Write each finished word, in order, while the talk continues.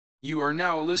You are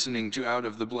now listening to Out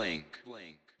of the Blank.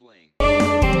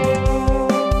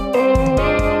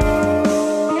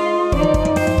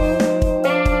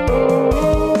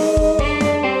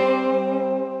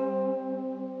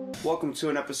 Welcome to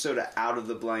an episode of Out of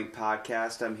the Blank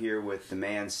podcast. I'm here with the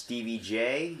man Stevie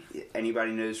Jay.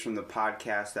 Anybody knows from the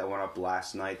podcast that went up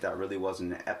last night, that really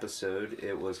wasn't an episode.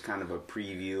 It was kind of a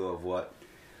preview of what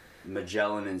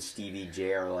Magellan and Stevie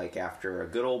Jay are like after a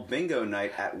good old bingo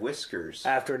night at Whiskers.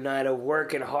 After a night of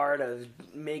working hard, of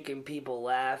making people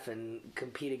laugh and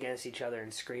compete against each other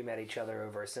and scream at each other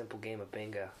over a simple game of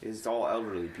bingo. It's all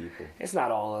elderly people. It's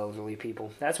not all elderly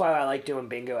people. That's why I like doing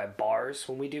bingo at bars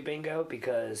when we do bingo,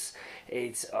 because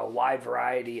it's a wide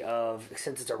variety of,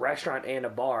 since it's a restaurant and a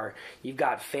bar, you've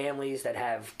got families that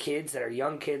have kids that are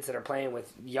young kids that are playing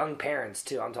with young parents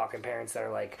too. I'm talking parents that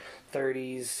are like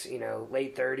 30s,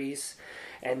 late 30s.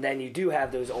 And then you do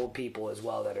have those old people as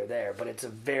well that are there. But it's a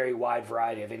very wide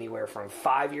variety of anywhere from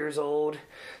 5 years old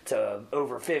to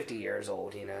over 50 years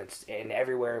old. It's and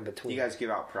everywhere in between. You guys give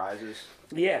out prizes?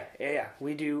 Yeah.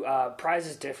 We do.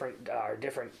 Prizes are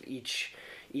different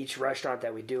each restaurant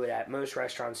that we do it at. Most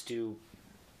restaurants do,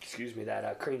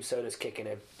 that cream soda's kicking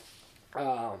in.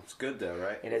 It's good though,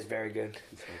 right? It is very good.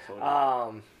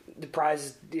 The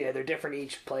prizes, they're different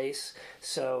each place.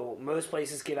 So most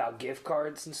places give out gift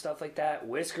cards and stuff like that.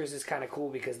 Whiskers is kind of cool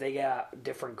because they got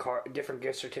different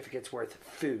gift certificates worth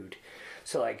food.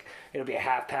 So like it'll be a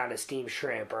half pound of steamed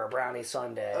shrimp or a brownie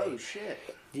sundae. Oh shit!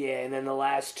 Yeah, and then the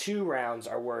last 2 rounds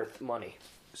are worth money.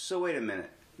 So wait a minute.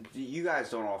 You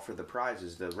guys don't offer the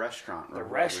prizes, the restaurant. The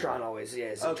restaurant always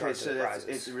is. Okay, so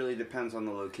it really depends on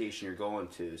the location you're going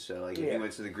to. So, like, if you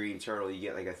went to the Green Turtle, you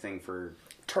get like a thing for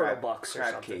turtle bucks or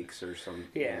crab something. Cakes or something.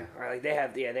 Yeah, or like they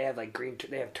have like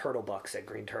they have turtle bucks at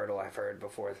Green Turtle. I've heard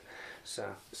before.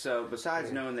 So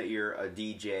besides knowing that you're a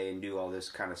DJ and do all this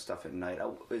kind of stuff at night,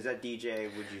 is that DJ?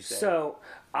 Would you say? So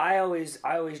I always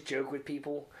joke with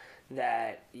people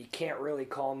that you can't really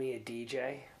call me a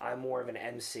DJ. I'm more of an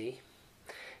MC.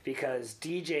 Because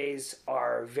DJs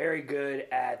are very good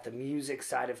at the music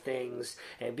side of things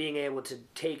and being able to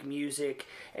take music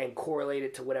and correlate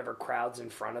it to whatever crowd's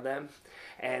in front of them.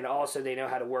 And also they know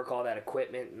how to work all that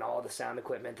equipment and all the sound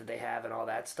equipment that they have and all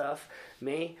that stuff.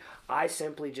 Me, I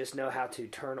simply just know how to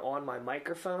turn on my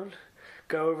microphone,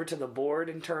 go over to the board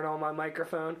and turn on my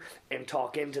microphone and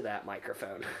talk into that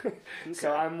microphone. Okay.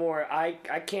 So I'm more, I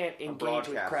can't engage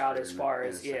with crowd as far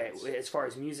as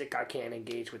music. I can't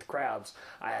engage with crowds.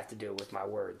 I have to do it with my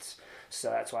words. So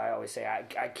that's why I always say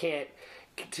I can't,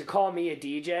 to call me a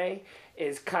DJ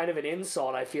is kind of an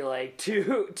insult, I feel like,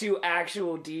 to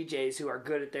actual DJs who are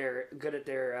good at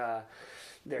their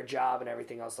job and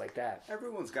everything else like that.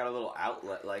 Everyone's got a little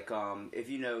outlet. Like, if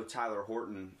you know Tyler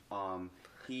Horton,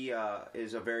 he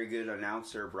is a very good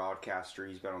announcer, broadcaster.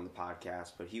 He's been on the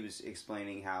podcast, but he was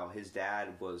explaining how his dad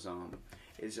was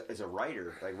is a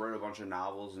writer, like wrote a bunch of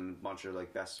novels and a bunch of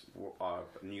like best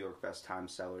New York best time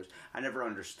sellers. I never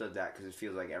understood that because it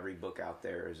feels like every book out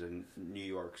there is in New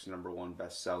York's #1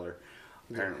 bestseller.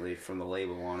 Apparently from the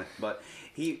label on it, but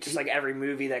he like every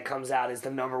movie that comes out is the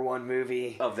 #1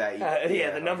 movie of that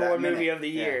year. The #1 movie of the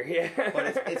year. Yeah.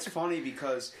 But it's funny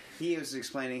because he was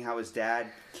explaining how his dad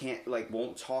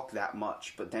won't talk that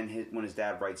much, but then when his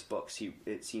dad writes books,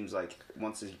 it seems like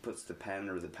once he puts the pen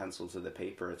or the pencil to the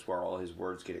paper, it's where all his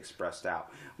words get expressed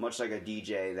out. Much like a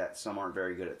DJ that some aren't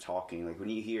very good at talking. Like when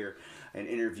you hear an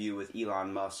interview with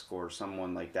Elon Musk or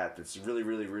someone like that that's really,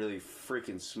 really, really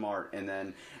freaking smart, and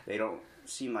then they don't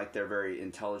seem like they're very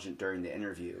intelligent during the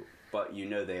interview, but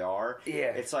they are. Yeah.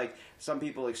 It's like some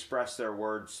people express their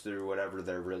words through whatever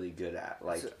they're really good at.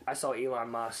 Like I saw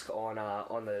Elon Musk on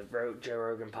the Joe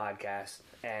Rogan podcast,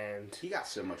 and he got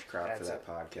so much crap for that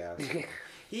podcast.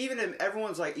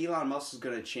 Everyone's like, Elon Musk is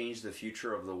going to change the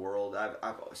future of the world.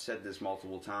 I've said this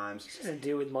multiple times. It's to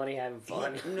do with money, having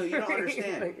fun. No, you don't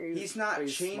understand. He's not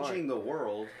changing the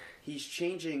world. He's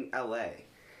changing L.A.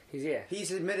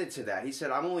 He's admitted to that. He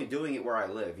said, I'm only doing it where I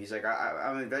live. He's like,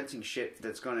 I'm inventing shit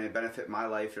that's going to benefit my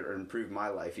life or improve my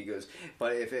life. He goes,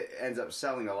 but if it ends up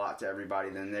selling a lot to everybody,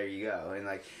 then there you go. And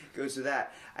goes to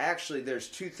that. There's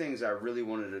 2 things I really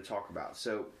wanted to talk about.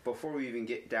 So before we even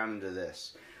get down into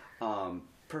this,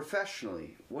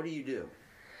 professionally, what do you do?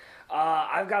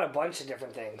 I've got a bunch of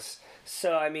different things.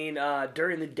 So,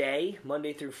 during the day,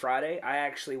 Monday through Friday, I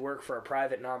actually work for a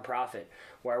private nonprofit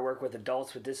where I work with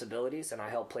adults with disabilities and I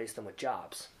help place them with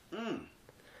jobs.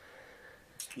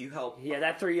 You help? Yeah,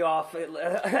 that threw you off.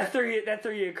 That threw you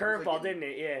a curveball, didn't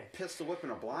it? Yeah. Pistol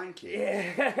whipping a blind kid.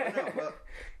 Yeah.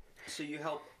 So you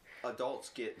help adults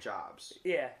get jobs.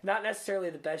 Yeah, not necessarily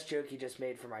the best joke you just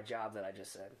made for my job that I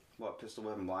just said. What, pistol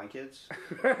whipping blind kids?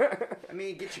 I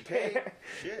mean, get you paid.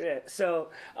 Shit. Yeah. So,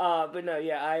 but no,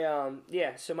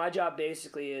 yeah, so my job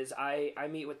basically is I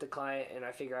meet with the client and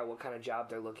I figure out what kind of job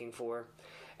they're looking for.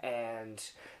 And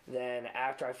then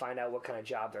after I find out what kind of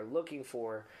job they're looking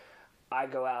for, I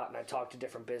go out and I talk to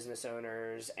different business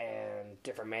owners and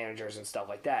different managers and stuff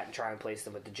like that and try and place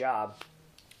them with the job.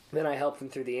 Then I help them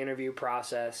through the interview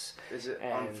process. Is it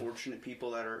unfortunate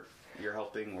people that you're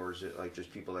helping, or is it like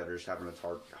just people that are just having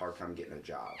a hard time getting a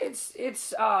job? It's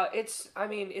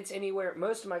anywhere.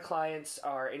 Most of my clients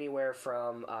are anywhere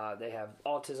from they have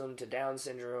autism to Down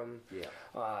syndrome,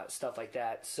 stuff like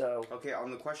that. So okay,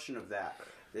 on the question of that,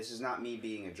 this is not me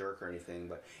being a jerk or anything,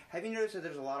 but have you noticed that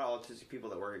there's a lot of autistic people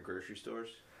that work at grocery stores?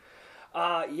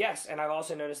 Yes, and I've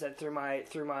also noticed that through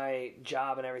my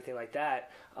job and everything like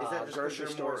that. Is that just grocery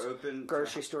stores more open?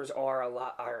 Grocery stores are a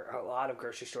lot of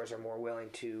grocery stores are more willing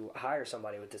to hire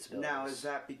somebody with disabilities. Now, is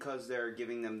that because they're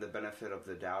giving them the benefit of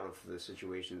the doubt of the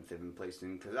situation that they've been placed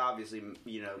in? Because obviously,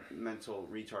 mental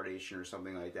retardation or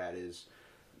something like that is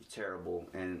terrible,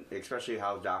 and especially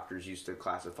how doctors used to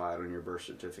classify it on your birth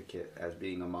certificate as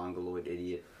being a mongoloid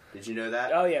idiot. Did you know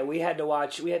that? Oh yeah,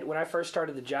 when I first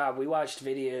started the job, we watched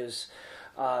videos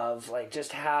of like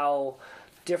just how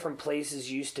different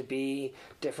places used to be,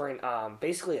 different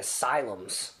basically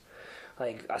asylums.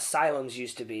 Like asylums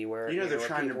used to be where they're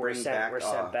trying to bring sent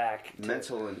back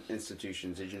mental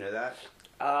institutions. Did you know that?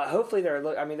 Hopefully they're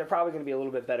probably going to be a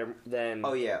little bit better than.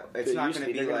 Oh yeah, it's not going to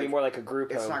be. They're going to be more like a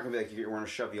group home. It's not going to be like we're going to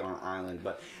shove you on an island.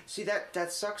 But see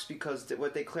that sucks because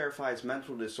what they clarify as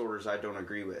mental disorders, I don't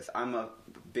agree with. I'm a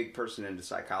big person into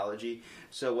psychology,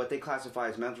 so what they classify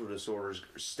as mental disorders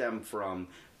stem from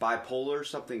bipolar,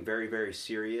 something very, very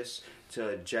serious,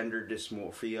 to gender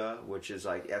dysmorphia, which is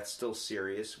like, that's still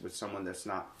serious with someone that's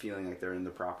not feeling like they're in the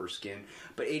proper skin.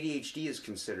 But ADHD is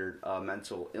considered a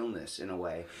mental illness in a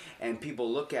way. And people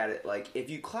look at it like, if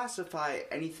you classify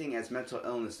anything as mental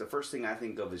illness, the first thing I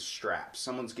think of is straps.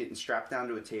 Someone's getting strapped down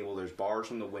to a table, there's bars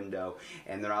on the window,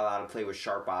 and they're not allowed to play with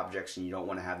sharp objects, and you don't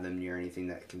want to have them near anything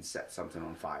that can set something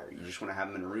on fire. You just want to have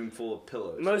them in a room full of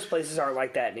pillows. Most places aren't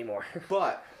like that anymore.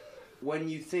 But when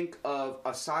you think of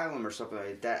asylum or something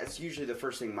like that, it's usually the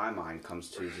first thing my mind comes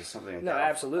to is just something like that.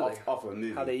 Absolutely. Off of a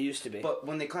movie. How they used to be. But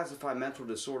when they classify mental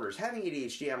disorders, having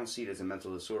ADHD, I don't see it as a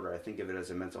mental disorder. I think of it as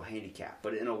a mental handicap.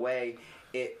 But in a way,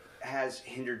 it has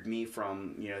hindered me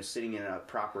from, sitting in a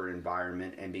proper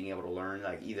environment and being able to learn,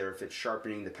 like either if it's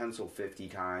sharpening the pencil 50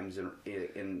 times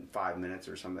in 5 minutes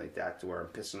or something like that to where I'm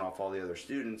pissing off all the other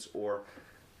students, or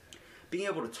being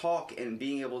able to talk and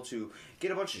being able to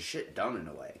get a bunch of shit done in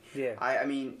a way. Yeah. I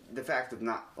mean, the fact of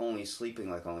not only sleeping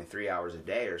like only 3 hours a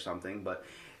day or something, but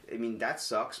I mean, that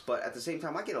sucks. But at the same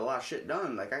time, I get a lot of shit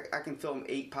done. Like, I can film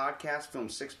 8 podcasts, film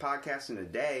 6 podcasts in a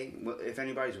day, if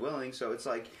anybody's willing. So it's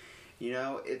like,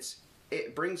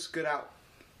 it brings good out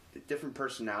different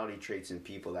personality traits in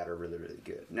people that are really, really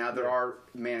good. Now, there are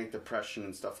manic depression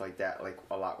and stuff like that, like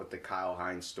a lot with the Kyle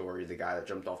Hines story, the guy that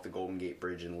jumped off the Golden Gate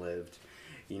Bridge and lived.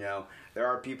 There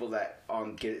are people that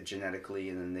get it genetically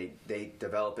and then they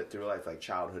develop it through life, like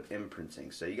childhood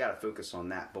imprinting. So you got to focus on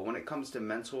that. But when it comes to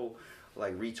mental,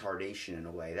 like, retardation in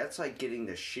a way, that's like getting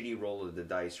the shitty roll of the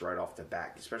dice right off the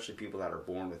bat, especially people that are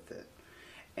born with it.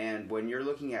 And when you're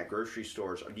looking at grocery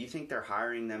stores, do you think they're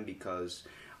hiring them because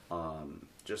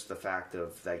just the fact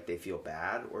of, like, they feel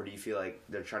bad? Or do you feel like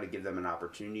they're trying to give them an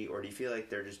opportunity? Or do you feel like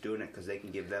they're just doing it because they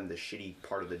can give them the shitty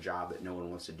part of the job that no one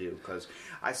wants to do? Because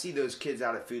I see those kids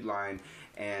out at Food Line,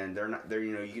 and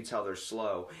you can tell they're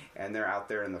slow, and they're out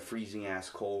there in the freezing ass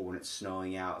cold when it's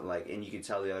snowing out, and you can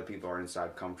tell the other people are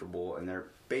inside comfortable, and they're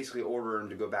basically ordering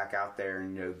to go back out there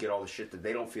and get all the shit that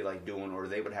they don't feel like doing or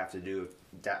they would have to do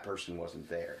if that person wasn't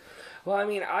there. Well, I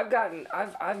mean,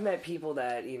 I've met people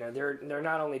that they're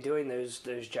not only doing those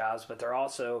jobs, but they're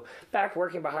also back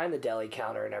working behind the deli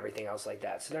counter and everything else like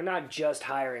that. So they're not just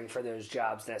hiring for those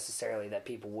jobs necessarily that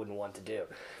people wouldn't want to do,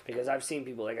 because I've seen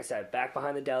people, like I said, back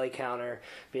behind the deli counter,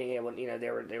 being able,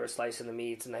 they were slicing the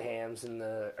meats and the hams and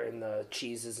the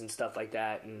cheeses and stuff like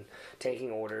that, and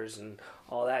taking orders and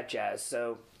all that jazz.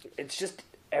 So it's just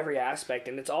every aspect,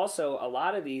 and it's also a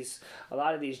lot of these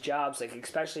jobs, like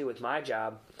especially with my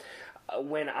job.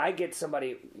 When I get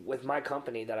somebody with my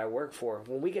company that I work for,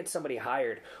 when we get somebody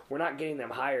hired, we're not getting them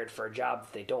hired for a job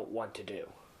that they don't want to do.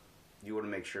 You want to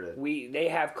make sure that they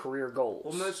have career goals.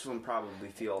 Well, most of them probably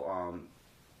feel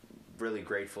really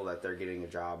grateful that they're getting a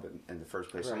job in the first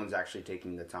place. Right. Someone's actually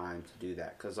taking the time to do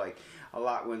that. Because, like, a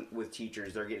lot with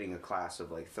teachers, they're getting a class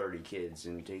of, like, 30 kids,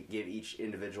 and to give each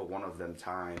individual one of them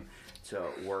time to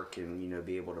work and, you know,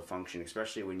 be able to function,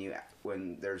 especially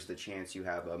when there's the chance you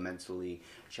have a mentally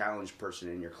challenged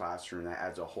person in your classroom, that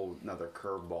adds a whole another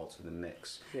curveball to the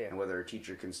mix. Yeah. And whether a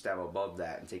teacher can step above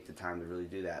that and take the time to really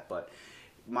do that. But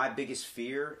my biggest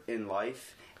fear in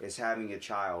life is having a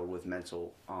child with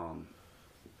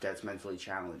that's mentally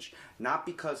challenged. Not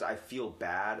because I feel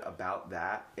bad about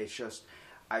that. It's just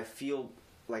I feel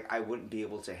like I wouldn't be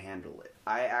able to handle it.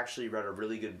 I actually read a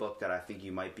really good book that I think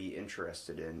you might be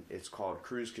interested in. It's called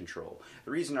Cruise Control.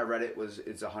 The reason I read it was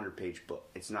it's a 100-page book.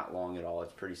 It's not long at all.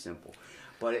 It's pretty simple.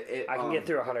 But I can get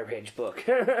through a 100-page book.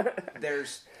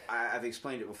 I've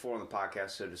explained it before on the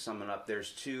podcast, so to sum it up,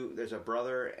 there's two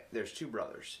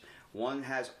brothers. One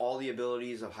has all the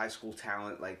abilities of high school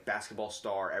talent, like basketball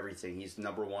star, everything. He's the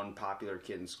number one popular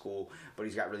kid in school, but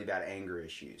he's got really bad anger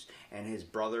issues. And his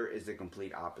brother is the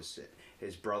complete opposite.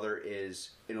 His brother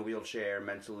is in a wheelchair,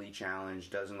 mentally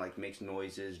challenged, makes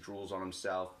noises, drools on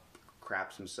himself,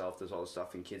 craps himself, does all this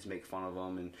stuff, and kids make fun of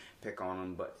him and pick on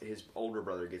him. But his older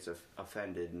brother gets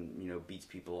offended and, you know, beats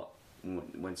people up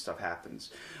when stuff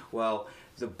happens. Well,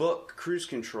 the book Cruise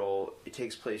Control, it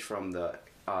takes place from the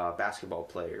basketball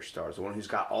player stars, the one who's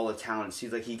got all the talent. It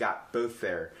seems like he got both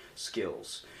their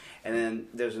skills. And then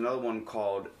there's another one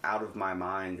called Out of My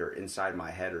Mind or Inside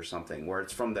My Head or something, where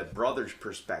it's from the brother's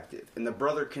perspective, and the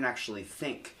brother can actually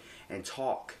think and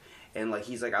talk. And like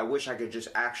he's like, I wish I could just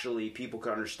actually, people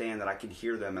could understand that I could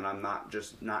hear them and I'm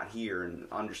not here and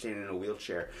understanding in a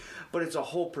wheelchair. But it's a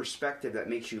whole perspective that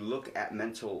makes you look at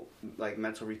mental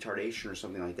retardation or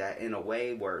something like that in a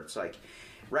way where it's like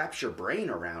wraps your brain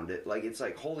around it. Like, it's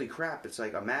like, holy crap, it's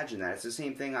like, imagine that. It's the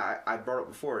same thing I brought up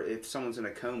before. If someone's in a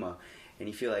coma and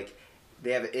you feel like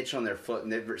they have an itch on their foot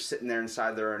and they're sitting there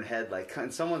inside their own head like,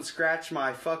 can someone scratch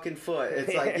my fucking foot?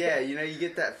 It's like, yeah, you know, you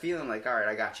get that feeling like, all right,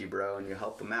 I got you, bro, and you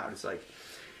help them out. It's like,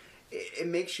 it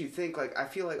makes you think. Like, I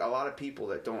feel like a lot of people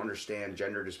that don't understand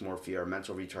gender dysmorphia or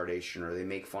mental retardation, or they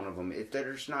make fun of them,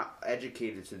 they're just not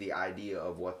educated to the idea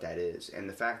of what that is. And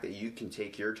the fact that you can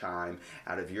take your time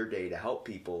out of your day to help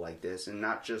people like this, and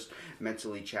not just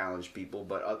mentally challenged people,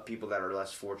 but people that are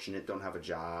less fortunate, don't have a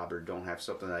job or don't have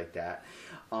something like that.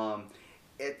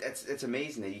 It's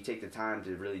amazing that you take the time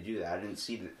to really do that. I didn't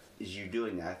see that as you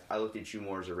doing that. I looked at you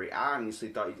more as I honestly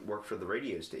thought you worked for the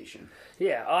radio station.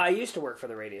 Yeah, I used to work for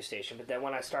the radio station, but then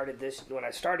when I started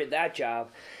that job,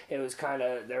 it was kind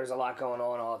of, there was a lot going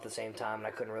on all at the same time, and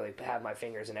I couldn't really have my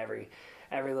fingers in every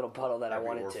little puddle that I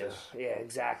wanted orifice. To. Yeah,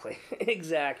 exactly.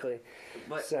 Exactly.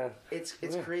 But it's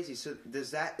crazy. So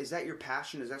is that your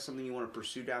passion? Is that something you want to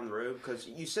pursue down the road? Because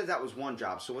you said that was one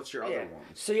job. So what's your other one?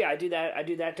 So yeah, I do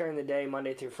that during the day,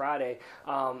 Monday through Friday.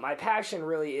 My passion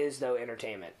really is, though,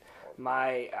 entertainment.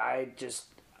 I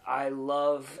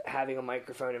love having a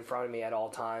microphone in front of me at all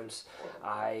times.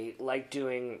 I like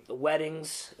doing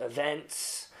weddings,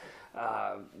 events.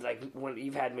 Like when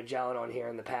you've had Magellan on here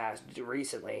in the past,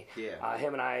 recently,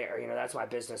 him and I are, that's my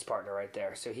business partner right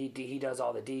there. So he does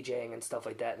all the DJing and stuff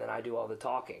like that, and then I do all the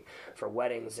talking for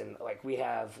weddings. And like we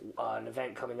have an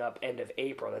event coming up end of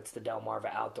April. That's the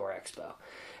Delmarva Outdoor Expo,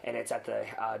 and it's at the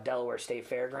Delaware State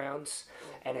Fairgrounds,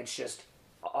 and it's just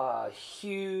a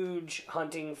huge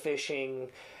hunting, fishing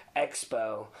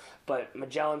expo, but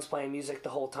Magellan's playing music the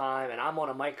whole time, and I'm on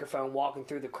a microphone walking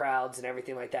through the crowds and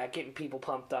everything like that, getting people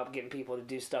pumped up, getting people to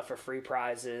do stuff for free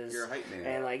prizes. You're a hype man.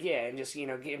 And and just,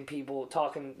 getting people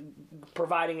talking,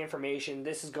 providing information.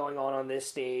 This is going on this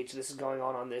stage. This is going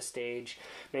on this stage.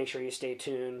 Make sure you stay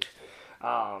tuned.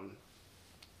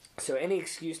 So any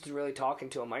excuse to really talk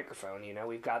into a microphone.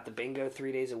 We've got the bingo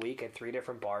 3 days a week at 3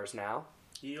 different bars now.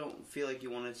 You don't feel like you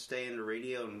want to stay in the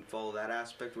radio and follow that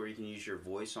aspect where you can use your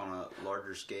voice on a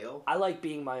larger scale? I like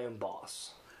being my own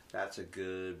boss. That's a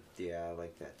good, I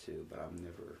like that too, but I'm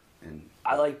never in.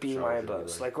 I like being my own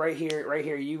boss. Like right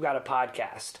here, you got a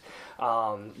podcast.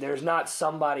 There's not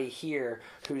somebody here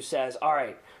who says, all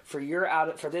right, for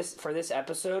this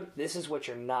episode, this is what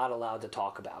you're not allowed to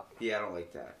talk about. Yeah, I don't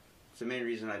like that. It's the main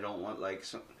reason I don't want, like,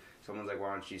 someone's like,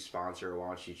 why don't you sponsor, or why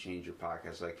don't you change your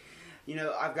podcast? Like,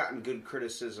 I've gotten good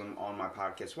criticism on my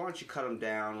podcast. Why don't you cut them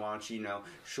down? Why don't you,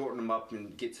 shorten them up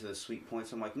and get to the sweet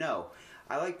points? I'm like, no.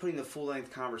 I like putting the full-length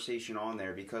conversation on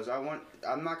there because I'm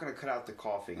not going to cut out the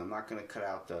coughing. I'm not going to cut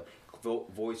out the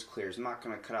voice clears. I'm not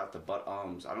going to cut out the but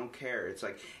ums. I don't care. It's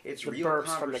like, it's the real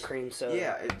burps from the cream soda.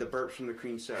 Yeah, the burps from the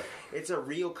cream soda. It's a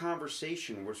real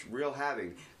conversation. We're real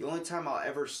having. The only time I'll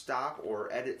ever stop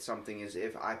or edit something is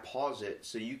if I pause it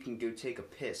so you can go take a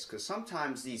piss. Because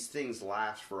sometimes these things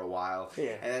last for a while.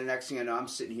 Yeah. And then the next thing I know, I'm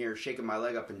sitting here shaking my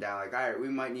leg up and down like, all right, we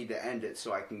might need to end it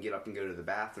so I can get up and go to the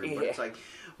bathroom. But it's like,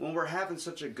 when we're having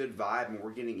such a good vibe and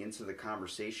we're getting into the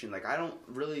conversation, like, I don't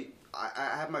really...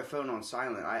 I have my phone on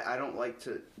silent. I don't like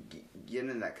to get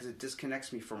into that because it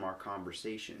disconnects me from our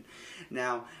conversation.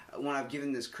 Now, when I've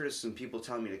given this criticism, people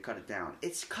tell me to cut it down.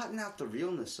 It's cutting out the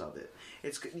realness of it.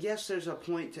 Yes, there's a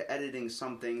point to editing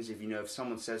some things. If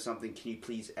someone says something, can you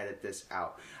please edit this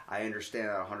out? I understand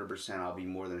that 100%. I'll be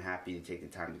more than happy to take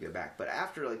the time to go back. But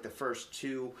after like the first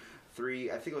 2,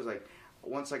 3, I think it was like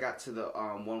once I got to the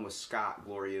one with Scott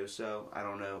Glorioso. I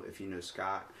don't know if you know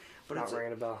Scott. But Not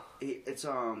ringing a bell. It's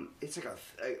like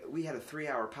we had a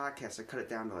 3-hour podcast. I cut it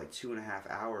down to like 2.5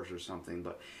 hours or something.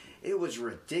 But it was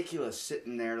ridiculous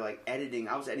sitting there like editing.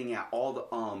 I was editing out all the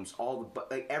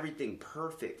like everything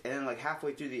perfect. And then like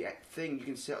halfway through the thing, you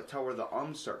can tell where the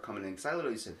ums start coming in. Because I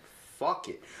literally said, "Fuck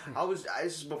it."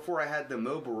 This is before I had the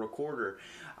mobile recorder.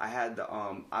 I had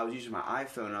I was using my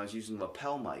iPhone and I was using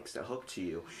lapel mics that hook to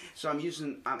you. So I'm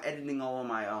editing all on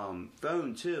my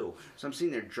phone too. So I'm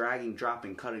sitting there dragging,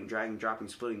 dropping, cutting, dragging, dropping,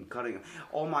 splitting, cutting.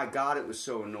 Oh my God, it was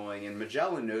so annoying. And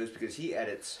Magellan knows because he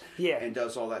edits and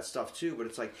does all that stuff too. But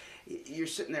it's like, you're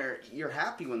sitting there, you're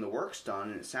happy when the work's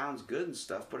done and it sounds good and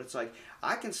stuff. But it's like,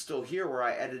 I can still hear where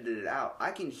I edited it out.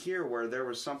 I can hear where there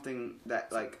was something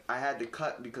that like I had to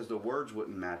cut because the words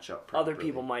wouldn't match up properly. Other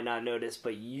people might not notice,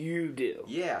 but you do.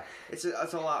 Yeah, it's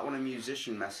a lot when a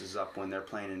musician messes up when they're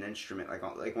playing an instrument.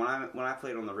 Like when I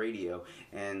played on the radio,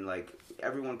 and like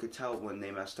everyone could tell when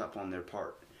they messed up on their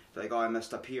part. Like, oh, I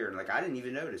messed up here, and like I didn't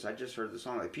even notice. I just heard the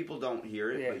song. Like, people don't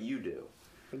hear it, but you do.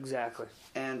 Exactly.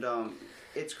 And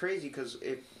it's crazy because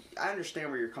I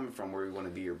understand where you're coming from, where you want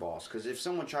to be your boss. Because if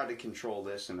someone tried to control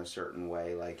this in a certain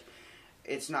way, like,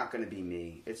 it's not going to be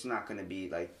me. It's not going to be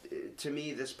like, to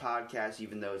me, this podcast,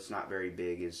 even though it's not very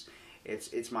big, is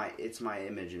it's my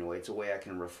image in a way. It's a way I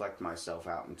can reflect myself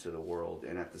out into the world,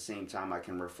 and at the same time, I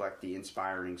can reflect the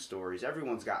inspiring stories.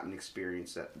 Everyone's got an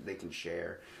experience that they can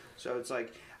share, so it's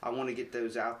like I want to get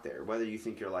those out there, whether you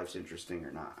think your life's interesting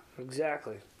or not.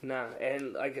 Exactly. No,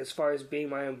 and like as far as being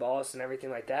my own boss and everything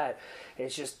like that,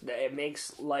 it's just it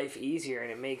makes life easier,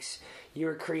 and it makes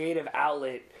your creative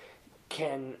outlet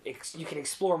you can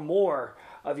explore more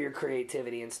of your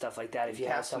creativity and stuff like that if you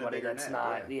have somebody that's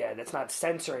that's not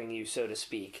censoring you, so to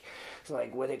speak. So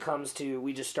like when it comes to,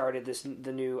 we just started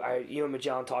the new, you and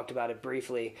Magellan talked about it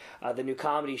briefly, the new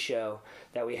comedy show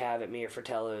that we have at Mia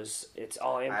Fratello's. It's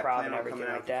all improv and everything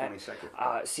like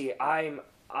that. See, I'm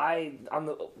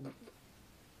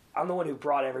the one who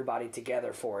brought everybody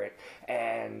together for it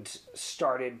and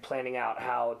started planning out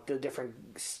how the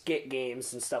different skit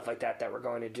games and stuff like that we're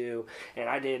going to do. And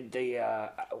I did the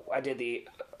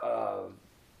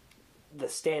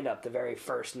stand up the very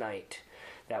first night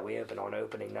that we opened on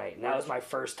opening night, and that was my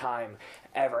first time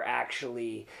ever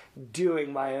actually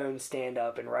doing my own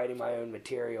stand-up and writing my own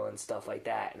material and stuff like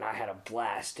that, and I had a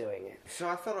blast doing it. So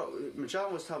I thought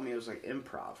Magellan was telling me it was like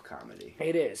improv comedy.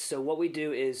 It is. So what we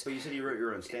do is... But you said you wrote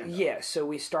your own stand-up. Yeah, so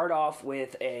we start off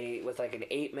with like an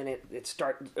 8-minute...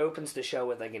 opens the show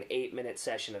with like an 8-minute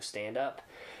session of stand-up,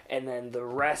 and then the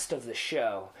rest of the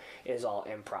show is all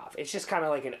improv. It's just kind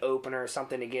of like an opener,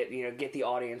 something to get the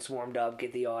audience warmed up,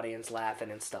 get the audience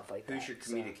laughing and stuff like that. Who's your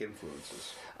comedic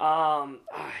influences? I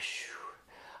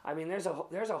mean, there's a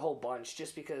whole bunch.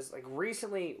 Just because, like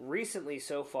recently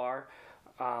so far,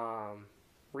 Trevor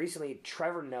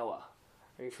Noah.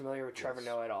 Are you familiar with Trevor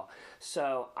Noah at all?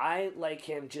 So I like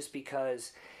him just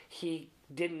because he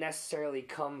didn't necessarily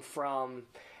come from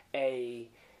a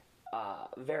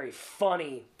very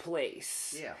funny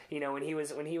place. Yeah. You know, when he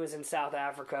was in South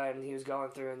Africa and he was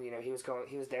going through, and he was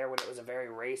there when it was a very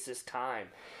racist time,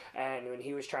 and when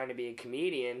he was trying to be a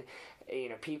comedian,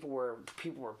 people were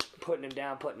putting him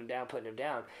down,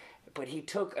 but he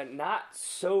took a not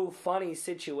so funny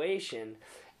situation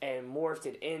and morphed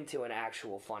it into an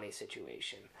actual funny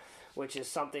situation, which is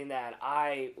something that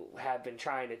I have been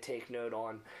trying to take note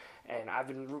on. And I've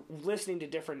been listening to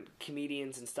different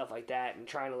comedians and stuff like that and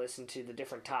trying to listen to the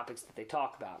different topics that they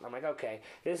talk about. And I'm like, okay,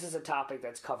 this is a topic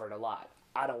that's covered a lot.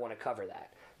 I don't want to cover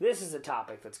that. This is a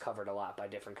topic that's covered a lot by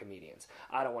different comedians.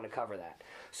 I don't want to cover that.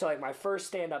 So like my first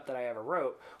stand-up that I ever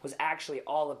wrote was actually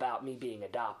all about me being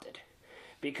adopted.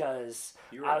 Because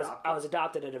I was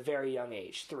adopted at a very young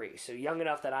age, 3. So young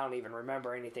enough that I don't even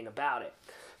remember anything about it.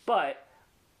 But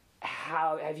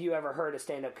how have you ever heard a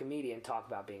stand-up comedian talk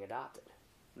about being adopted?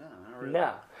 No, not really.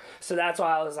 No. So that's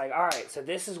why I was like, all right, so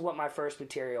this is what my first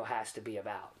material has to be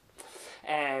about.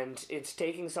 And it's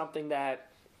taking something that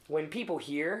when people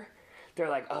hear, they're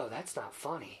like, oh, that's not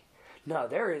funny. No,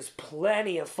 there is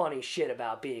plenty of funny shit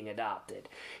about being adopted.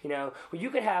 You know,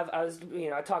 you could have, I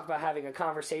talked about having a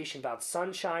conversation about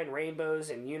sunshine,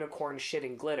 rainbows, and unicorn shit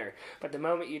and glitter. But the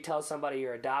moment you tell somebody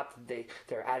you're adopted,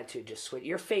 their attitude just switched.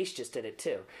 Your face just did it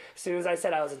too. As soon as I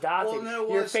said I was adopted,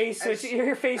 your face switched.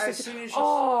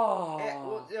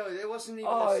 Oh. It wasn't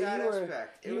even a sad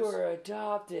aspect. You were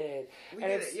adopted. We get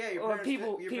it. Yeah, your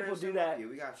parents, people do that.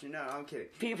 We got you. No, I'm kidding.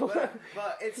 People, but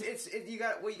you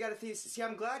got to see.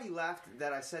 I'm glad you laughed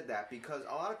that I said that, because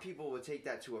a lot of people would take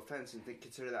that to offense and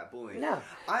consider that bullying. No.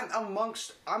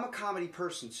 I'm a comedy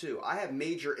person too. I have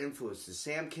major influences.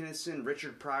 Sam Kinison,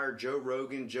 Richard Pryor, Joe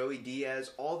Rogan, Joey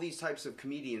Diaz, all these types of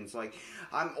comedians. Like,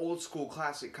 I'm old school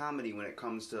classic comedy when it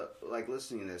comes to like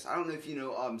listening to this. I don't know if you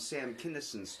know Sam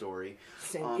Kinison's story.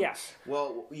 Yes.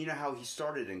 Well, you know how he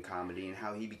started in comedy and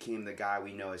how he became the guy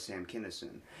we know as Sam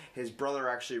Kinison. His brother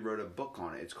actually wrote a book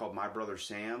on it. It's called My Brother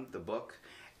Sam, the book.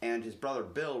 And his brother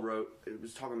Bill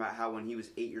was talking about how when he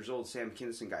was 8 years old, Sam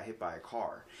Kinison got hit by a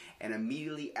car. And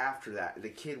immediately after that, the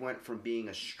kid went from being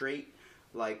a straight,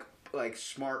 like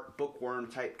smart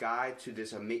bookworm type guy to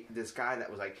this guy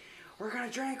that was like, we're going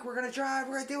to drink, we're going to drive,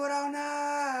 we're going to do it all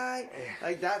night.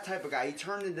 Like that type of guy. He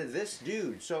turned into this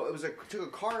dude. So it took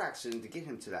a car accident to get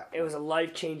him to that point. It was a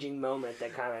life-changing moment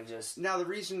that kind of just... Now, the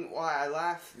reason why I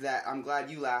laughed I'm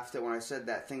glad you laughed at when I said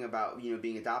that thing about,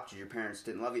 being adopted, your parents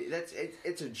didn't love you.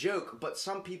 It's a joke, but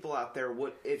some people out there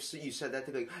would, if you said that,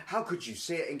 they'd be like, how could you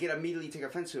say it, and immediately take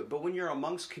offense to it. But when you're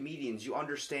amongst comedians, you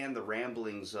understand the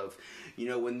ramblings of,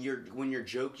 when you're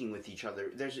joking with each other.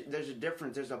 There's a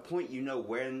difference. There's a point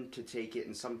when to take it,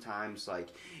 and sometimes how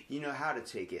to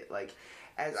take it,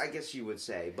 as I guess you would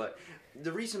say. But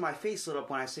the reason my face lit up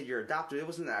when I said you're adopted, it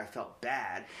wasn't that I felt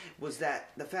bad, was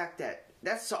that the fact that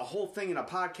that's a whole thing in a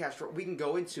podcast we can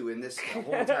go into in this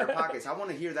whole entire podcast. I want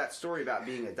to hear that story about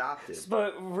being adopted.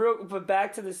 But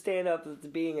back to the stand-up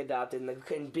of being adopted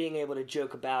and being able to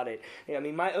joke about it. I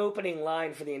mean, my opening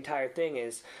line for the entire thing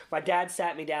is, my dad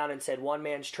sat me down and said, one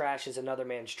man's trash is another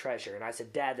man's treasure. And I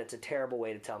said, Dad, that's a terrible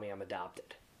way to tell me I'm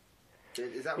adopted.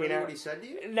 Is that really what he said to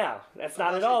you? No, that's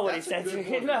not at all what he said to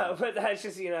me. No, but that's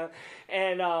just,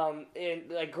 and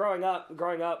like growing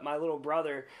up, my little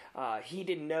brother, he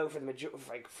didn't know for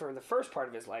the first part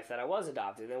of his life that I was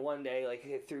adopted. And then one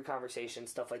day, through conversation,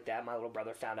 stuff like that, my little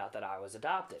brother found out that I was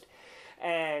adopted.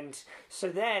 And so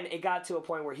then it got to a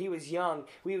point where he was young,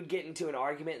 we would get into an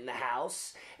argument in the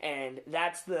house, and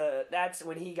that's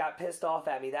when he got pissed off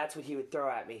at me, that's what he would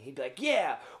throw at me. He'd be like,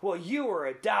 yeah, well, you were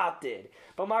adopted.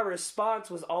 But my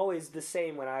response was always the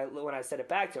same when I said it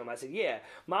back to him. I said, yeah,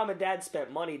 Mom and Dad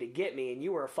spent money to get me, and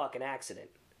you were a fucking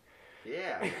accident.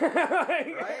 Yeah.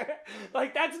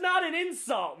 Right? That's not an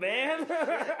insult, man.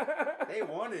 Yeah. They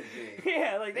wanted me.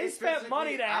 Yeah, they spent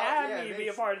money to have me be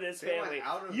a part of this family.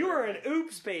 You were an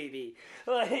oops baby.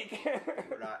 Or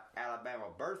Alabama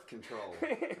birth control,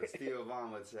 as Theo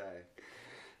Vaughn would say.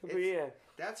 But yeah.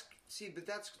 That's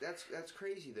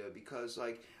crazy though, because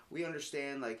we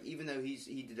understand, even though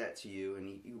he did that to you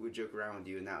and he would joke around with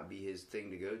you and that would be his thing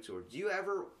to go towards. Do you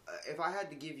ever, if I had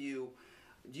to give you,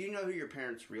 do you know who your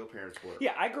real parents were?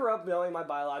 Yeah, I grew up knowing my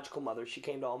biological mother. She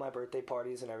came to all my birthday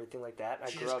parties and everything like that.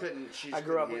 She was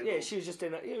just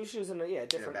in a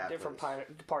different part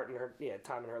in her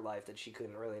time in her life that she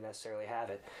couldn't really necessarily have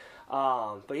it.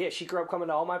 But yeah, she grew up coming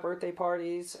to all my birthday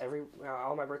parties.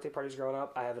 All my birthday parties growing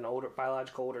up. I have an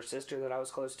biological older sister that I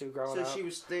was close to growing up. So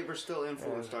they were still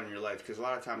influenced on your life, because a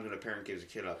lot of times when a parent gives a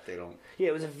kid up, they don't. Yeah,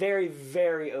 it was a very,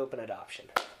 very open adoption.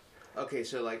 Okay,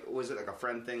 so was it a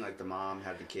friend thing? The mom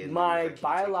had the kid. My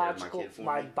biological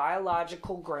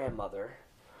grandmother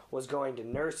was going to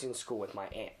nursing school with my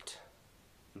aunt.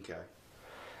 Okay.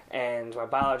 And my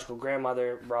biological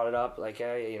grandmother brought it up,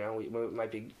 hey, we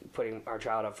might be putting our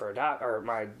child up for or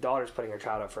my daughter's putting her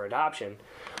child up for adoption.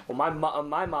 Well,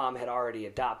 my mom had already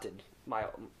adopted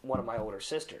one of my older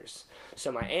sisters.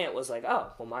 So my aunt was like,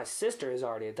 oh, well, my sister has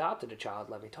already adopted a child.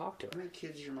 Let me talk to her. How many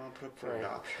kids did your mom put up for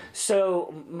adoption?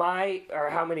 So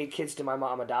how many kids did my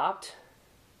mom adopt?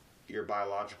 Your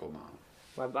biological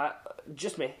mom.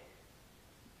 Just me.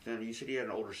 Then you said you had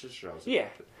an older sister that was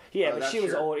adopted. Yeah, but she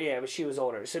was older. Yeah, but she was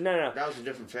older. So no. That was a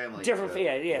different family.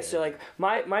 Yeah. So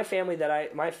my family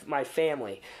my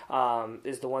family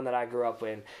is the one that I grew up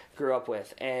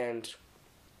with, and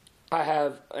I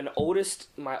have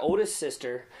my oldest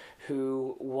sister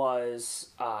who was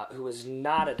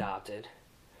not adopted,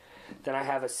 Then I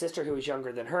have a sister who was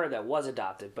younger than her that was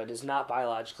adopted, but is not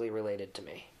biologically related to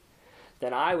me.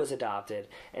 Then I was adopted,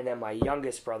 and then my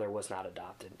youngest brother was not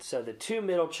adopted. So the two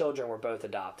middle children were both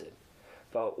adopted,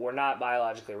 but we're not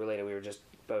biologically related. We were just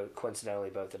both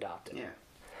coincidentally both adopted. Yeah.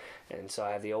 And so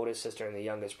I have the oldest sister and the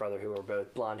youngest brother who are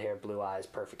both blonde hair, blue eyes,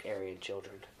 perfect Aryan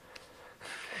children.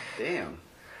 Damn.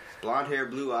 Blonde hair,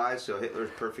 blue eyes, so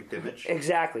Hitler's perfect image.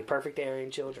 Exactly, perfect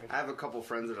Aryan children. I have a couple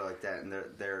friends that are like that, and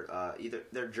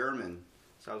they're German.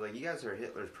 So I was like, you guys are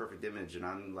Hitler's perfect image, and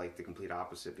I'm like the complete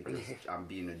opposite because I'm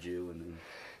being a Jew. And then...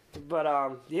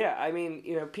 But yeah, I mean,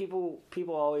 you know, people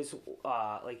always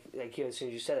like you know, as soon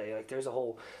as you said it, like there's a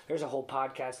whole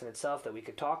podcast in itself that we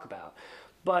could talk about.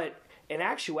 But in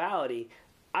actuality,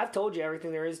 I've told you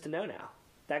everything there is to know now.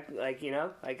 That, like, you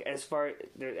know, like as far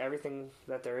everything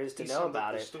that there is to know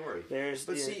about it. Story.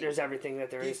 There's everything that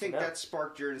there is to know. Do you think that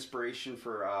sparked your inspiration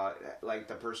for like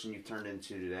the person you've turned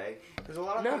into today? Because a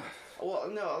lot of a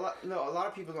lot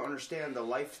of people don't understand the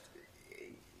life.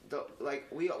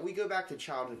 We go back to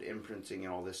childhood imprinting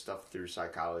and all this stuff through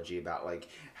psychology about like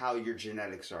how your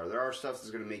genetics are. There are stuff that's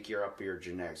going to make your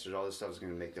genetics. There's all this stuff that's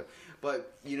going to make them.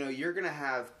 But you know, you're going to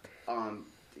have.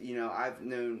 You know, I've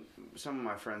known some of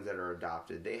my friends that are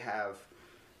adopted. They have,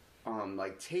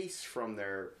 like, tastes from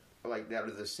their, like, that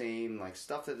are the same, like,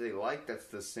 stuff that they like that's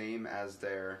the same as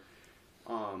their,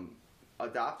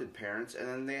 adopted parents. And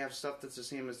then they have stuff that's the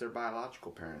same as their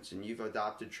biological parents. And you've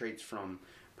adopted traits from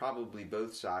probably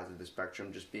both sides of the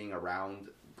spectrum, just being around,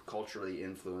 culturally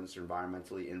influenced, or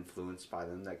environmentally influenced by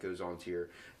them. That goes on to your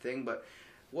thing. But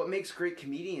what makes great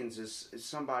comedians is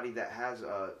somebody that has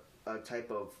a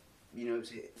type of, you know,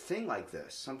 thing like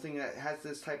this, something that has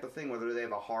this type of thing, whether they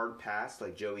have a hard past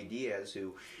like Joey Diaz,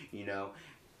 who, you know,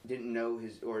 didn't know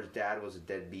his dad was a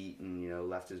deadbeat and, you know,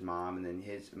 left his mom, and then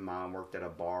his mom worked at a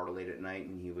bar late at night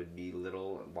and he would be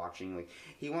little watching, like,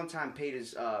 he one time paid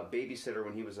his babysitter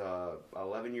when he was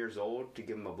 11 years old to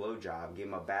give him a blowjob,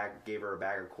 gave her a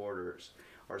bag of quarters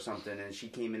or something, and she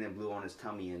came in and blew on his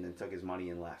tummy and then took his money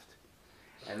and left.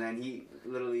 And then he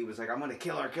literally was like, I'm gonna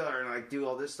kill her, and like do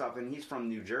all this stuff. And he's from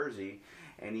New Jersey,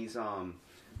 and he's I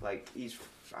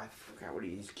forgot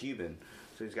he's Cuban,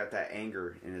 so he's got that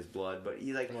anger in his blood. But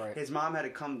he his mom had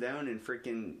to come down and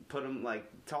freaking put him, like,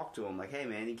 talk to him like, hey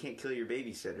man, you can't kill your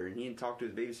babysitter. And he didn't talk to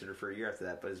his babysitter for a year after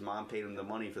that. But his mom paid him the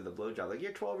money for the blowjob. Like,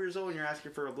 you're 12 years old and you're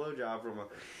asking for a blowjob from a.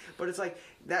 But it's like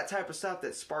that type of stuff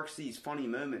that sparks these funny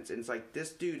moments. And it's like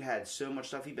this dude had so much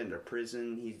stuff. He'd been to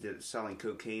prison. He's selling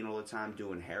cocaine all the time,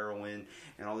 doing heroin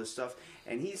and all this stuff.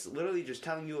 And he's literally just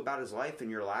telling you about his life, and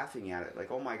you're laughing at it.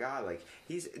 Like, oh my god! Like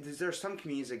there's some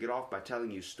comedians that get off by telling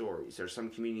you stories. There's some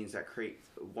comedians that create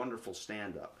wonderful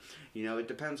stand-up. You know, it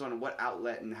depends on what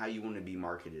outlet and how you want to be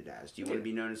marketed as. Do you want to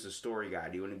be known as the story guy?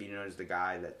 Do you want to be known as the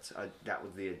guy that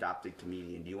was the adopted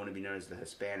comedian? Do you want to be known as the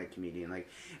Hispanic comedian? Like,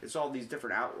 it's all these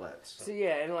different outlets. So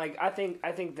yeah, and like I think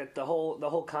that the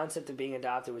whole concept of being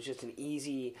adopted was just an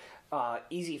easy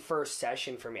first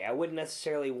session for me. I wouldn't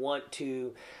necessarily want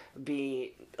to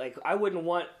be like, I wouldn't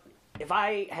want, if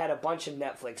I had a bunch of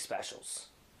Netflix specials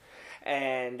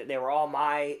and they were all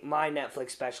my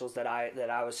Netflix specials that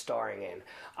I was starring in,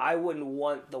 I wouldn't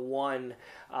want the one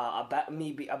about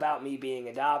me being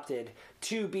adopted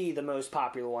to be the most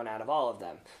popular one out of all of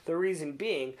them. The reason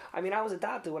being, I mean, I was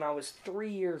adopted when I was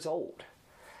 3 years old.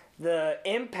 The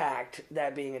impact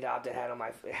that being adopted had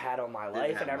on my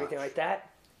life and everything like that,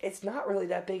 it's not really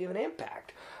that big of an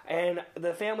impact. And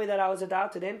the family that I was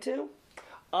adopted into,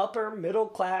 upper middle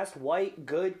class, white,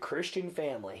 good Christian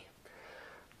family.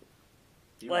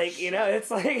 Like, you know, it's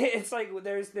like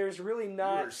there's really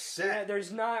not,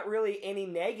 there's not really any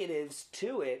negatives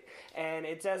to it, and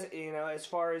it's, as you know, as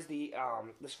far as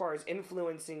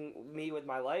influencing me with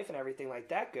my life and everything like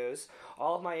that goes,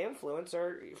 all of my influence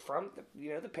are from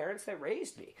the parents that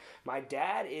raised me. My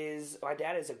dad is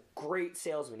a great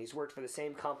salesman. He's worked for the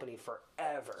same company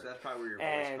forever. So that's probably where your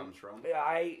voice comes from.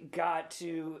 I got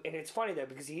to, and it's funny though,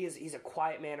 because he's a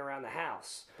quiet man around the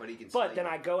house. But he can. But then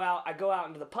I go out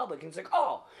into the public, and it's like, oh,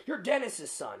 you're Dennis's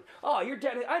son. Oh, you're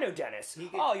Dennis. I know Dennis.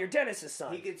 You're Dennis's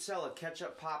son. He could sell a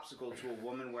ketchup popsicle to a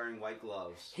woman wearing white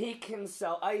gloves. He can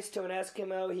sell ice to an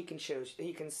Eskimo. He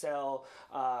can sell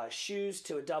shoes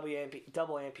to a double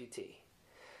amputee.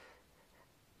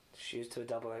 Shoes to a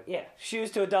double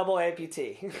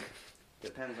amputee.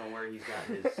 Depends on where he's got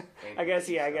his. I guess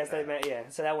they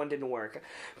meant So that one didn't work,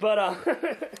 but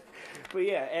but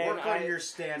yeah. And work on your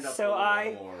stand-up. So a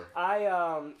little more.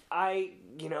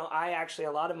 I actually,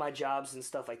 a lot of my jobs and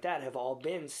stuff like that have all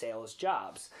been sales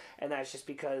jobs, and that's just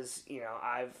because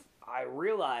I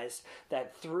realized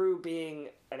that through being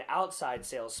an outside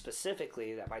sales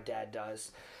specifically that my dad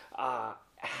does,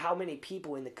 how many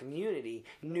people in the community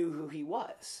knew who he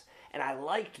was. And I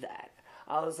liked that.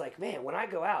 I was like, man, when I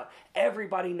go out,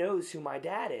 everybody knows who my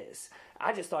dad is.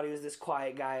 I just thought he was this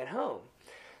quiet guy at home.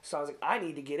 So I was like, I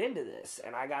need to get into this.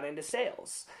 And I got into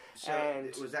sales. So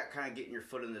and was that kind of getting your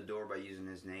foot in the door by using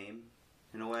his name?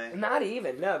 In a way? Not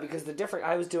even, no, because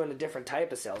I was doing a different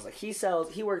type of sales. Like he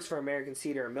works for American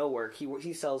Cedar and Millwork.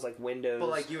 He sells like windows. But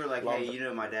like you were like, hey, you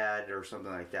know my dad or something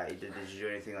like that. Did you do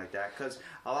anything like that? Because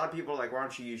a lot of people are like, why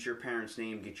don't you use your parents'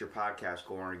 name, get your podcast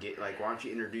going, or why don't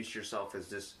you introduce yourself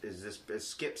as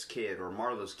Skip's kid or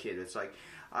Marlo's kid? It's like,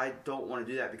 I don't want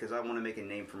to do that because I want to make a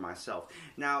name for myself.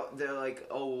 Now, they're like,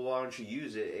 oh, well, why don't you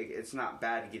use it? It's not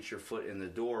bad to get your foot in the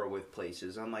door with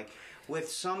places. I'm like,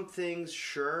 with some things,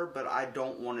 sure, but I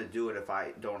don't want to do it if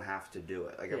I don't have to do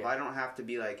it. Like, if I don't have to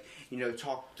be like,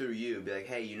 talk through you, be like,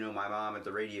 hey, my mom at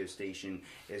the radio station,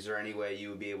 is there any way you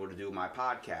would be able to do my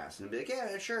podcast? And be like,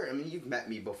 yeah, sure. I mean, you've met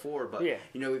me before, but,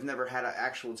 we've never had an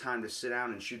actual time to sit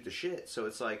down and shoot the shit. So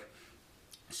it's like,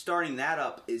 starting that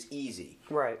up is easy.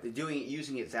 Right.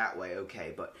 Using it that way,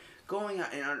 okay, but going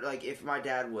out and like if my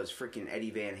dad was freaking Eddie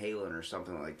Van Halen or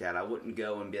something like that, I wouldn't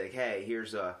go and be like, hey,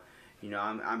 here's a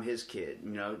I'm his kid,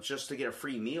 just to get a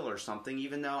free meal or something,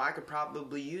 even though I could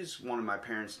probably use one of my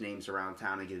parents' names around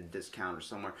town and get a discount or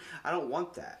somewhere. I don't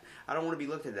want that. I don't want to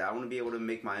be looked at that. I want to be able to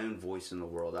make my own voice in the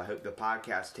world. I hope the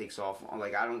podcast takes off.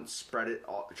 Like, I don't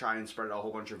try and spread it a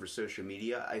whole bunch over social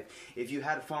media. If you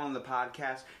had fun on the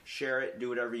podcast, share it, do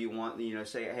whatever you want.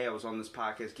 Say, hey, I was on this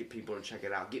podcast, get people to check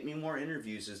it out. Get me more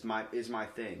interviews is my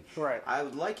thing. Right. I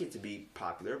would like it to be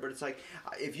popular, but it's like,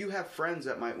 if you have friends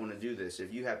that might want to do this,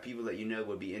 if you have people that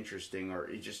would be interesting, or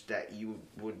just that you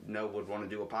would want to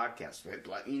do a podcast,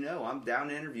 let me know. I'm down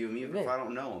to interview them, even if I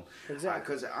don't know them. Exactly.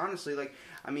 Because honestly,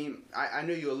 I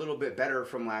know you a little bit better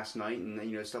from last night,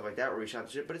 and stuff like that, where we shot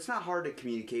the shit. But it's not hard to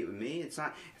communicate with me. It's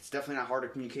definitely not hard to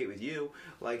communicate with you.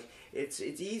 Like, it's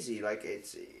easy. Like,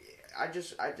 I'm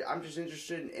just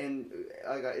interested in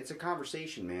it's a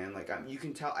conversation, man. Like, you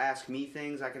can ask me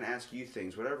things, I can ask you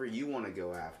things, whatever you want to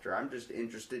go after. I'm just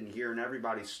interested in hearing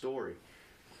everybody's story.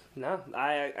 No,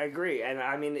 I agree. And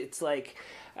I mean, it's like,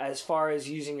 as far as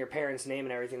using your parents' name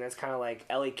and everything, that's kind of like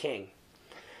Ellie King.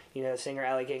 The singer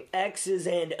Ellie King. X's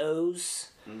and O's.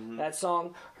 Mm-hmm. That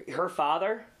song. Her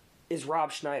father is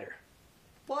Rob Schneider.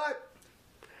 What?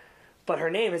 But her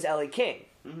name is Ellie King.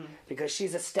 Mm-hmm. Because she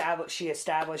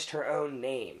established her own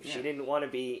name. Yeah. She didn't want to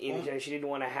be, she didn't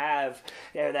want to have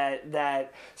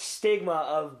that stigma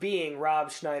of being Rob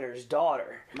Schneider's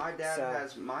daughter. My dad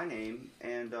has my name,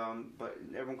 and but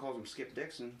everyone calls him Skip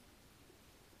Dixon.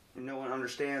 And no one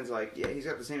understands, he's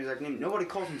got the same exact name. Nobody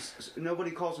calls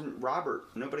him Robert.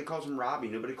 Nobody calls him Robbie.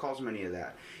 Nobody calls him any of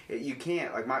that. You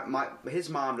can't. His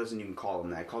mom doesn't even call him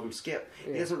that. Calls him Skip.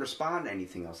 Yeah. He doesn't respond to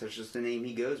anything else. That's just the name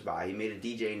he goes by. He made a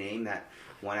DJ name that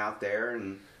went out there,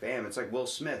 and bam, it's like Will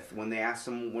Smith. When they asked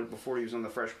him before he was on the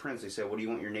Fresh Prince, they said, what do you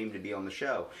want your name to be on the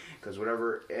show? Because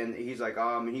whatever, and he's like,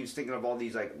 and he was thinking of all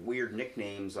these weird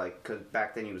nicknames, because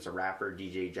back then he was a rapper,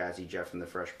 DJ Jazzy Jeff and the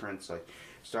Fresh Prince,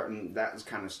 that was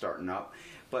kind of starting up.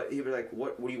 But he'd be like,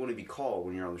 what do you want to be called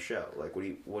when you're on the show? What do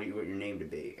you want your name to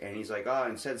be? And he's like,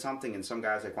 and said something, and some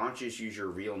guy's like, why don't you just use your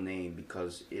real name,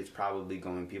 because it's probably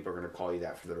people are going to call you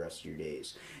that for the rest of your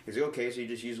days. He's like, okay, so you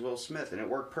just use Will Smith, and it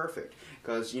worked perfect.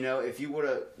 Because, if you would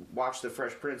have watched The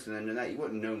Fresh Prince and then done that, you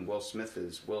wouldn't have known Will Smith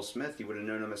as Will Smith. You would have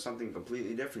known him as something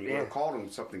completely different. You would have called him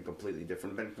something completely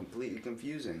different. It would have been completely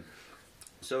confusing.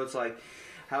 So it's like,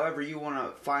 however you want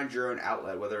to find your own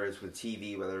outlet, whether it's with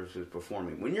TV, whether it's with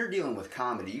performing. When you're dealing with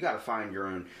comedy, you got to find your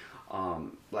own,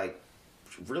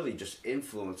 really just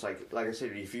influence. Like I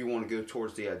said, if you want to go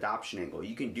towards the adoption angle,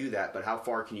 you can do that, but how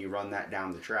far can you run that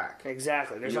down the track?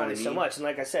 Exactly. There's only so much. And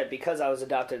like I said, because I was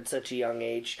adopted at such a young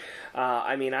age,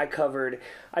 I covered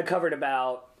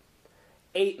about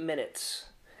 8 minutes.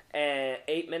 8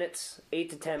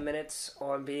 to 10 minutes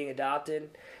on being adopted,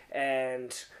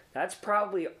 and that's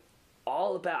probably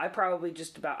all about.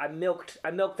 I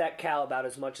milked that cow about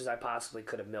as much as I possibly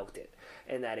could have milked it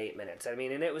in that 8 minutes. And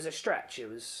it was a stretch.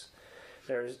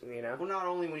 Well, not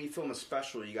only when you film a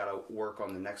special, you got to work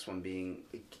on the next one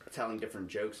telling different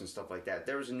jokes and stuff like that.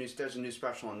 There's a new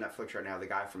special on Netflix right now. The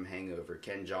guy from Hangover,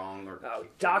 Ken Jeong,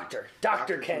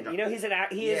 Dr. Ken. He's an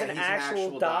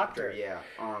actual doctor. Yeah.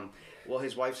 Well,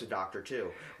 his wife's a doctor too.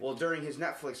 Well, during his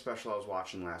Netflix special I was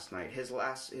watching last night, his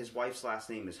wife's last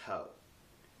name is Ho.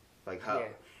 Like Ho. Yeah.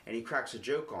 And he cracks a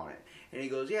joke on it. and he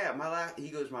goes, yeah,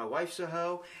 my wife's a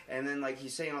hoe, and then like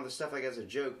he's saying all this stuff like as a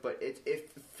joke, but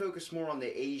it focused more on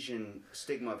the Asian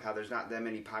stigma of how there's not that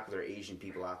many popular Asian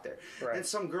people out there. Right. And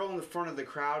some girl in the front of the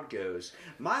crowd goes,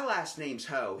 my last name's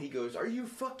Ho. He goes, are you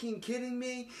fucking kidding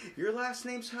me? Your last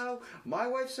name's Ho? My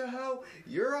wife's a hoe?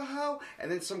 You're a hoe? And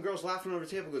then some girl's laughing over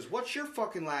the table goes, what's your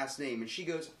fucking last name? And she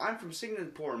goes, I'm from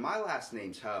Singapore and my last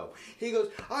name's Ho. He goes,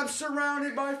 I'm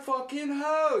surrounded by fucking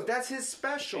hoes. That's his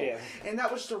special. Yeah. And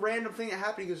that was just a random thing that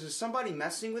happened. He goes, is somebody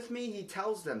messing with me? He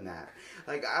tells them that.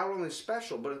 Like, I don't know his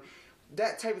special, but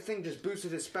that type of thing just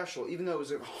boosted his special, even though it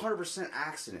was a 100%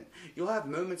 accident. You'll have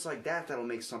moments like that that'll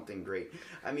make something great.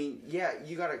 I mean, yeah,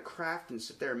 you gotta craft and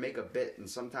sit there and make a bit, and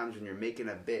sometimes when you're making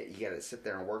a bit, you gotta sit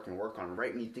there and work on it.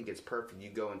 Right when you think it's perfect, you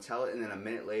go and tell it, and then a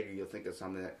minute later, you'll think of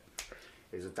something that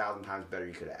is 1,000 times better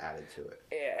you could have added to it.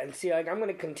 Yeah, and see, like I'm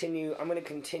gonna continue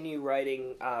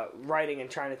writing and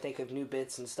trying to think of new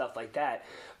bits and stuff like that.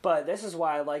 But this is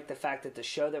why I like the fact that the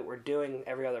show that we're doing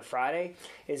every other Friday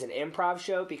is an improv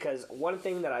show, because one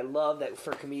thing that I love that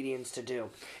for comedians to do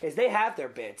is they have their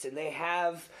bits and they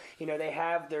have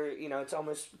their, it's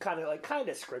almost kind of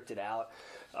scripted out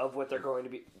of what they're going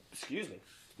to be. Excuse me.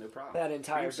 No problem. That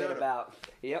entire Cream bit soda. about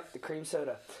the cream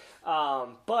soda,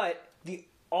 but the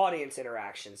audience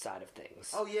interaction side of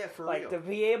things. Oh yeah, for real. To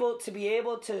be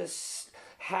able to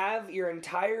have your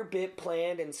entire bit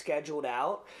planned and scheduled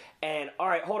out, and all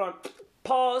right, hold on,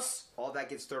 pause. All that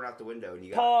gets thrown out the window, and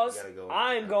you gotta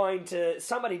go.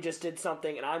 Somebody just did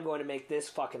something, and I'm going to make this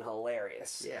fucking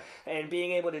hilarious. Yeah. And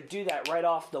being able to do that right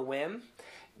off the whim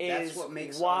is what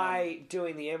makes why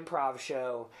doing the improv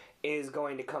show is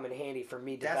going to come in handy for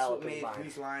me developing mine. That's what made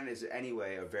Whose Line is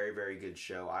anyway a very, very good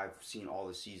show. I've seen all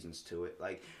the seasons to it.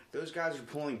 Like, those guys are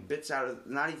pulling bits out of,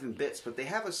 not even bits, but they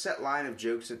have a set line of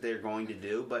jokes that they're going to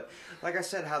do. But like I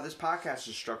said, how this podcast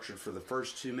is structured for the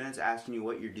first 2 minutes, asking you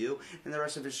what you do, and the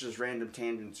rest of it's just random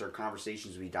tangents or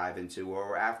conversations we dive into,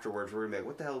 or afterwards we're going to be like,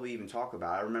 what the hell did we even talk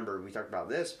about? I remember we talked about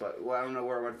this, but I don't know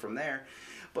where it went from there.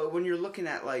 But when you're looking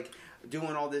at, like,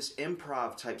 doing all this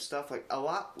improv type stuff, like a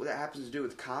lot that happens to do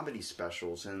with comedy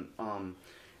specials and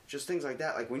just things like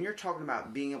that. Like when you're talking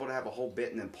about being able to have a whole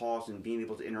bit and then pause and being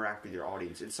able to interact with your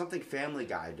audience, it's something Family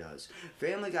Guy does.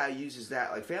 Family Guy uses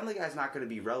that. Like Family Guy's not going to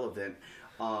be relevant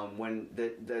when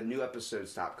the new episodes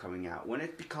stop coming out. When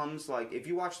it becomes like, if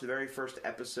you watch the very first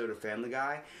episode of Family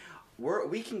Guy,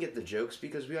 we can get the jokes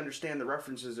because we understand the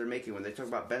references they're making when they talk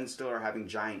about Ben Stiller having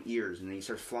giant ears and then he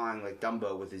starts flying like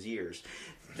Dumbo with his ears.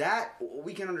 That,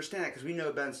 we can understand that because we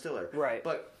know Ben Stiller. Right.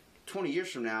 But 20 years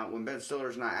from now, when Ben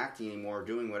Stiller's not acting anymore,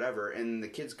 doing whatever, and the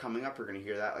kids coming up are going to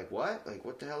hear that, like, what? Like,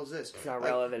 what the hell is this? It's not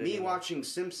relevant me anymore. Watching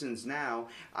Simpsons now,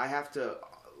 I have to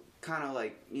kind of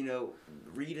like,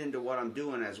 read into what I'm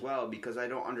doing as well because I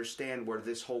don't understand where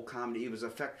this whole comedy, it was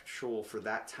effectual for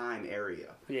that time area.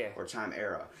 Yeah. Or time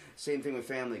era. Same thing with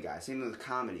Family Guy. Same thing with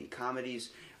comedy. Comedies,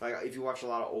 like if you watch a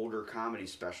lot of older comedy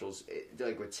specials,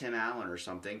 like with Tim Allen or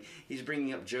something, he's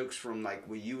bringing up jokes from like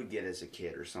what you would get as a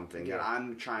kid or something that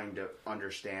I'm trying to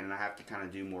understand and I have to kind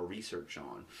of do more research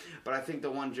on. But I think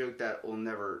the one joke that will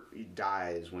never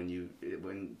die is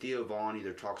when Theo Vaughn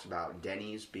either talks about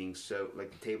Denny's being so,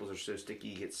 like the tables are so sticky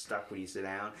you get stuck when you sit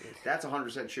down. That's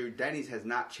 100% true. Denny's has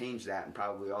not changed that in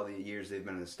probably all the years they've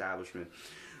been an establishment.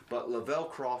 But Lavelle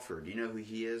Crawford, do you know who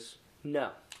he is?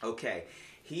 No. Okay.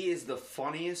 He is the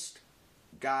funniest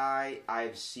guy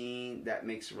I've seen that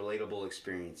makes relatable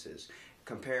experiences.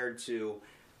 Compared to,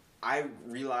 I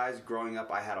realized growing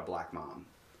up I had a black mom.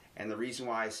 And the reason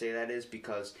why I say that is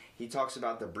because he talks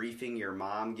about the briefing your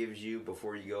mom gives you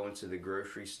before you go into the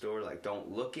grocery store. Like, don't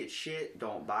look at shit,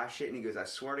 don't buy shit. And he goes, I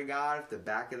swear to God, if the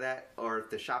back of that, or if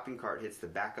the shopping cart hits the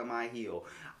back of my heel,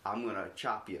 I'm going to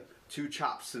chop you. 2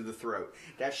 chops to the throat.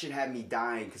 That shit had me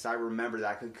dying because I remember that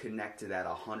I could connect to that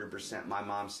 100%. My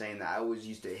mom saying that I always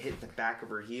used to hit the back of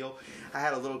her heel. I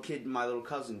had a little kid, my little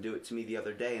cousin, do it to me the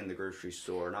other day in the grocery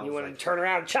store. And I was want like, to turn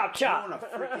around and chop, chop. I want to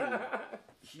freaking...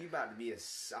 I'm about to be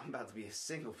a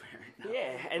single parent now.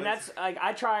 Yeah, and that's like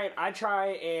I try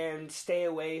and stay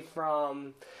away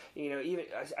from,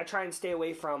 I try and stay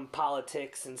away from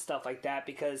politics and stuff like that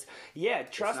because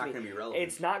trust me, it's not going to be relevant.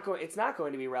 It's not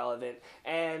going to be relevant,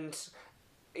 and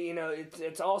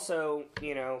it's also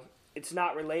it's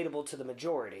not relatable to the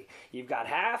majority. You've got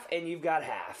half and you've got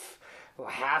half. Well,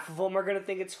 half of them are going to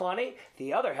think it's funny.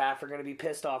 The other half are going to be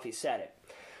pissed off he said it.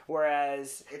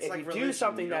 Whereas it's if like you religion, do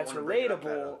something that's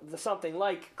relatable, that something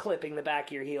like clipping the back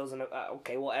of your heels, and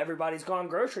everybody's gone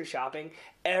grocery shopping,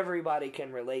 everybody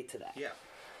can relate to that. Yeah.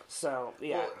 So,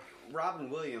 yeah. Well, Robin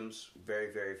Williams,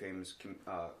 very, very famous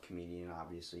comedian,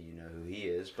 obviously you know who he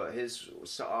is, but his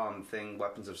thing,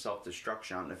 Weapons of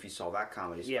Self-Destruction, I don't know if you saw that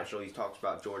comedy special. He talks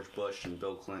about George Bush and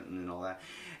Bill Clinton and all that.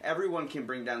 Everyone can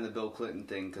bring down the Bill Clinton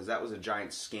thing because that was a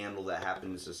giant scandal that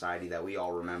happened in society that we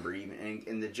all remember,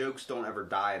 and the jokes don't ever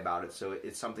die about it, so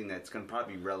it's something that's going to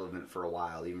probably be relevant for a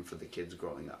while, even for the kids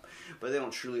growing up. But they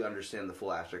don't truly understand the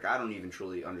full aspect. I don't even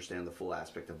truly understand the full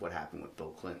aspect of what happened with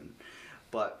Bill Clinton.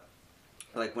 But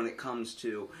like when it comes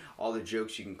to all the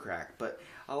jokes you can crack, but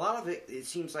a lot of it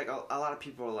seems like a lot of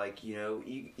people are like, you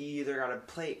either got to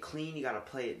play it clean, you got to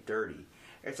play it dirty.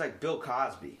 It's like Bill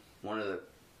Cosby, one of the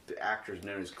actors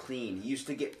known as Clean. He used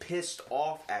to get pissed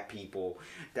off at people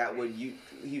that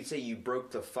he'd say you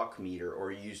broke the fuck meter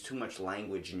or you used too much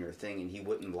language in your thing and he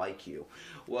wouldn't like you.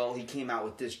 Well, he came out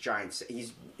with this giant.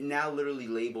 He's now literally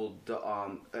labeled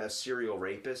a serial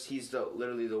rapist. He's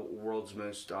literally the world's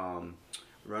most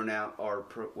renowned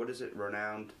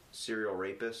serial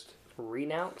rapist.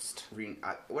 Renounced?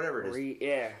 Whatever it is.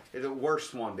 Yeah. The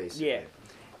worst one, basically. Yeah.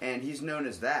 And he's known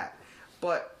as that.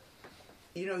 But,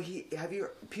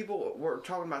 people were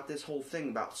talking about this whole thing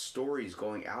about stories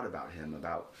going out about him, and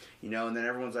then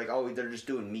everyone's like, oh, they're just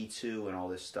doing Me Too and all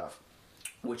this stuff.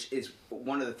 Which is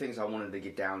one of the things I wanted to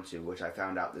get down to, which I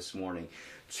found out this morning.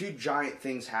 2 giant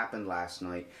things happened last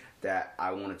night that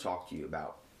I want to talk to you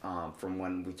about. From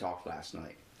when we talked last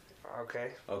night.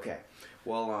 Okay.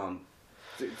 Well,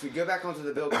 to go back onto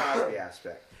the Bill Cosby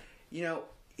aspect, he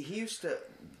used to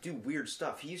do weird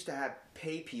stuff. He used to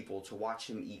pay people to watch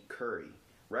him eat curry.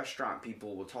 Restaurant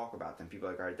people will talk about them. People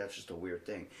are like, all right, that's just a weird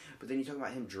thing. But then you talk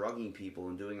about him drugging people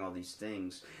and doing all these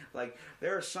things. Like,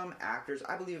 there are some actors,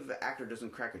 I believe if an actor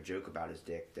doesn't crack a joke about his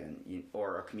dick,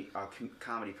 or a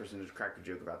comedy person doesn't crack a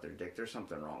joke about their dick, there's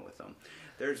something wrong with them.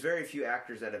 There's very few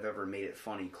actors that have ever made it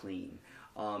funny clean.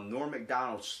 Norm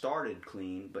Macdonald started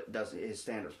clean, but his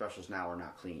stand-up specials now are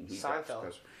not clean.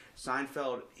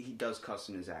 Seinfeld, he does cuss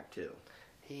in his act too.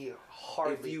 He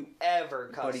hardly ever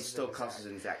cusses. But he still cusses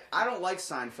in his act. I don't like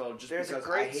Seinfeld because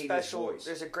I hate his voice.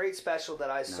 There's a great special that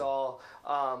I saw.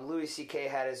 Louis C.K.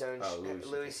 had his own.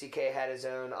 Louis C.K. had his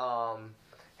own.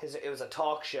 It was a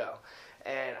talk show.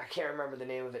 And I can't remember the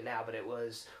name of it now, but it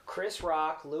was Chris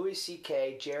Rock, Louis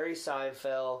C.K., Jerry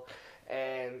Seinfeld,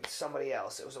 and somebody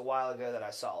else. It was a while ago that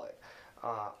I saw it.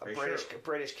 A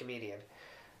British comedian.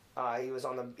 He was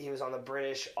on the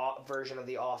British version of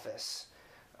The Office.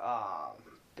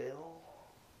 Bill?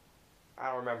 I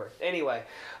don't remember. Anyway,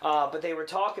 but they were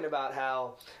talking about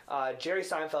how Jerry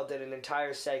Seinfeld did an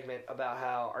entire segment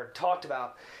talked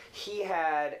about he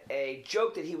had a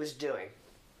joke that he was doing.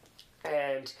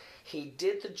 And he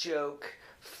did the joke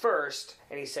first,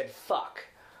 and he said fuck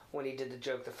when he did the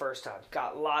joke the first time.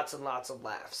 Got lots and lots of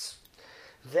laughs.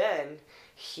 Then,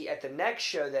 at the next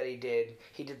show that he did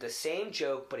the same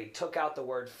joke, but he took out the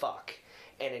word fuck.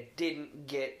 And it didn't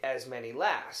get as many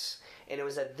laughs. And it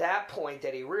was at that point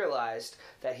that he realized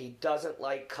that he doesn't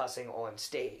like cussing on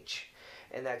stage.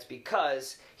 And that's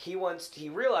because he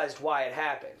realized why it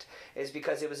happened. Is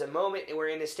because it was a moment where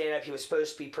in his stand-up he was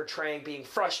supposed to be portraying being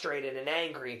frustrated and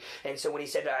angry. And so when he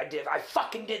said, I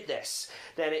fucking did this,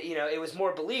 then it was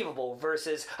more believable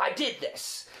versus, I did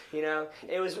this.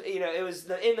 It was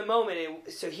in the moment.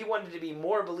 So he wanted to be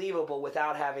more believable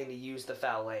without having to use the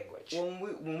foul language. Well,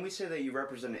 when we say that you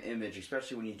represent an image,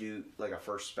 especially when you do like a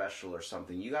first special or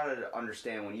something, you got to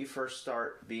understand when you first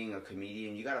start being a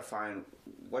comedian, you got to find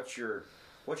what's your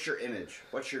image?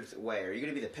 What's your way? Are you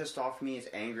going to be the pissed off comedian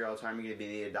that's angry all the time? Are you going to be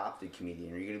the adopted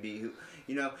comedian? Are you going to be who?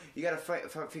 You got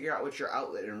to figure out what's your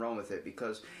outlet and run with it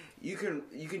because you can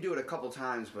do it a couple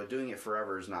times, but doing it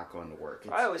forever is not going to work.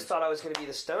 I always thought I was going to be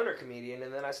the stoner comedian,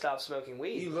 and then I stopped smoking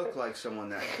weed. You look like someone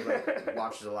that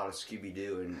watches a lot of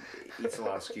Scooby-Doo and eats a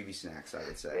lot of Scooby snacks, I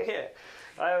would say. Yeah.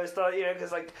 I always thought,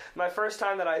 because like my first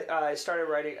time that I started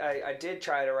writing, I did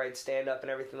try to write stand-up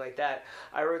and everything like that.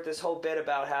 I wrote this whole bit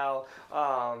about how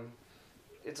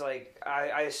it's like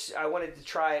I wanted to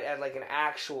try it at like an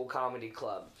actual comedy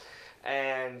club.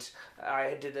 And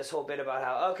I did this whole bit about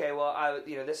how, okay, well,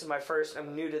 this is my first,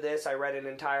 I'm new to this. I read an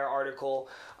entire article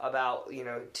about,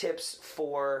 tips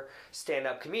for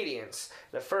stand-up comedians.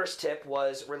 The first tip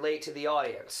was relate to the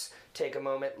audience. Take a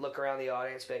moment, look around the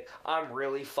audience, be like, I'm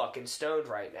really fucking stoned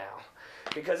right now.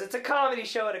 Because it's a comedy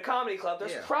show at a comedy club.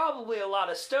 There's probably a lot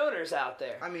of stoners out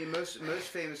there. I mean, most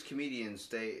famous comedians,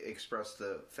 they express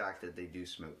the fact that they do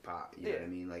smoke pot. You know what I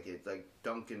mean? Like not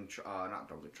Duncan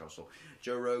Trussell.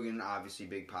 Joe Rogan, obviously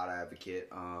big pot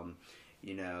advocate.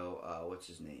 What's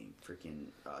his name? Freaking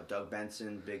Doug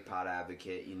Benson, big pot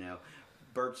advocate.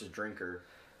 Bert's a drinker.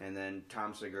 And then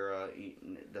Tom Segura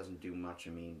doesn't do much,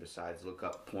 besides look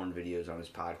up porn videos on his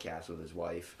podcast with his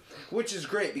wife. Which is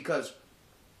great, because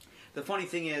the funny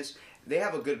thing is, they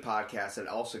have a good podcast that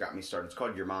also got me started. It's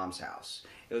called Your Mom's House.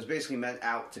 It was basically meant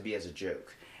out to be as a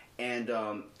joke. And,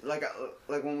 like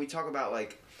when we talk about,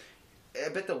 like, I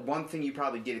bet the one thing you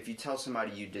probably get if you tell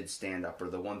somebody you did stand-up, or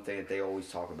the one thing that they always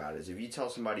talk about is if you tell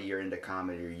somebody you're into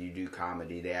comedy or you do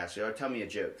comedy, they ask you, oh, tell me a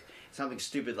joke. Something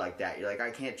stupid like that. You're like, I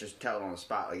can't just tell it on the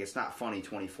spot. Like, it's not funny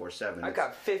 24/7. I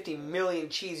got 50 million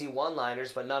cheesy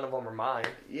one-liners, but none of them are mine.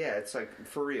 Yeah, it's like,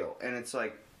 for real. And it's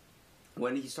like,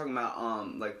 when he's talking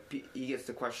about, like, he gets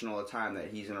the question all the time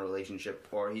that he's in a relationship,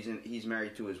 or he's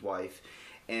married to his wife,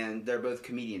 and they're both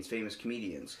comedians, famous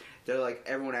comedians. They're like,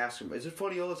 everyone asks him, is it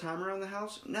funny all the time around the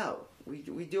house? No.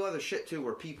 We do other shit too,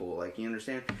 we're people, like, you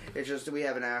understand? It's just that we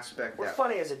have an aspect We're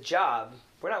funny as a job.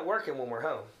 We're not working when we're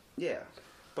home. Yeah.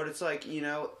 But it's like,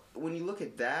 when you look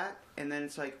at that, and then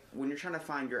it's like, when you're trying to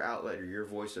find your outlet or your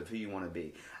voice of who you want to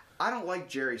be. I don't like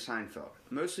Jerry Seinfeld,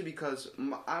 mostly because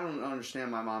I don't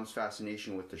understand my mom's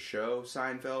fascination with the show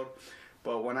Seinfeld,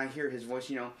 but when I hear his voice,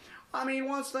 he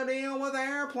wants to deal with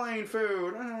airplane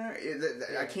food.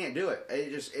 I can't do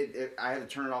it. I had to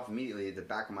turn it off immediately. The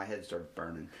back of my head started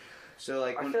burning. So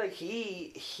like, I feel like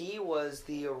he was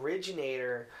the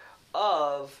originator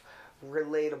of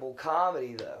relatable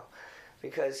comedy, though,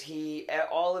 because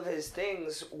all of his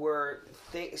things were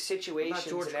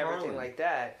situations and everything like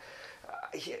that.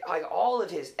 Like all of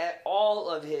his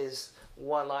his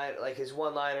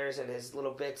one-liners and his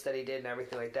little bits that he did and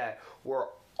everything like that were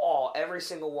every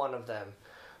single one of them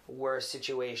were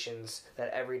situations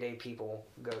that everyday people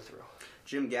go through.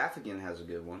 Jim Gaffigan has a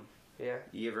good one. Yeah.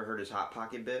 You ever heard his Hot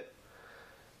Pocket bit?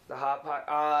 The Hot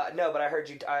Pocket? No, but I've heard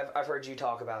you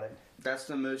talk about it. That's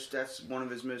one of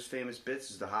his most famous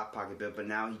bits is the Hot Pocket bit, but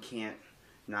now he can't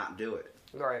not do it.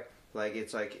 Right. Like,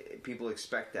 it's like, people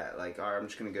expect that. Like, all right, I'm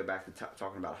just going to go back to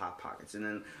talking about Hot Pockets. And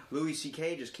then Louis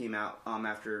C.K. just came out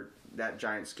after that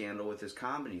giant scandal with his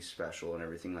comedy special and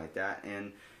everything like that.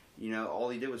 And, all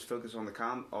he did was focus on the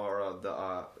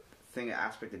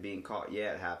aspect of being caught.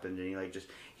 Yeah, it happened. And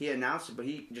he announced it, but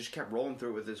he just kept rolling through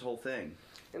it with his whole thing.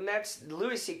 And that's,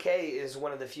 Louis C.K. is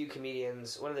one of the few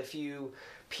comedians, one of the few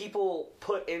people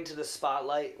put into the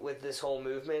spotlight with this whole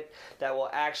movement that will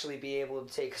actually be able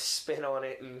to take a spin on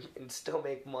it and still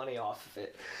make money off of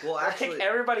it. Well, actually, like,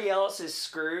 everybody else is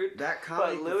screwed. That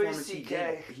comedy but Louis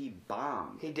C.K. he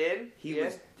bombed. He did?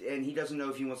 And he doesn't know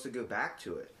if he wants to go back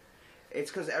to it.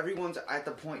 It's because everyone's at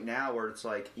the point now where it's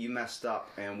like, you messed up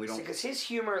and we don't... Because his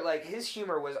humor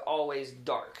was always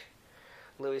dark.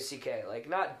 Louis C.K. Like,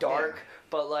 not dark,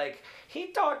 but like, he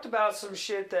talked about some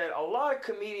shit that a lot of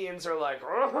comedians are like,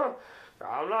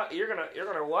 I'm not, you're gonna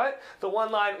what? The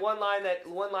one line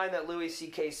that Louis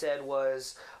C.K. said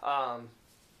was,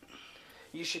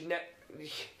 you should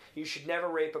never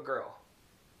rape a girl.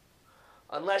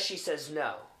 Unless she says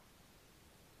no.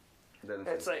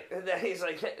 It's like he's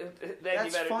like. Then that's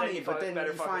you better, funny, then but then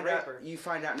you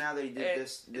find out now that he did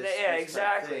this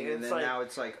exactly. thing, and then like, now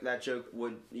it's like that joke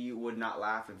you would not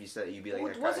laugh if you said it. You'd be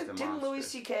like, didn't Louis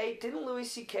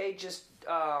C.K. just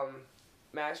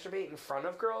masturbate in front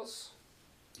of girls?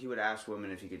 He would ask women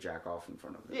if he could jack off in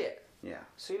front of them. Yeah.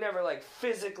 So he never like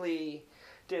physically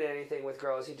did anything with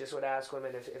girls. He just would ask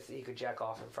women if he could jack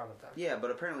off in front of them. Yeah, but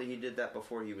apparently he did that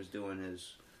before he was doing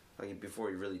his. Like, before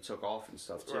he really took off and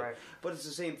stuff, too. Right. But it's the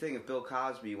same thing. If Bill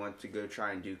Cosby went to go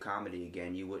try and do comedy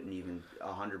again, you wouldn't even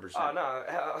 100%. Oh, no.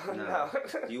 No.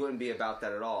 You wouldn't be about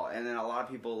that at all. And then a lot of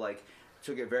people, like,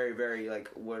 took it very, very, like,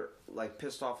 were, like,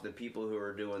 pissed off at the people who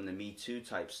were doing the Me Too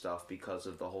type stuff because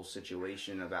of the whole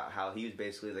situation about how he was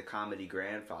basically the comedy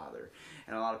grandfather.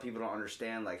 And a lot of people don't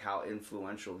understand, like, how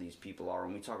influential these people are.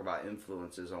 When we talk about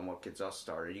influences on what gets us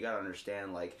started, you got to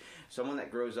understand, like, someone that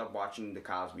grows up watching The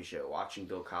Cosby Show, watching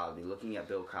Bill Cosby, looking at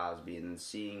Bill Cosby, and then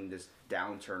seeing this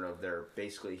downturn of their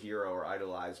basically hero or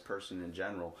idolized person in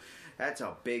general, that's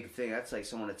a big thing. That's like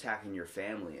someone attacking your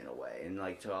family in a way. And,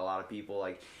 like, to a lot of people,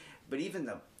 like, but even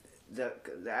the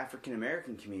African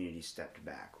American community stepped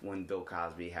back when Bill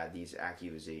Cosby had these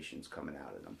accusations coming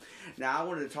out of them. Now, I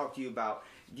wanted to talk to you about.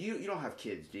 You don't have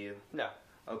kids, do you? No.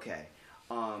 Okay.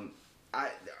 Not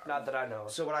that I know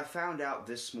of. So what I found out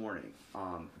this morning,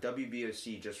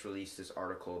 WBOC just released this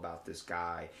article about this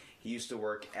guy. He used to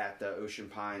work at the Ocean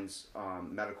Pines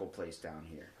medical place down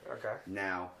here. Okay.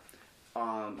 Now,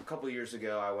 a couple of years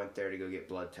ago, I went there to go get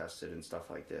blood tested and stuff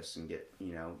like this, and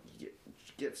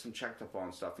get some checked up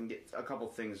on stuff, and get a couple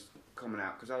things coming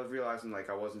out, because I was realizing, like,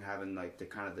 I wasn't having, like, the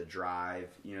kind of the drive,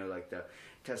 like the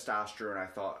testosterone I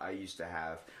thought I used to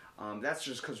have. That's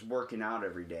just because working out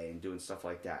every day and doing stuff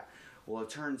like that. Well, it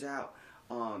turns out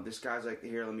this guy's like,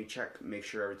 here, let me check, make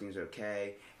sure everything's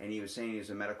okay. And he was saying he was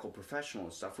a medical professional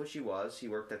and stuff, which he was. He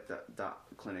worked at the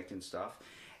clinic and stuff.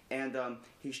 And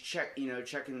he's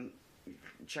checking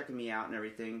me out and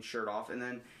everything, shirt off. And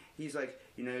then he's like,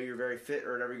 you're very fit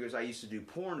or whatever. He goes, I used to do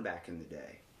porn back in the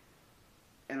day.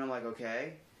 And I'm like,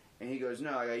 okay. And he goes,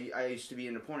 no, I used to be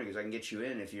into porn. He goes, I can get you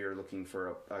in if you're looking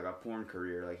for a porn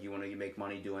career. Like, you want to make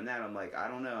money doing that? I'm like, I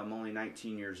don't know. I'm only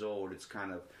 19 years old. It's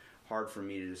kind of hard for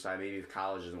me to decide. Maybe if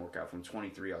college doesn't work out, from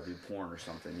 23, I'll do porn or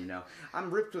something,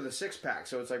 I'm ripped with a six-pack,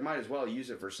 so it's like, might as well use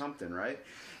it for something, right?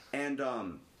 And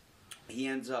he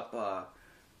ends up,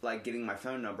 getting my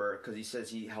phone number because he says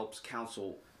he helps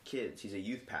counsel kids. He's a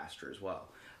youth pastor as well.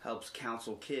 Helps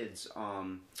counsel kids,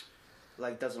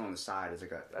 does it on the side.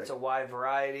 That's a wide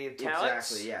variety of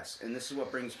talents. Exactly, yes. And this is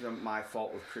what brings me my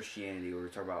fault with Christianity, where we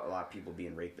talk about a lot of people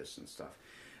being rapists and stuff.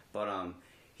 But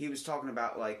he was talking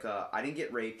about, I didn't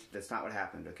get raped. That's not what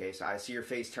happened, okay? So I see your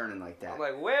face turning like that. I'm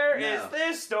like, where is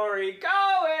this story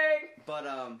going? But,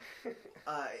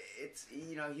 it's,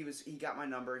 he got my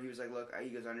number. He was like, look, he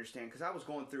goes, I understand. Because I was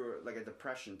going through, a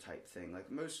depression type thing.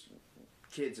 Like, most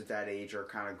kids at that age are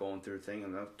kind of going through a thing.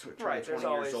 I'm 20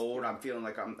 years old. I'm feeling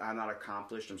like I'm not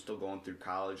accomplished. I'm still going through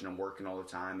college, and I'm working all the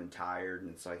time and tired. And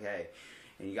it's like, hey,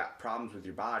 and you got problems with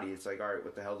your body. It's like, all right,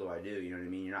 what the hell do I do? You know what I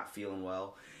mean? You're not feeling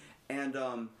well. And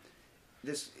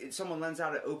someone lends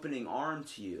out an opening arm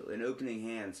to you, an opening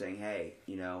hand, saying, hey,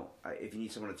 if you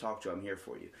need someone to talk to, I'm here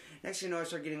for you. Next thing you know, I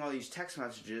start getting all these text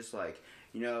messages,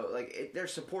 they're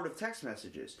supportive text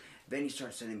messages. Then he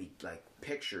starts sending me,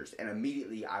 pictures, and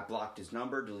immediately I blocked his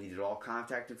number, deleted all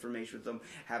contact information with him,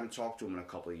 haven't talked to him in a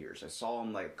couple of years. I saw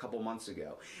him, a couple months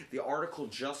ago. The article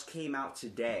just came out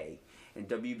today in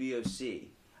WBOC.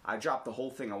 I dropped the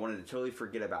whole thing. I wanted to totally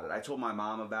forget about it. I told my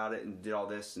mom about it and did all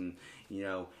this, and,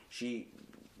 she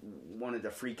wanted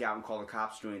to freak out and call the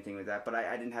cops or do anything like that, but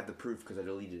I didn't have the proof because I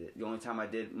deleted it. The only time I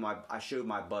did, I showed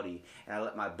my buddy, and I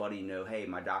let my buddy know, hey,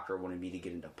 my doctor wanted me to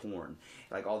get into porn,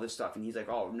 all this stuff, and he's like,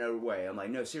 oh, no way. I'm like,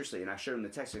 no, seriously, and I showed him the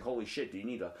text, like, holy shit, do you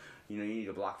need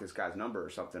to block this guy's number or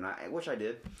something, which I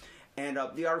did, and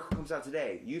the article comes out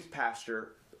today, youth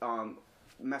pastor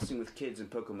messing with kids in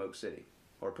Pocomoke City.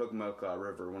 Or Pocomoke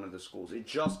River, one of the schools. It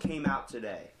just came out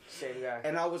today. Same guy.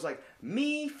 And I was like,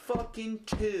 me fucking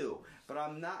too. But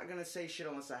I'm not going to say shit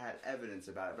unless I had evidence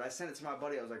about it. But I sent it to my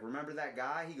buddy. I was like, remember that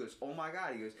guy? He goes, oh my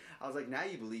God. He goes, I was like, now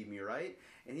you believe me, right?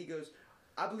 And he goes,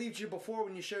 I believed you before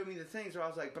when you showed me the things. So I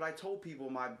was like, but I told people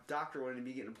my doctor wanted to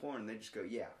be getting porn. And they just go,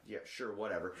 yeah, sure,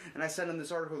 whatever. And I sent him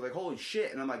this article, like, holy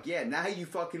shit. And I'm like, yeah, now you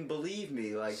fucking believe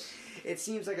me. It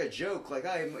seems like a joke.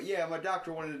 My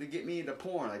doctor wanted to get me into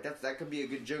porn. That could be a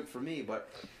good joke for me. But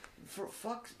for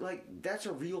that's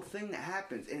a real thing that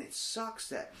happens. And it sucks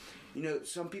that,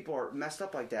 some people are messed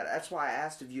up like that. That's why I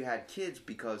asked if you had kids,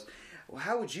 because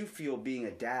how would you feel being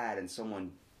a dad and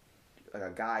someone, a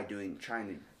guy trying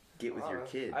to get with your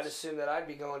kids? I'd assume that I'd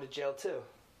be going to jail too.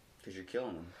 Because you're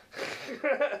killing them.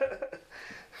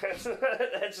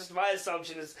 That's just my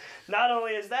assumption. Is not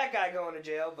only is that guy going to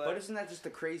jail, but isn't that just the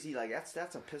crazy?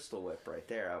 That's a pistol whip right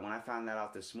there. When I found that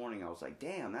out this morning, I was like,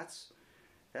 damn, that's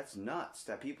nuts.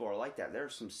 That people are like that.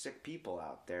 There's some sick people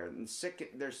out there, and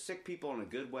there's sick people in a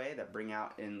good way that bring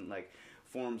out in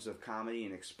forms of comedy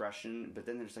and expression. But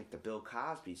then there's the Bill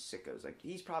Cosby sickos.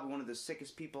 He's probably one of the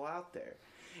sickest people out there.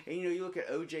 And you look at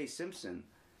O.J. Simpson,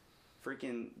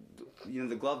 freaking,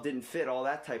 the glove didn't fit, all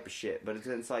that type of shit. But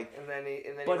it's like,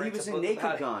 but he was in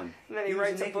Naked Gun. And then he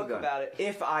writes a book about it.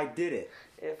 If I did it.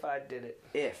 If I did it.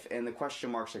 If, and the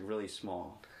question mark's really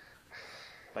small.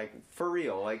 For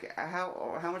real.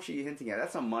 How much are you hinting at?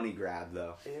 That's a money grab,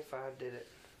 though. If I did it.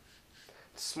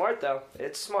 It's smart, though.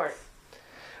 It's smart.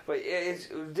 But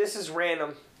this is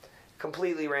random.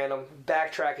 Completely random.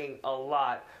 Backtracking a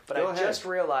lot. But I just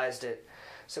realized it.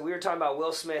 So we were talking about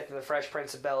Will Smith and the Fresh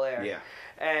Prince of Bel-Air. Yeah.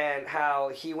 And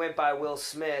how he went by Will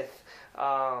Smith,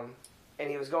 and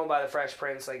he was going by the Fresh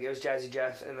Prince, it was Jazzy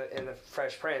Jeff in the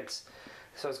Fresh Prince.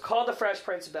 So it's called the Fresh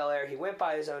Prince of Bel-Air. He went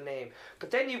by his own name. But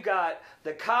then you've got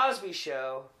the Cosby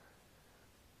Show,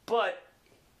 but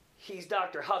he's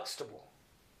Dr. Huxtable.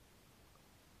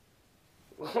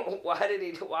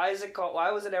 Why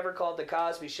was it ever called the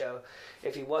Cosby Show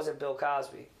if he wasn't Bill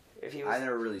Cosby? I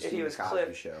never really seen the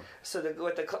Cosby Show. So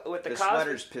with the Cosby,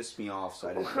 sweaters pissed me off, so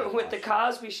I didn't. With the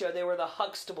Cosby Show, they were the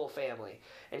Huxtable family,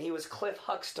 and he was Cliff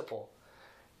Huxtable,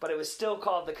 but it was still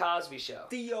called the Cosby Show.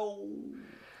 Theo.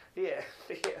 Yeah.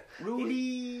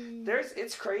 Rudy.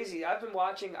 It's crazy. I've been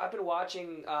watching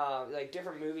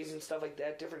different movies and stuff like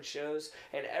that, different shows,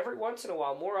 and every once in a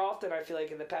while, more often I feel like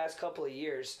in the past couple of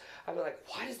years, I've been like,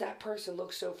 why does that person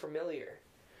look so familiar?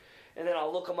 and then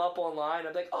I'll look them up online.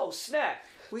 I'm like, oh snap,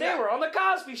 they were on the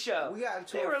Cosby Show.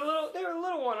 They were a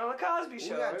little one on the Cosby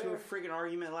Show. We got into a freaking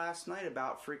argument last night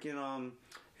about freaking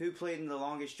who played in The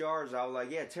Longest Yard. I was like,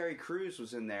 yeah, Terry Crews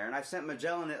was in there, and I sent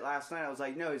Magellan it last night. I was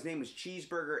like, no, his name was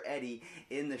Cheeseburger Eddie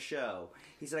in the show.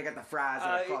 He said, I got the fries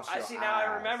across your eyes. I see now.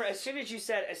 I remember as soon as you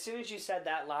said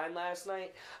that line last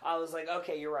night, I was like,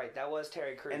 okay, you're right. That was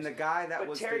Terry Crews. And the guy that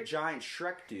was the giant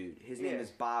Shrek dude, his name is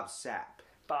Bob Sapp.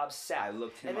 Bob Sapp. I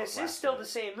looked him up. And this is still the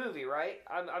same movie, right?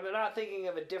 I'm not thinking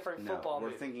of a different football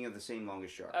movie. We're thinking of the same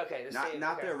Longest Yard. Okay,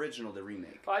 not the original, the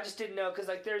remake. Well, I just didn't know because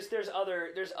like there's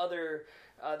other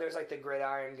there's like the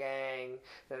Gridiron Gang,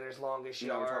 then there's Longest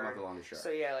Yard. No, we're talking about the Longest Yard. So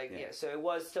yeah, so it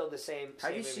was still the same.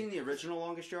 Have you seen the original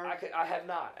Longest Yard? I have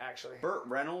not actually. Burt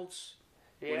Reynolds,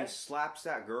 when he slaps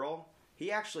that girl,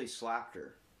 he actually slapped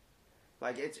her.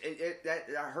 Like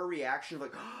her reaction of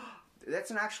like,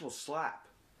 that's an actual slap.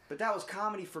 But that was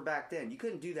comedy for back then. You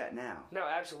couldn't do that now. No,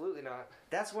 absolutely not.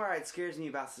 That's where it scares me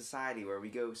about society, where we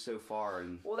go so far.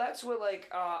 And well, that's what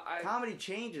comedy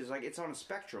changes. Like it's on a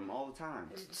spectrum all the time.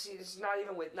 See, it's not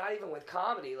even with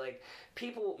comedy. Like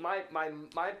people, my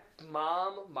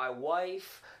mom, my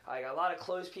wife, like a lot of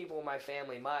close people in my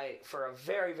family, for a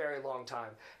very, very long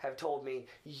time have told me,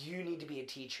 you need to be a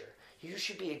teacher. You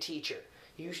should be a teacher.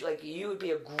 You would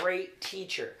be a great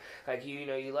teacher. Like you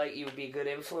would be a good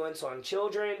influence on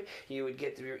children. You would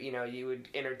you would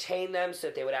entertain them so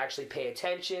that they would actually pay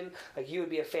attention. Like you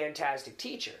would be a fantastic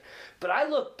teacher. But I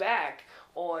look back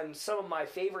on some of my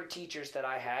favorite teachers that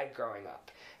I had growing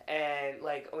up. And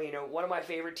one of my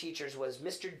favorite teachers was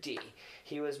Mr. D.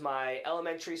 He was my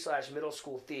elementary/middle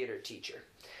school theater teacher.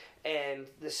 And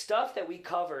the stuff that we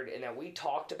covered and that we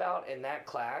talked about in that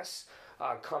class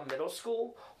come middle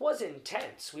school was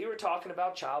intense. We were talking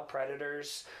about child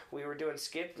predators. We were doing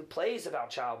plays about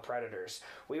child predators.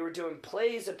 We were doing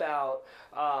plays about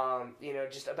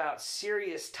just about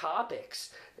serious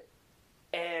topics.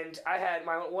 And I had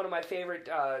one of my favorite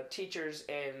teachers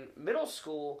in middle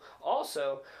school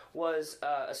also was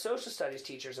a social studies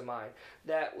teacher of mine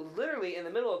that literally in the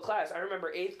middle of class, I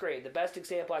remember 8th grade, the best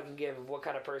example I can give of what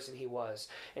kind of person he was.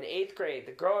 In 8th grade,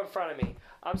 the girl in front of me,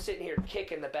 I'm sitting here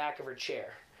kicking the back of her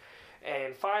chair.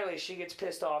 And finally, she gets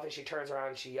pissed off and she turns around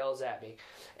and she yells at me.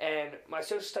 And my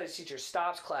social studies teacher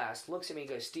stops class, looks at me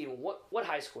and goes, Steven, what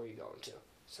high school are you going to?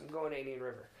 So I'm going to Indian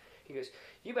River. He goes,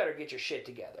 you better get your shit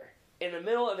together. In the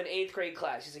middle of an 8th grade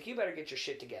class, he's like, you better get your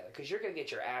shit together because you're going to get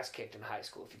your ass kicked in high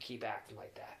school if you keep acting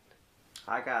like that.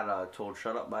 I got told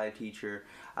shut up by a teacher.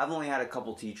 I've only had a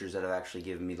couple teachers that have actually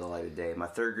given me the light of day. My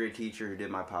 3rd grade teacher who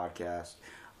did my podcast,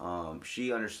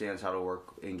 she understands how to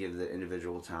work and give the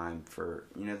individual time for,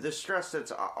 the stress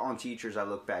that's on teachers. I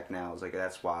look back now, it's like,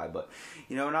 that's why. But,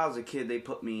 when I was a kid, they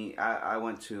put me, I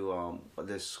went to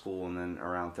this school, and then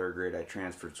around 3rd grade, I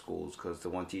transferred schools because the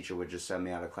one teacher would just send me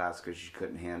out of class because she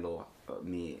couldn't handle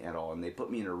me at all. And they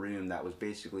put me in a room that was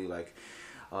basically like,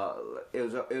 there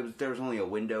was only a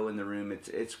window in the room.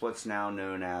 It's what's now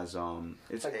known as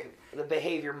it's like the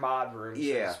behavior mod room, so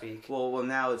to speak. Well,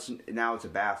 now it's a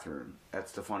bathroom.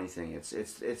 That's the funny thing. It's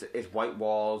white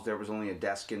walls. There was only a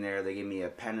desk in there. They gave me a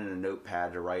pen and a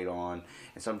notepad to write on,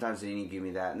 and sometimes they didn't even give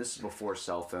me that. And this is before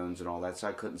cell phones and all that, so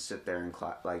I couldn't sit there and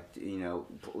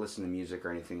listen to music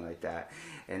or anything like that.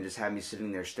 And just had me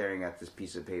sitting there staring at this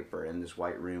piece of paper in this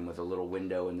white room with a little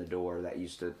window in the door that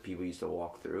people used to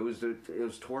walk through. It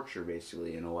was torture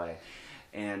basically in a way.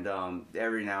 And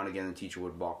every now and again the teacher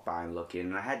would walk by and look in,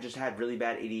 and I had really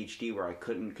bad ADHD where I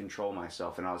couldn't control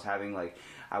myself, and I was having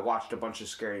I watched a bunch of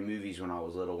scary movies when I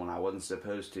was little when I wasn't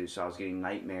supposed to, so I was getting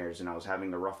nightmares and I was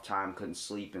having a rough time, couldn't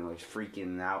sleep, and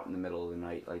freaking out in the middle of the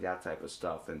night, like that type of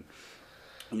stuff. And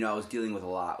I was dealing with a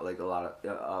lot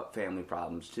of family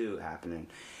problems too happening.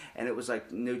 And it was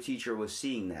like no teacher was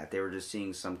seeing that. They were just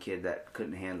seeing some kid that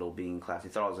couldn't handle being in class. They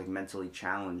thought I was mentally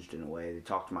challenged in a way. They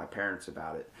talked to my parents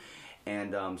about it.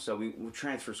 And so we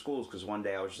transferred schools because one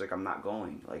day I was just like, I'm not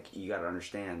going. You got to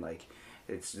understand,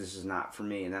 this is not for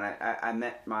me. And then I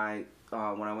met my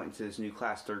when I went into this new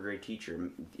class, 3rd grade teacher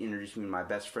introduced me to my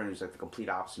best friend who's the complete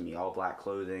opposite of me, all black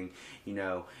clothing,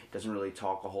 doesn't really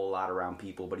talk a whole lot around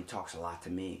people, but he talks a lot to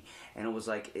me. And it was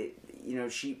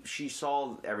she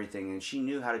saw everything and she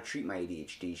knew how to treat my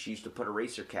ADHD. She used to put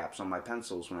eraser caps on my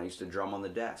pencils when I used to drum on the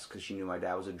desk because she knew my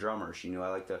dad was a drummer. She knew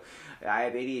I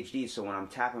have ADHD, so when I'm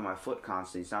tapping my foot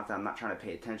constantly, it's not that I'm not trying to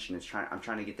pay attention, I'm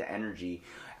trying to get the energy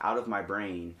out of my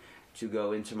brain to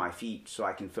go into my feet so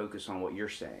I can focus on what you're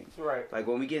saying. Right.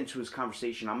 When we get into this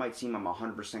conversation, I might seem I'm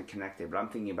 100% connected, but I'm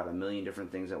thinking about a million different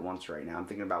things at once right now. I'm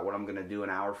thinking about what I'm going to do an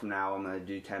hour from now, I'm going to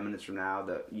do 10 minutes from now,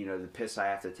 the piss I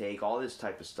have to take, all this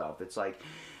type of stuff. It's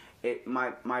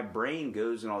my brain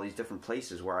goes in all these different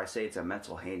places where I say it's a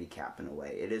mental handicap in a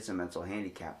way. It is a mental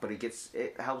handicap, but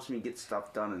it helps me get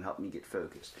stuff done and help me get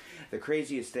focused. The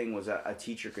craziest thing was a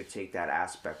teacher could take that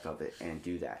aspect of it and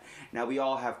do that. Now, we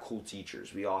all have cool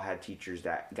teachers. We all had teachers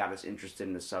that got us interested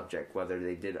in the subject, whether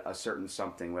they did a certain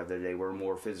something, whether they were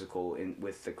more physical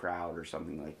with the crowd or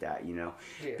something like that, you know.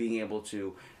 Yeah. Being able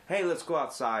to, hey, let's go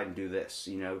outside and do this,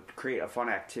 you know, create a fun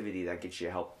activity that gets you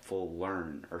a helpful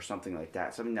learn or something like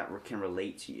that, something that can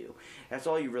relate to you. That's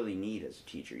all you really need as a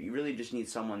teacher. You really just need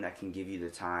someone that can give you the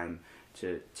time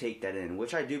to take that in,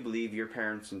 which I do believe your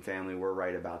parents and family were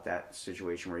right about that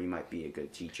situation where you might be a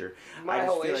good teacher. My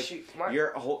whole issue,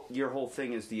 your whole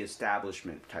thing is the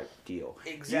establishment type deal.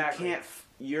 Exactly.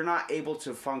 You're not able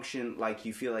to function like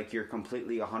you feel like you're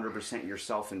completely 100%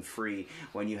 yourself and free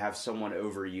when you have someone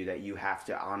over you that you have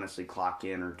to honestly clock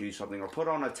in or do something or put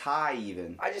on a tie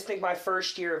even. I just think my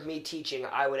first year of me teaching,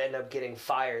 I would end up getting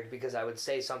fired because I would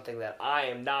say something that I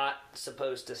am not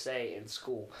supposed to say in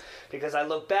school. Because I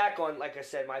look back on, like I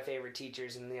said, my favorite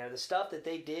teachers and, you know, the stuff that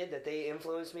they did, that they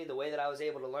influenced me, the way that I was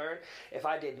able to learn. If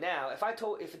I did now,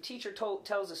 if a teacher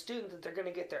tells a student that they're going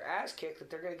to get their ass kicked,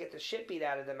 that they're going to get the shit beat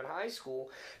out of them in high school,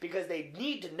 because they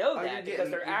need to know that because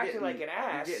they're acting like an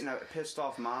ass. You're getting a pissed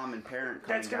off mom and parent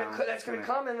coming that's going to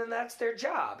come, and then that's their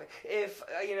job. If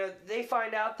you know, they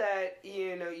find out that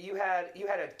you know you had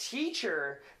a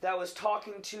teacher that was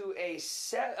talking to a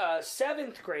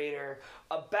seventh grader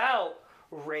about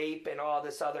rape and all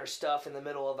this other stuff in the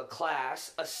middle of a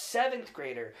class, a seventh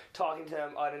grader talking to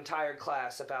them, an entire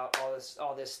class about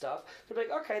all this stuff, they're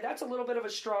like, okay, that's a little bit of a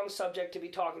strong subject to be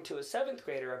talking to a seventh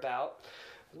grader about.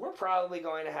 We're probably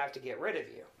going to have to get rid of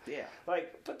you. Yeah.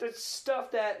 Like, but there's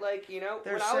stuff that, like, you know,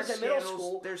 when I was in middle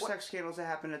school... There's sex scandals that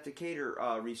happened at Decatur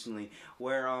recently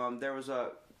where there was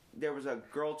a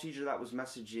girl teacher that was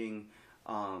messaging,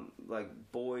 like,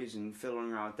 boys and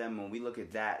fiddling around with them. When we look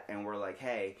at that and we're like,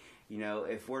 hey, you know,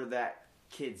 if we're that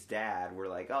kid's dad, we're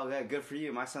like, oh, yeah, good for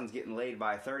you. My son's getting laid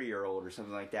by a 30-year-old or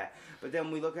something like that. But then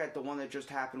we look at the one that just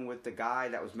happened with the guy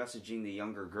that was messaging the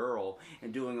younger girl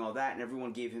and doing all that, and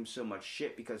everyone gave him so much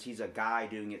shit because he's a guy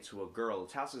doing it to a girl.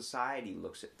 It's how society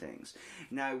looks at things.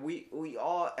 Now, we've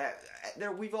all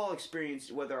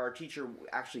experienced whether our teacher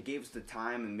actually gave us the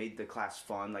time and made the class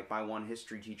fun. Like my one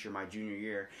history teacher my junior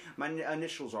year, my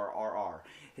initials are RR.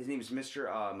 His name is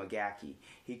Mr. McGackey.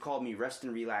 He called me rest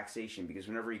and relaxation because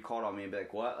whenever he called on me, I'd be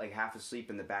like, what? Like half asleep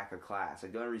in the back of class.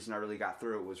 Like the only reason I really got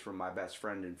through it was from my best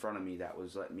friend in front of me that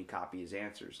was letting me copy his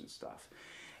answers and stuff.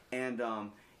 And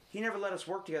he never let us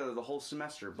work together the whole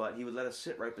semester, but he would let us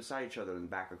sit right beside each other in the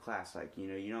back of class. Like, you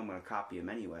know I'm going to copy him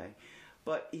anyway.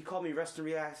 But he called me rest and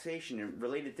relaxation and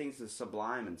related things to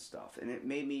Sublime and stuff. And it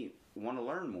made me want to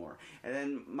learn more. And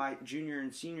then my junior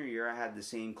and senior year, I had the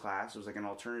same class. It was like an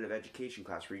alternative education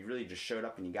class where you really just showed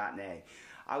up and you got an A.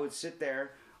 I would sit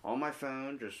there on my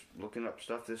phone just looking up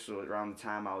stuff. This was around the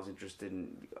time I was interested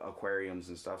in aquariums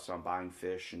and stuff, so I'm buying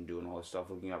fish and doing all this stuff,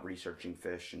 looking up, researching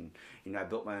fish. And, you know, I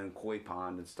built my own koi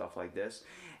pond and stuff like this.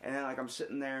 And then, like, I'm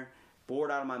sitting there bored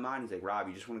out of my mind. He's like, Rob,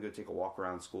 you just want to go take a walk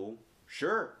around school?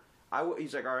 Sure.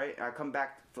 He's like, all right. I come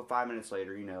back for 5 minutes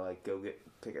later, you know, like go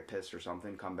take a piss or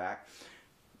something, come back.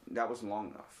 That wasn't long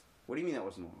enough. What do you mean that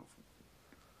wasn't long enough?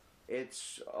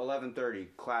 It's 11:30.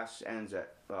 Class ends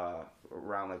at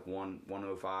around like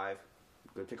 1:05.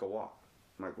 Go take a walk.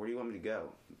 I'm like, where do you want me to go?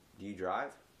 Do you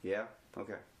drive? Yeah.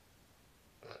 Okay.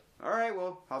 All right.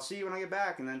 Well, I'll see you when I get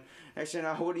back. And then next thing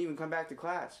I wouldn't even come back to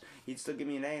class. He'd still give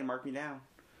me an A and mark me down.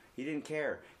 He didn't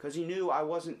care because he knew I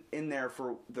wasn't in there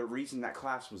for the reason that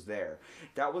class was there.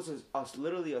 That was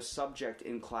literally a subject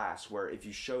in class where if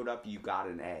you showed up, you got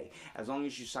an A. As long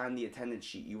as you signed the attendance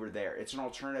sheet, you were there. It's an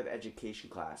alternative education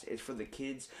class. It's for the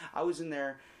kids. I was in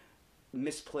there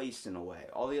misplaced in a way.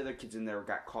 All the other kids in there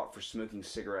got caught for smoking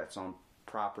cigarettes on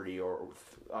property or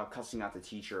cussing out the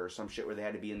teacher or some shit where they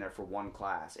had to be in there for one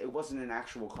class. It wasn't an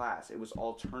actual class. It was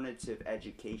alternative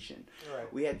education.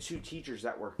 Right. We had two teachers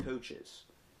that were coaches.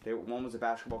 One was a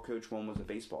basketball coach, one was a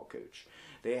baseball coach.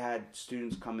 They had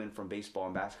students come in from baseball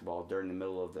and basketball during the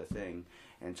middle of the thing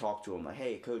and talk to them like,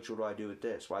 hey, coach, what do I do with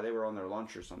this? While they were on their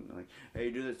lunch or something. Like, hey,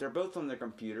 you do this. They're both on their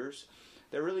computers.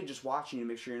 They're really just watching you to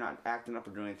make sure you're not acting up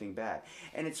or doing anything bad.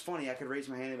 And it's funny. I could raise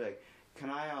my hand and be like, can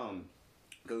I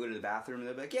go to the bathroom? And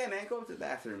they'll be like, yeah, man, go up to the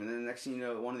bathroom. And then the next thing you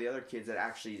know, one of the other kids that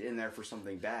actually is in there for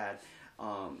something bad,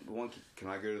 can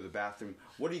I go to the bathroom?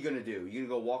 What are you going to do? You going to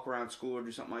go walk around school or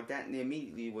do something like that? And they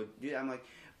immediately would do that. I'm like,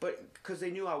 but because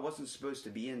they knew I wasn't supposed to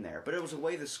be in there. But it was a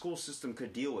way the school system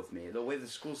could deal with me. The way the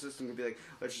school system could be like,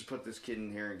 let's just put this kid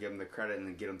in here and give him the credit and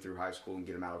then get him through high school and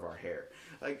get him out of our hair.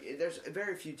 Like, there's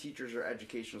very few teachers or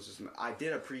educational system. I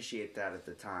did appreciate that at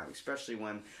the time, especially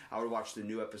when I would watch the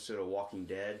new episode of Walking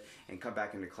Dead and come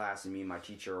back into class and me and my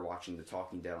teacher are watching The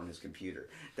Talking Dead on his computer.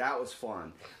 That was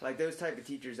fun. Like, those type of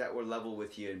teachers that would level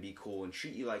with you and be cool and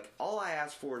treat you like, all I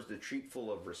ask for is the treat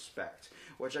full of respect,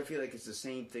 which I feel like it's the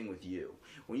same thing with you.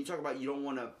 When you talk about you don't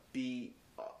want to be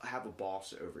have a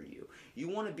boss over you. You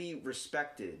want to be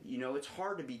respected. You know, it's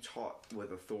hard to be taught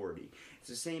with authority. It's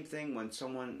the same thing when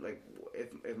someone, like,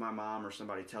 if my mom or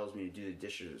somebody tells me to do the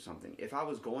dishes or something. If I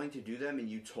was going to do them and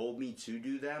you told me to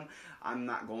do them, I'm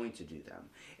not going to do them.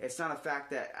 It's not a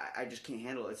fact that I just can't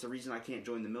handle it. It's the reason I can't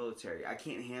join the military. I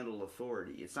can't handle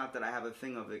authority. It's not that I have a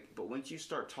thing of it, but once you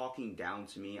start talking down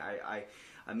to me, I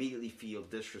immediately feel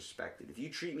disrespected. If you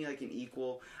treat me like an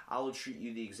equal, I will treat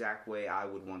you the exact way I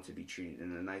would want to be treated,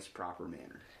 in a nice, proper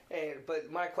manner.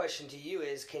 But my question to you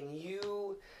is, can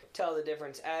you tell the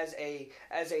difference as a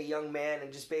young man,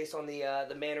 and just based on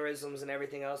the mannerisms and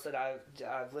everything else that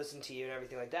I've listened to you and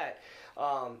everything like that,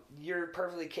 you're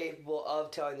perfectly capable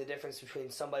of telling the difference between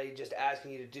somebody just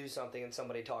asking you to do something and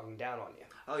somebody talking down on you?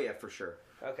 Oh yeah, for sure.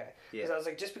 Okay. Because I was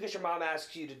like, just because your mom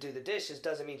asks you to do the dishes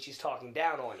doesn't mean she's talking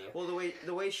down on you. Well,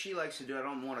 the way she likes to do it, I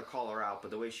don't want to call her out, but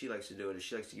the way she likes to do it is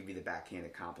she likes to give you the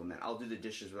backhanded compliment. I'll do the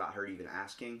dishes without her even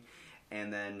asking,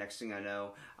 and then next thing I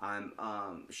know,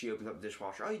 she opens up the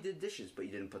dishwasher. Oh, you did dishes, but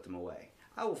you didn't put them away.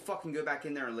 I will fucking go back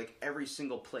in there and lick every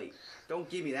single plate. Don't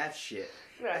give me that shit.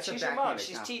 Yeah, she's your mom.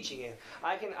 She's teaching you.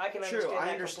 I can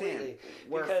understand completely.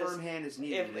 Where a firm hand is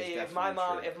needed. If my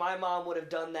mom would have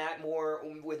done that more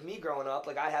with me growing up,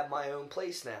 like, I have my own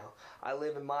place now. I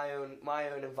live in my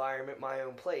own environment, my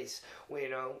own place. You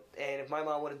know, and if my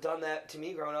mom would have done that to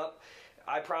me growing up,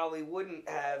 I probably wouldn't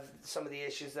have some of the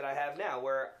issues that I have now,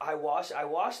 where I wash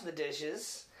the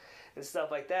dishes and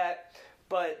stuff like that.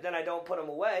 But then I don't put them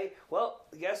away. Well,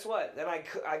 guess what? Then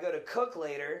I go to cook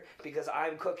later because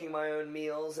I'm cooking my own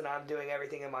meals and I'm doing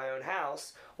everything in my own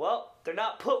house. Well, they're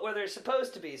not put where they're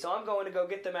supposed to be. So I'm going to go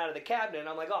get them out of the cabinet. And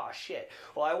I'm like, oh, shit.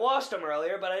 Well, I washed them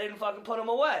earlier, but I didn't fucking put them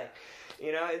away.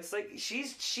 You know, it's like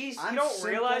she's you don't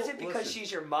realize it because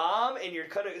she's your mom and you're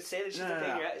going to say that she's the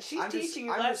thing. She's teaching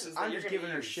you lessons. I'm just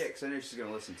giving her shit because I know she's going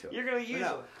to listen to it. You're going to use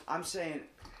them. I'm saying...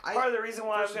 Part of the reason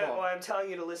why I'm telling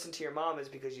you to listen to your mom is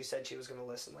because you said she was going to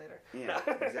listen later. Yeah,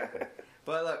 exactly.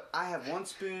 But look, I have one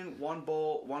spoon, one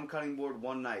bowl, one cutting board,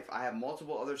 one knife. I have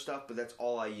multiple other stuff, but that's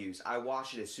all I use. I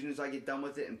wash it as soon as I get done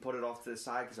with it and put it off to the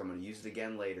side because I'm going to use it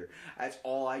again later. That's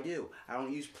all I do. I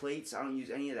don't use plates. I don't use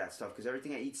any of that stuff because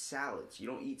everything I eat salads. You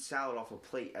don't eat salad off a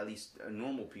plate. At least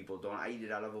normal people don't. I eat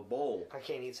it out of a bowl. I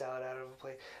can't eat salad out of a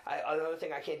plate. Another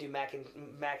thing, I can't do mac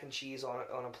and cheese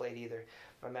on a plate either.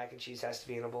 My mac and cheese has to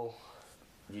be in a bowl.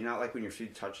 Do you not like when your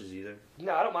food touches either?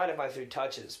 No, I don't mind if my food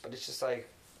touches, but it's just like,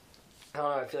 I don't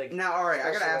know, I feel like... Now, alright,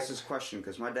 I gotta ask this question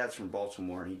because my dad's from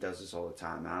Baltimore and he does this all the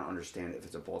time. And I don't understand if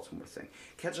it's a Baltimore thing.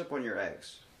 Ketchup on your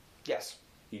eggs. Yes.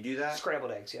 You do that?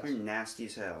 Scrambled eggs, yes. You're nasty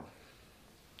as hell.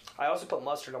 I also put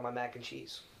mustard on my mac and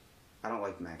cheese. I don't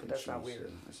like mac and cheese. That's not weird.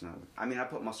 So that's not... I mean, I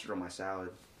put mustard on my salad.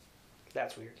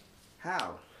 That's weird.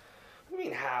 How? What do you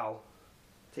mean, how?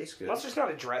 Tastes good. Mustard's not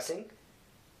a dressing.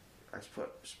 I just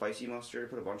put spicy mustard. I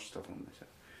put a bunch of stuff on myself.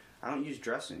 I don't use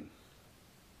dressing.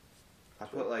 I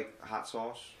put, like, hot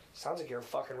sauce. Sounds like you're a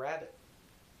fucking rabbit.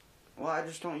 Well, I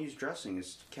just don't use dressing.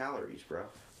 It's calories, bro.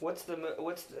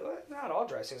 Not all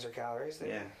dressings are calories.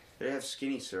 They have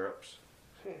skinny syrups.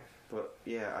 Yeah. But,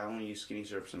 yeah, I only use skinny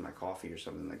syrups in my coffee or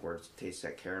something, like where it tastes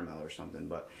like caramel or something.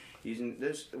 But using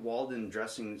those Walden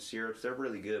dressing syrups, they're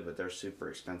really good, but they're super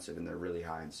expensive and they're really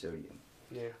high in sodium.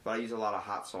 Yeah. But I use a lot of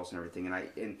hot sauce and everything.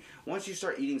 And once you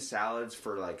start eating salads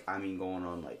for, like, going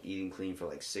on, like, eating clean for,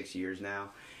 like, 6 years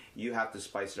now, you have to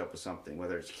spice it up with something,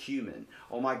 whether it's cumin.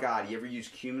 Oh, my God, you ever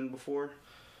used cumin before?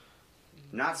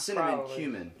 Not cinnamon, Probably.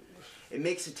 Cumin. It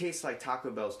makes it taste like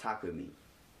Taco Bell's taco meat.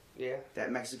 Yeah.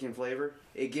 That Mexican flavor,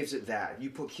 it gives it that. You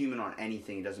put cumin on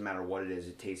anything, it doesn't matter what it is,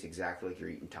 it tastes exactly like you're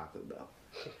eating Taco Bell.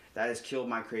 That has killed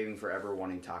my craving for ever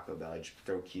wanting Taco Bell. I just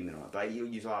throw cumin on it. But I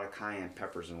use a lot of cayenne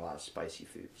peppers and a lot of spicy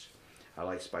foods. I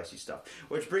like spicy stuff.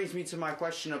 Which brings me to my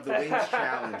question of the wings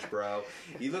challenge, bro.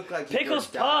 You look like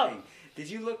Pickles you're dying. Did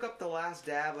you look up The Last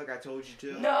Dab like I told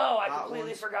you to? No, I Hot completely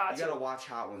Ones? forgot You gotta watch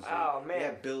Hot Ones. Oh, man. They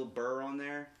have Bill Burr on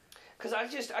there. Because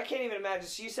I can't even imagine.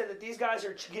 So you said that these guys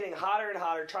are getting hotter and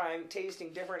hotter,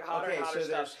 tasting different hotter and hotter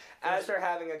stuff as they're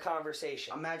having a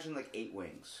conversation. Imagine like 8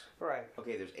 wings. Right.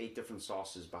 Okay, there's 8 different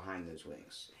sauces behind those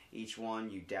wings. Each one,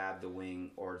 you dab the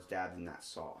wing, or it's dabbed in that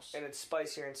sauce. And it's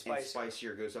spicier and spicier. And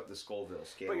spicier, goes up the Scoville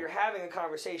scale. But you're having a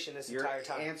conversation this entire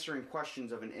time. You're answering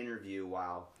questions of an interview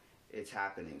while it's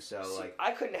happening. So like,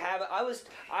 I couldn't have it.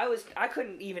 I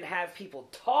couldn't even have people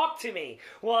talk to me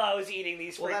while I was eating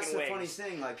these freaking wings. Well, that's the funny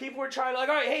thing. Like, people were trying to like,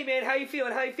 all right, hey man, how you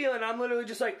feeling? How you feeling? And I'm literally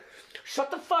just like, shut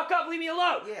the fuck up, leave me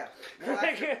alone. Yeah. Well,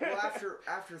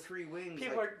 after 3 wings,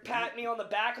 people like, are patting me on the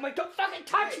back. I'm like, don't fucking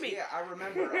touch me. Yeah, I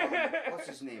remember. What's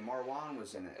his name? Marwan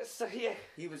was in it. So yeah,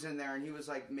 he was in there and he was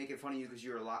like making fun of you because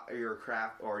you were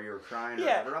crap or you were crying. Or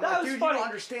yeah, whatever. I'm that like, was dude, funny. you don't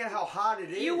understand how hot it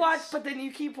is. You watch, but then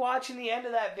you keep watching the end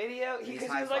of that video because he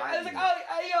was like, he's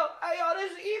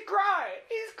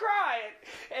crying.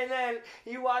 And then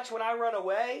you watch when I run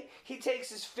away, he takes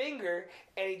his finger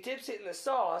and he dips it in the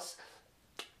sauce.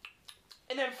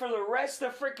 And then for the rest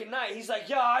of the freaking night, he's like,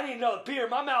 yo, I need another beer.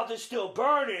 My mouth is still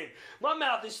burning. I'm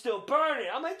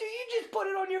like, dude, you just put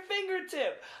it on your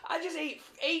fingertip. I just ate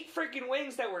 8 freaking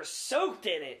wings that were soaked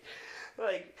in it.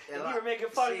 Like, and you were making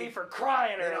fun of me for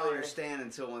crying earlier. They don't understand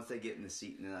until once they get in the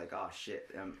seat and they're like, oh shit,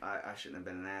 I shouldn't have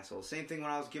been an asshole. Same thing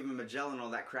when I was giving Magellan all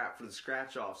that crap for the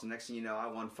scratch-offs. The next thing you know, I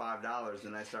won $5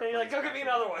 and I start. And you're like, go get me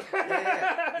another one.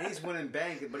 Yeah. And he's winning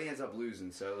bank, but he ends up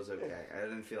losing, so it was okay. I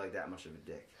didn't feel like that much of a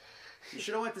dick. You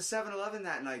should have went to 7-Eleven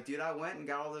that night, dude. I went and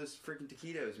got all those freaking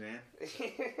taquitos, man.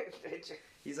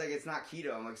 He's like, it's not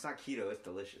keto. I'm like, it's not keto. It's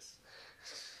delicious.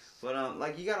 But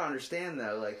like, you gotta understand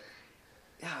though, like,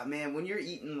 yeah, man, when you're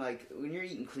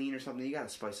eating clean or something, you gotta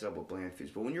spice it up with bland foods.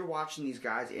 But when you're watching these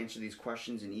guys answer these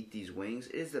questions and eat these wings,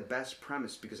 it is the best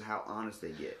premise because of how honest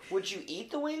they get. Would you eat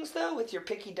the wings though, with your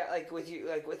picky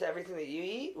with everything that you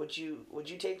eat? Would you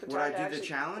take the time? Would I do the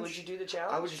challenge? Would you do the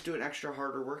challenge? I would just do an extra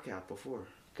harder workout before.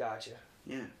 Gotcha.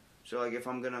 Yeah. So like, if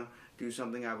I'm gonna do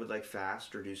something, I would like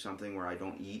fast or do something where I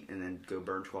don't eat and then go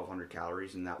burn 1,200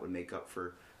 calories, and that would make up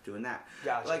for doing that.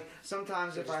 Gotcha. Like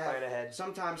sometimes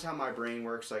sometimes how my brain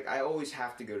works, like I always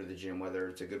have to go to the gym, whether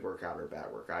it's a good workout or a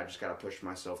bad workout. I just gotta push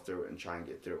myself through it and try and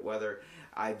get through it. Whether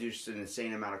I do just an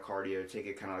insane amount of cardio, take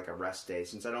it kind of like a rest day.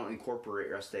 Since I don't incorporate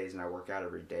rest days and I work out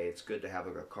every day, it's good to have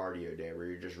like a cardio day where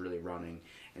you're just really running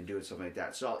and doing something like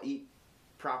that. So I'll eat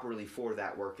properly for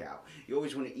that workout. You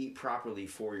always want to eat properly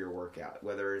for your workout.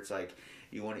 Whether it's like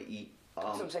you want to eat.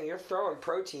 That's what I'm saying. You're throwing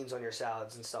proteins on your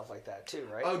salads and stuff like that too,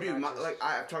 right? Oh, dude,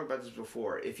 I've talked about this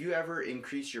before. If you ever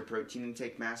increase your protein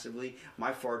intake massively,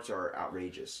 my farts are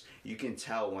outrageous. You can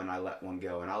tell when I let one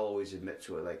go, and I'll always admit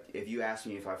to it. Like, if you asked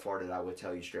me if I farted, I would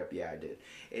tell you straight up, yeah, I did.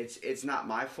 It's not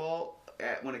my fault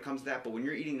when it comes to that, but when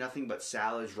you're eating nothing but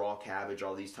salads, raw cabbage,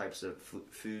 all these types of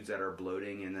foods that are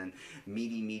bloating, and then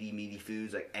meaty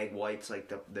foods like egg whites,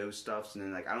 like those stuffs, and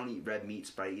then like I don't eat red meats,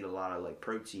 but I eat a lot of like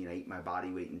protein. I eat my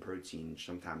body weight in protein,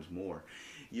 sometimes more.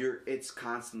 It's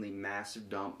constantly massive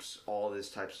dumps, all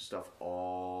this types of stuff,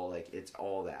 it's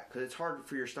all that, because it's hard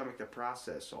for your stomach to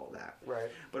process all that. Right.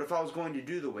 But if I was going to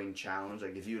do the wing challenge,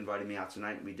 like if you invited me out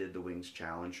tonight and we did the wings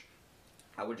challenge,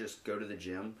 I would just go to the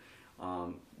gym.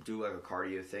 Do like a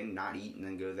cardio thing, not eat, and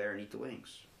then go there and eat the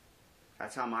wings.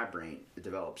 That's how my brain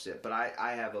develops it. But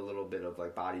I have a little bit of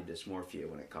like body dysmorphia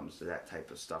when it comes to that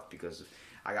type of stuff because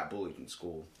I got bullied in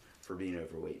school for being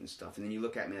overweight and stuff. And then you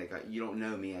look at me like, you don't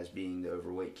know me as being the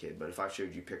overweight kid, but if I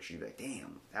showed you pictures, you'd be like,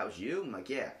 damn, that was you? I'm like,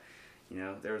 yeah. You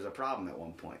know, there was a problem at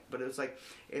one point. But it's like,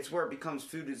 it's where it becomes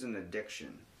food is an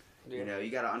addiction. Yeah. You know, you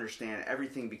got to understand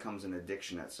everything becomes an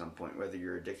addiction at some point, whether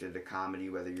you're addicted to comedy,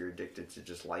 whether you're addicted to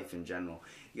just life in general.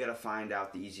 You got to find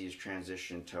out the easiest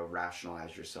transition to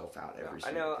rationalize yourself out every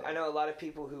single day. I know a lot of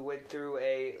people who went through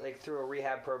a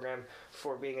rehab program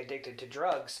for being addicted to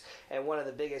drugs, and one of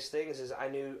the biggest things is I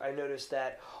noticed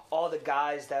that all the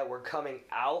guys that were coming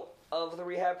out of the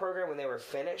rehab program when they were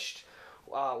finished,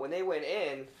 when they went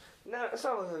in,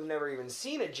 some of them have never even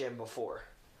seen a gym before,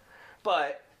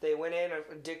 but they went in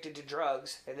addicted to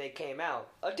drugs, and they came out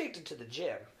addicted to the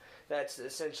gym. That's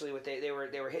essentially what they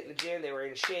were hitting the gym. They were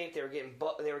in shape. They were getting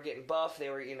buff. They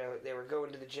were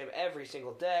going to the gym every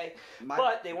single day.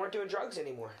 But they weren't doing drugs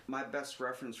anymore. My best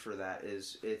reference for that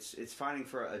is it's finding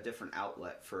for a different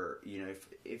outlet for, you know,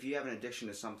 if you have an addiction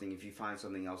to something, if you find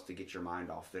something else to get your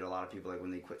mind off it. A lot of people, like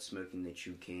when they quit smoking, they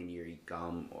chew candy or eat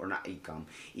gum, or not eat gum,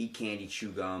 eat candy,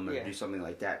 chew gum, or do something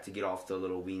like that to get off the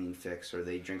little weaning fix, or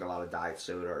they drink a lot of diet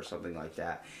soda or something like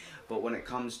that. But when it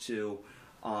comes to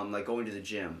like going to the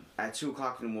gym at 2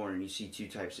 o'clock in the morning. You see two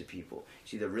types of people. You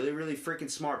see the really, really freaking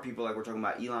smart people, like we're talking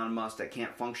about Elon Musk, that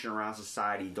can't function around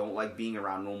society, don't like being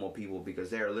around normal people because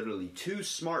they are literally too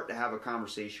smart to have a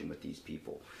conversation with these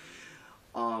people.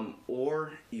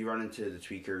 Or you run into the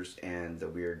tweakers and the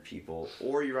weird people,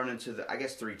 or you run into the, I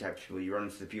guess, 3 types of people. You run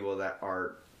into the people that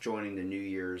are joining the New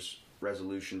Year's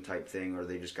resolution type thing, or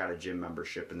they just got a gym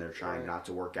membership and they're trying not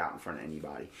to work out in front of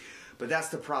anybody. But that's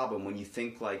the problem when you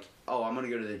think like, oh, I'm going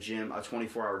to go to the gym, a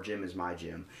 24-hour gym is my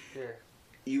gym. Yeah.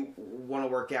 You want to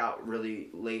work out really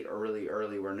late or really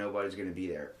early where nobody's going to be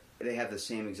there. They have the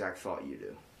same exact thought you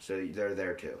do. So they're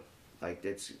there too. Like,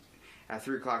 it's at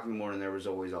 3 o'clock in the morning, there was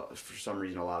always, for some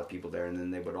reason, a lot of people there, and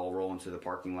then they would all roll into the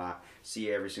parking lot,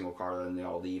 see every single car, and they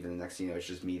all leave, and the next thing you know, it's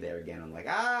just me there again. I'm like,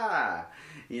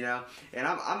 you know? And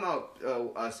I'm a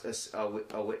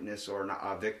witness, or not,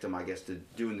 a victim, I guess, to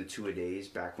doing the 2-a-days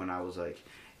back when I was like,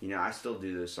 you know, I still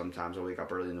do those sometimes. I wake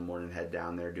up early in the morning, head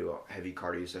down there, do a heavy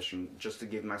cardio session just to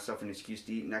give myself an excuse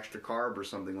to eat an extra carb or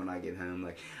something when I get home.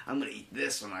 Like, I'm going to eat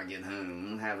this when I get home. I'm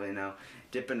going to have, you know,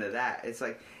 dip into that. It's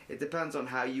like, it depends on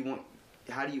how do you want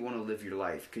to live your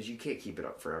life? Because you can't keep it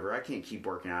up forever. I can't keep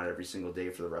working out every single day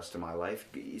for the rest of my life.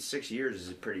 6 years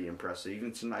is pretty impressive.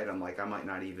 Even tonight, I'm like, I might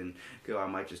not even go. I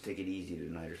might just take it easy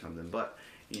tonight or something. But,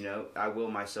 you know, I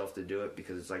will myself to do it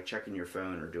because it's like checking your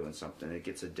phone or doing something. It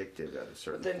gets addictive at a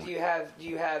certain point. Then do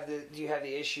you have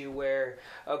the issue where,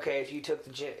 okay, if you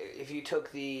took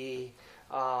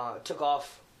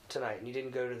off tonight and you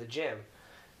didn't go to the gym,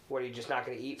 what, are you just not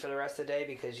going to eat for the rest of the day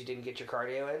because you didn't get your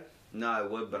cardio in? No, I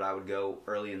would, but I would go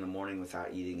early in the morning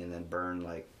without eating and then burn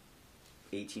like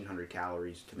 1,800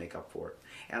 calories to make up for it.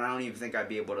 And I don't even think I'd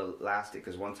be able to last it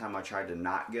because one time I tried to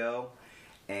not go,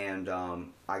 and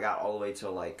I got all the way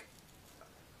till like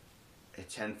at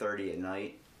 10:30 at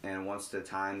night. And once the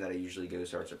time that I usually go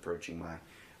starts approaching, my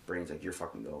brain's like, "You're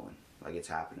fucking going. Like, it's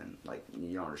happening. Like,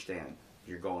 you don't understand.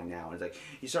 You're going now." And it's like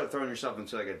you start throwing yourself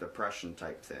into like a depression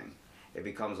type thing. It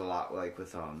becomes a lot like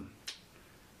with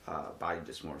body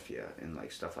dysmorphia and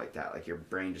like stuff like that. Like your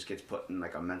brain just gets put in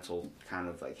like a mental kind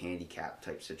of like handicap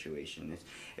type situation.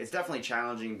 It's definitely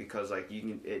challenging because like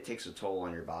it takes a toll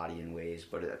on your body in ways,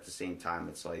 but at the same time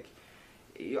it's like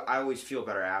I always feel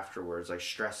better afterwards. Like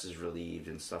stress is relieved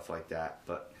and stuff like that.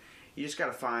 But you just got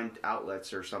to find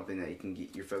outlets or something that you can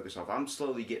get your focus off. I'm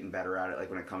slowly getting better at it, like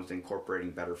when it comes to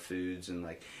incorporating better foods and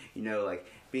like, you know, like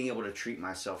being able to treat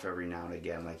myself every now and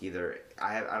again. Like either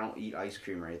I don't eat ice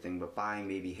cream or anything, but buying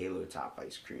maybe Halo Top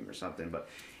ice cream or something. But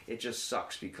it just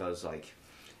sucks because like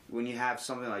when you have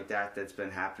something like that that's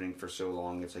been happening for so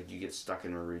long, it's like you get stuck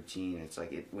in a routine. It's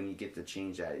like when you get to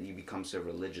change that, you become so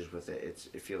religious with it.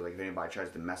 It feels like if anybody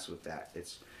tries to mess with that,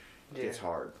 it's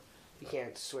hard. You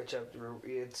can't switch up.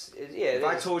 If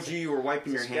I told you were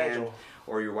wiping your hand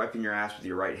or you're wiping your ass with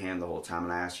your right hand the whole time,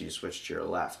 and I asked you to switch to your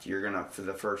left, you're gonna for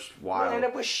the first while. I end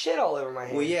up with shit all over my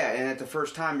hand. Well, yeah, and at the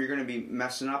first time, you're gonna be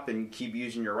messing up and keep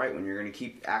using your right one. You're gonna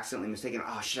keep accidentally mistaking.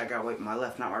 Oh shit, I gotta wipe my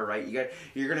left, not my right.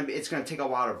 It's gonna take a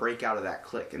while to break out of that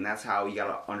click, and that's how you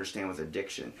gotta understand with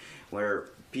addiction, where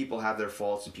people have their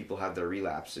faults and people have their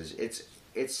relapses.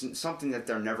 It's something that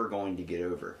they're never going to get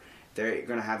over. They're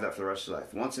going to have that for the rest of their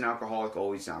life. Once an alcoholic,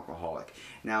 always an alcoholic.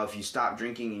 Now, if you stop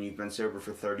drinking and you've been sober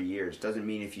for 30 years, doesn't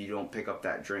mean if you don't pick up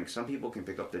that drink. Some people can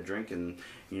pick up the drink and,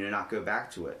 you know, not go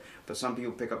back to it. But some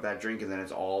people pick up that drink and then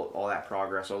it's all that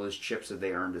progress, all those chips that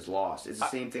they earned is lost. It's the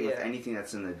same thing with anything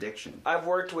that's an addiction. I've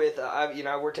worked with,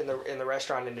 I worked in the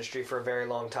restaurant industry for a very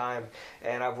long time,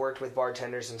 and I've worked with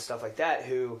bartenders and stuff like that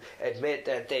who admit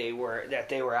that they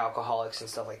were alcoholics and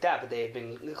stuff like that, but they had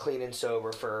been clean and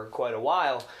sober for quite a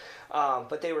while.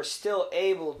 But they were still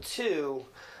able to,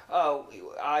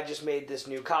 I just made this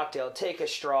new cocktail, take a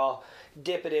straw,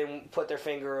 dip it in, put their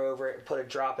finger over it, and put a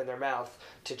drop in their mouth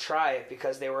to try it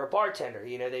because they were a bartender.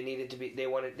 You know, they knew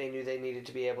they needed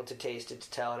to be able to taste it,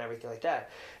 to tell, and everything like that.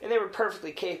 And they were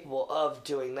perfectly capable of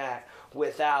doing that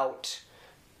without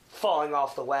falling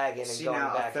off the wagon and going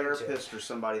back into it. A therapist or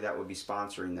somebody that would be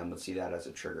sponsoring them would see that as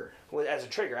a trigger. Well, as a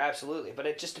trigger, absolutely. But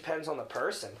it just depends on the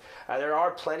person. There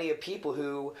are plenty of people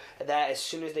who, that as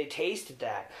soon as they tasted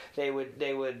that, they would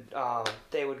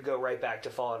go right back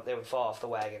to they would fall off the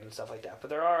wagon and stuff like that. But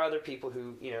there are other people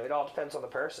who, you know, it all depends on the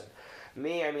person.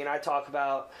 Me, I mean, I talk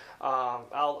about,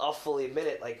 I'll fully admit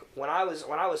it. Like when I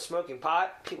was smoking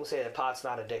pot, people say that pot's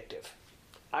not addictive.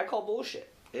 I call bullshit.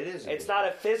 It is. It's not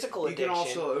a physical addiction. You can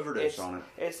also overdose on it.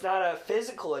 It's not a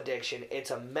physical addiction.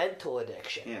 It's a mental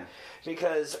addiction. Yeah.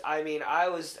 Because, I mean,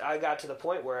 I got to the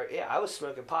point where, I was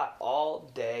smoking pot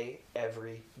all day,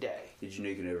 every day. Did you know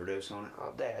you can overdose on it?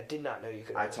 All day. I did not know you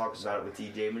could. I talked about it with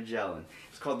DJ Magellan.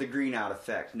 It's called the green out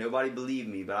effect. Nobody believed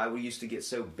me, but I used to get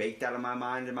so baked out of my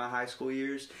mind in my high school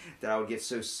years that I would get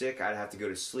so sick I'd have to go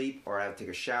to sleep, or I'd have to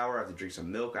take a shower, I'd have to drink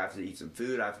some milk, I have to eat some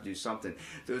food, I have to do something.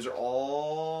 Those are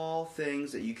all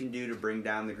things that you can do to bring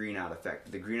down the green out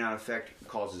effect. The green out effect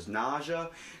causes nausea,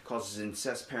 causes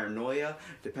incest paranoia,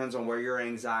 depends on where your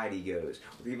anxiety goes.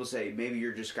 People say maybe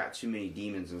you're just got too many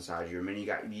demons inside you, or maybe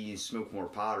you need to smoke more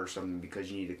pot or something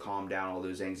because you need to calm down all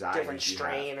those anxieties. Different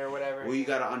strain or whatever. Well, you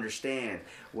got to understand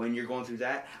when you're going through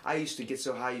that. I used to get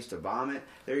so high, I used to vomit.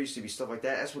 There used to be stuff like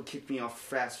that. That's what kicked me off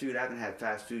fast food. I haven't had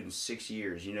fast food in 6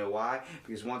 years. You know why?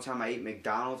 Because one time I ate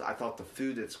McDonald's, I thought the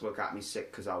food that's what got me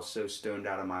sick because I was so stoned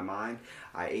out of my mind.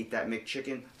 I ate that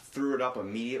McChicken, threw it up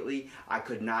immediately. I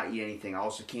could not eat anything. I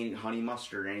also can't eat honey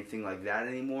mustard or anything like that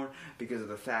anymore because of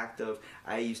the fact of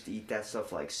I used to eat that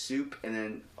stuff like soup, and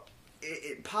then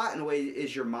pot in a way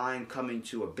is your mind coming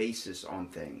to a basis on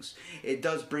things. It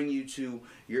does bring you to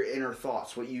your inner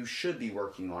thoughts, what you should be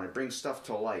working on. It brings stuff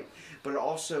to light, but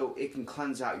also it can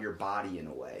cleanse out your body in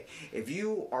a way. If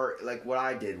you are like what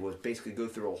I did was basically go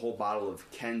through a whole bottle of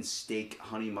Ken's steak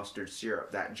honey mustard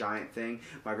syrup, that giant thing.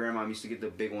 My grandma used to get the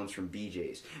big ones from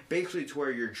BJ's, basically to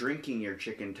where you're drinking your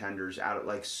chicken tenders out of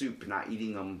like soup, not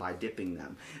eating them by dipping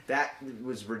them. That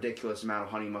was a ridiculous amount of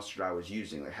honey mustard I was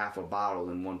using, like half a bottle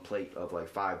in one plate of like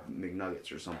 5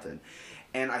 McNuggets or something.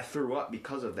 And I threw up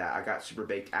because of that. I got super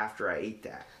baked after I ate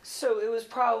that. So it was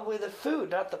probably the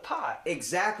food, not the pot.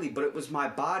 Exactly, but it was my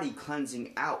body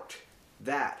cleansing out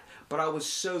that. But I was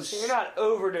so you're not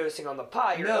overdosing on the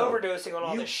pot. You're overdosing on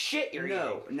all the shit you're eating.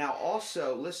 No. Now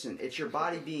also, listen, it's your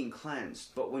body being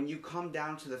cleansed. But when you come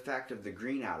down to the fact of the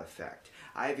green out effect,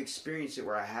 I have experienced it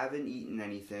where I haven't eaten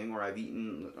anything, or I've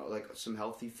eaten like some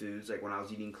healthy foods, like when I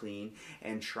was eating clean,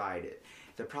 and tried it.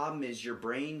 The problem is your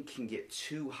brain can get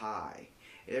too high.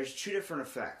 There's 2 different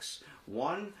effects.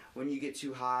 One, when you get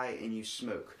too high and you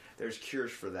smoke, there's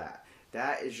cures for that.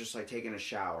 That is just like taking a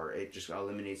shower. It just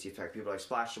eliminates the effect. People like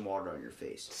splash some water on your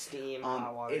face. Steam,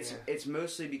 hot water. It's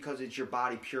mostly because it's your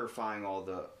body purifying all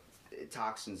the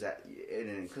toxins that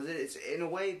because it's in a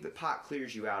way the pot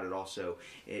clears you out. It also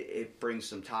it brings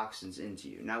some toxins into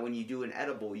you. Now when you do an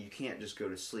edible, you can't just go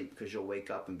to sleep because you'll wake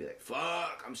up and be like,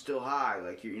 fuck, I'm still high.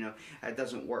 Like that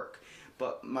doesn't work.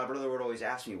 But my brother would always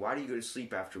ask me, why do you go to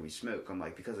sleep after we smoke? I'm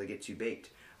like, because I get too baked.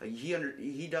 Like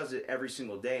he does it every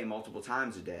single day, multiple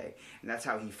times a day, and that's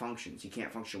how he functions. He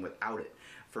can't function without it.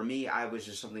 For me, I was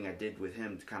just something I did with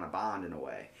him to kind of bond in a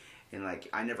way. And like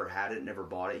I never had it, never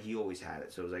bought it. He always had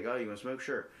it. So it was like, oh, you want to smoke?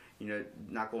 Sure.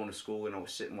 Not going to school,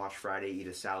 sit and watch Friday, eat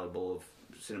a salad bowl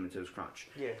of Cinnamon Toast Crunch.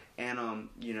 Yeah. And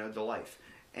the life.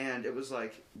 And it was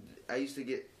like I used to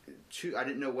get I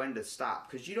didn't know when to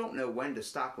stop, because you don't know when to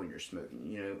stop when you're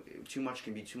smoking. Too much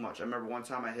can be too much. I remember one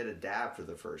time I hit a dab for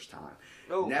the first time.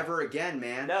 Oh. Never again,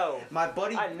 man. No. My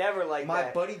buddy. I never liked that.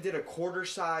 My buddy did a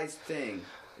quarter-sized thing.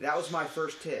 That was my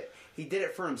first hit. He did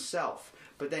it for himself,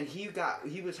 but then he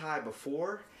was high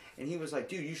before, and he was like,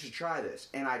 dude, you should try this.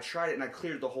 And I tried it, and I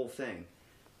cleared the whole thing.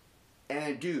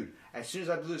 And dude, as soon as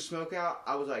I blew the smoke out,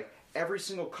 I was like, every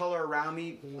single color around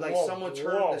me, like someone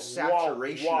turned the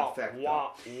saturation effect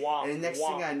up. And the next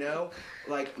thing I know,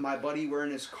 like my buddy, we're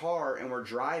in his car and we're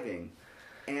driving,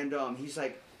 and he's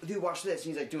like, dude, watch this.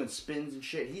 And he's like doing spins and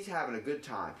shit. He's having a good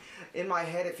time. In my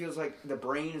head, it feels like the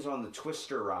brain is on the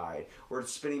Twister ride, where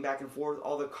it's spinning back and forth.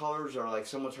 All the colors are like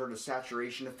someone's heard the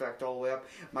saturation effect all the way up.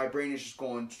 My brain is just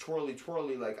going twirly,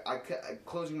 twirly. Like I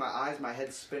closing my eyes, my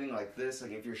head's spinning like this.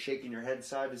 Like if you're shaking your head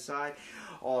side to side.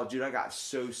 Oh, dude, I got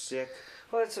so sick.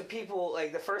 Well, it's people,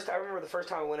 like, I remember the first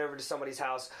time I went over to somebody's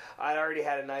house, I already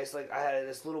had I had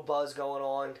this little buzz going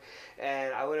on,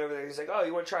 and I went over there, he's like, oh,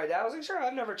 you want to try a dab? I was like, sure,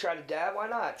 I've never tried a dab, why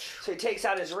not? So he takes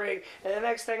out his rig, and the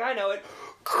next thing I know it,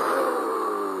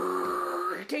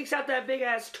 he takes out that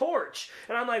big-ass torch,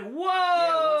 and I'm like, whoa!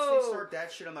 Yeah, once they start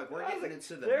that shit, I'm like, we're getting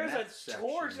into the there's meth a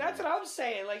torch, section, that's man. what I'm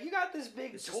saying, like, you got this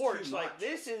big torch, like,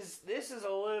 this is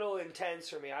a little intense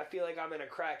for me. I feel like I'm in a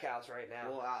crack house right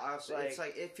now. Well, it's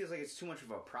like, it feels like it's too much of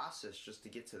a process just to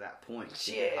get to that point.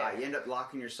 Yeah. You end up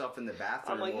locking yourself in the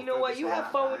bathroom. I'm like, you know what, you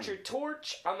have fun with your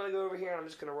torch, I'm going to go over here and I'm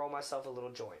just going to roll myself a little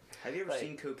joint. Have you ever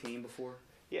seen cocaine before?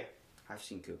 Yeah. I've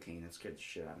seen cocaine. That scared the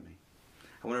shit out of me.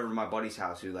 I went over to my buddy's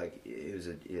house who, he was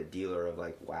a dealer of,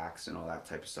 wax and all that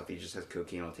type of stuff. He just has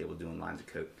cocaine on the table doing lines of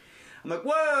coke. I'm like,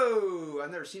 whoa!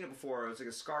 I've never seen it before. It was like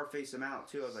a Scarface amount,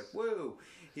 too. I was like, whoa.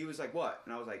 He was like, what?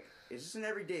 And I was like, is this an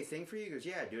everyday thing for you? He goes,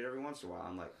 yeah, I do it every once in a while.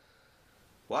 I'm like,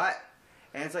 what?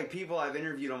 And it's like people I've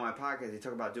interviewed on my podcast, they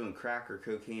talk about doing crack or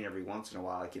cocaine every once in a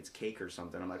while, like it's cake or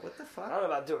something. I'm like, what the fuck? I don't know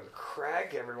about doing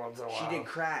crack every once in a while. She did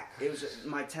crack. It was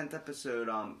my 10th episode.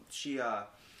 She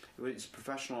was a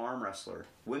professional arm wrestler,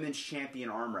 women's champion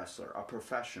arm wrestler, a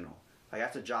professional. Like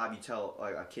that's a job you tell,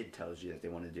 like a kid tells you that they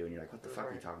want to do, and you're like, what the fuck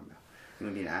are you talking about? You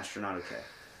want to be an astronaut? Okay,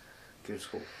 go to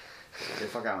school. Get the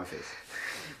fuck out of my face.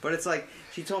 But it's like,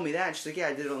 she told me that, and she's like, yeah,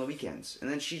 I did it on the weekends.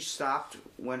 And then she stopped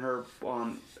when her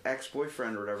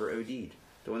ex-boyfriend or whatever OD'd.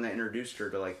 The one that introduced her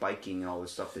to like biking and all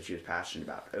this stuff that she was passionate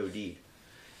about, OD'd.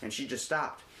 And she just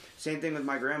stopped. Same thing with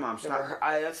my grandma.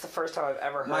 That's the first time I've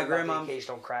ever heard about the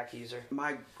occasional crack user.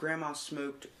 My grandma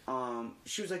smoked,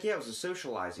 she was like, yeah, it was a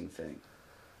socializing thing.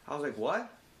 I was like, what?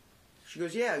 She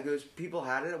goes, yeah. It goes, people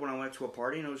had it when I went to a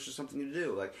party and it was just something to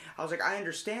do. Like, I was like, I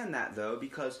understand that though,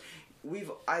 because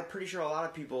I'm pretty sure a lot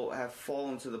of people have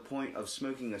fallen to the point of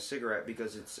smoking a cigarette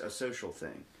because it's a social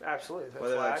thing. Absolutely.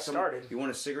 That's why I started. You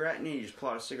want a cigarette? And you just pull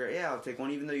out a cigarette. Yeah, I'll take one.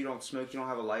 Even though you don't smoke, you don't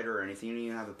have a lighter or anything. You don't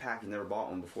even have a pack. You never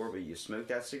bought one before, but you smoke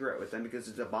that cigarette with them because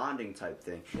it's a bonding type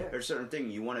thing. Yeah. There's a certain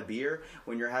thing. You want a beer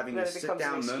when you're having a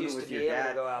sit-down moment with your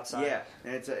dad. Go outside. Yeah,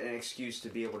 and it's an excuse to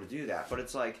be able to do that. But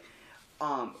it's like,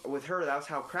 with her, that was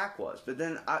how crack was. But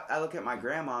then I look at my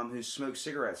grandma who smoked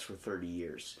cigarettes for 30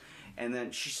 years. And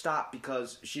then she stopped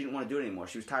because she didn't want to do it anymore.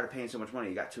 She was tired of paying so much money.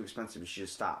 It got too expensive and she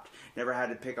just stopped. Never had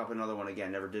to pick up another one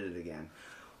again. Never did it again.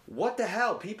 What the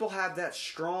hell? People have that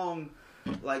strong,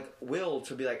 like, will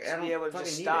to be like, I don't be able to fucking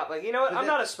just need stop. it. Like, you know what? But I'm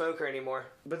not a smoker anymore.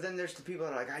 But then there's the people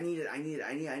that are like, I need it.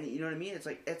 You know what I mean? It's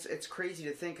like, it's crazy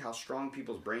to think how strong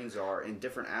people's brains are in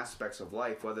different aspects of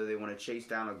life, whether they want to chase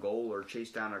down a goal or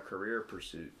chase down a career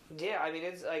pursuit. Yeah, I mean,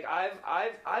 it's like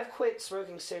I've quit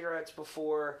smoking cigarettes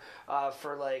before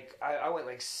for like I went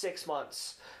like 6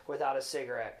 months without a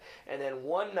cigarette, and then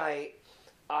one night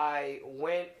I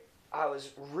was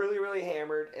really, really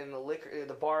hammered, and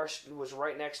the bar was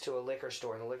right next to a liquor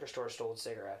store, and the liquor store sold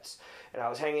cigarettes. And I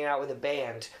was hanging out with a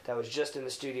band that was just in the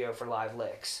studio for live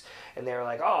licks. And they were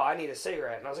like, oh, I need a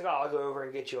cigarette. And I was like, oh, I'll go over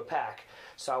and get you a pack.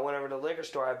 So I went over to the liquor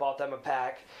store, I bought them a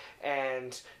pack,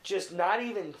 and just not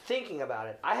even thinking about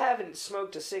it. I haven't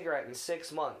smoked a cigarette in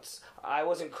 6 months. I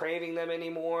wasn't craving them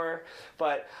anymore,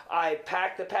 but I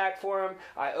packed the pack for him,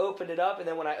 I opened it up, and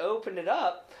then when I opened it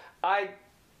up, I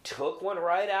took one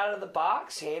right out of the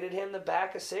box, handed him the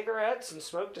pack of cigarettes, and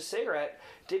smoked a cigarette.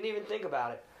 Didn't even think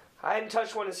about it. I hadn't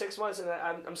touched one in 6 months, and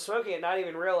I'm smoking it, not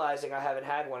even realizing I haven't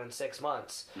had one in 6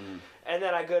 months. And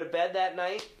then I go to bed that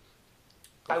night.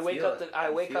 I wake up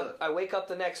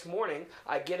the next morning.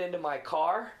 I get into my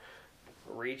car,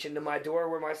 reach into my door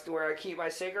where I keep my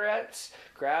cigarettes,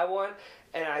 grab one,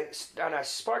 and I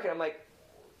spark it. I'm like,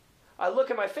 I look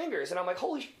at my fingers, and I'm like,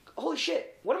 holy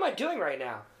shit! What am I doing right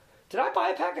now? Did I buy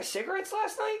a pack of cigarettes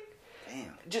last night?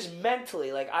 Damn. Just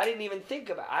mentally, like, I didn't even think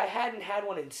about it. I hadn't had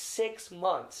one in 6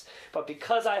 months. But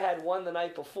because I had one the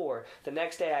night before, the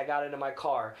next day I got into my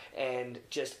car and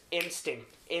just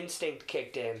instinct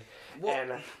kicked in.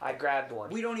 And I grabbed one.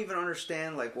 We don't even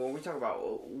understand, like, when we talk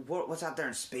about what's out there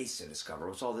in space to discover,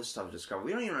 what's all this stuff to discover.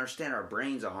 We don't even understand our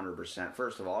brains 100%.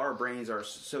 First of all, our brains are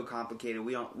so complicated.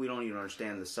 We don't even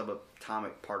understand the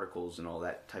subatomic particles and all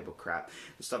that type of crap.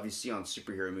 The stuff you see on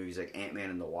superhero movies like Ant-Man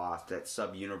and the Wasp, that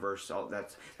sub-universe, all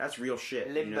that's real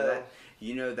shit. Limbo.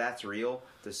 You know that's real.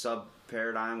 The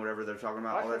sub-paradigm, whatever they're talking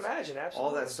about. I can imagine, absolutely.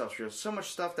 All that stuff's real. So much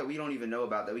stuff that we don't even know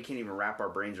about that we can't even wrap our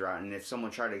brains around. And if someone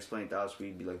tried to explain it to us,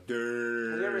 we'd be like, duh.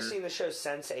 Have you ever seen the show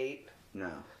Sense8?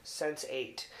 No.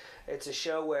 Sense8. It's a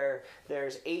show where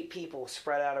there's 8 people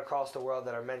spread out across the world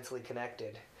that are mentally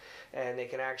connected. And they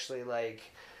can actually, like,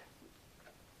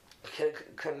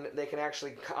 they can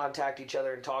actually contact each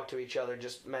other and talk to each other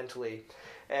just mentally.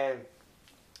 And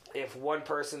if one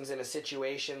person's in a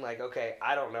situation like, okay,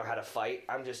 I don't know how to fight,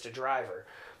 I'm just a driver,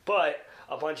 but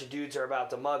a bunch of dudes are about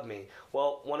to mug me.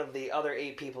 Well, one of the other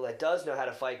 8 people that does know how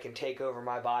to fight can take over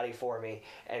my body for me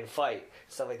and fight,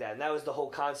 stuff like that. And that was the whole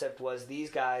concept, was these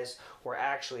guys were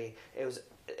actually,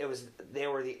 they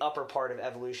were the upper part of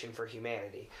evolution for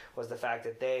humanity, was the fact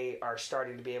that they are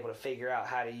starting to be able to figure out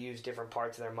how to use different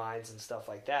parts of their minds and stuff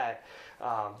like that,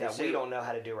 that we don't know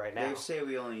how to do right now. They say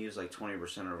we only use like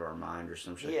 20% of our mind or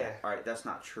some shit. Yeah. Alright, that's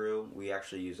not true. We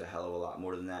actually use a hell of a lot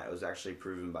more than that. It was actually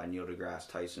proven by Neil deGrasse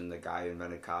Tyson, the guy who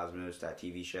invented Cosmos, that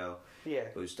TV show. Yeah.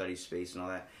 Who studies space and all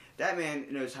that. That man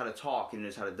knows how to talk and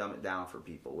knows how to dumb it down for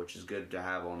people, which is good to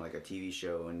have on like a TV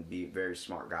show and be a very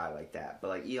smart guy like that. But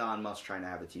like Elon Musk trying to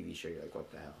have a TV show, you're like, what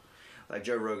the hell? like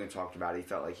Joe Rogan talked about, he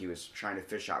felt like he was trying to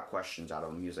fish out questions out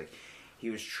of him. He was like, he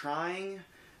was trying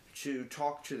to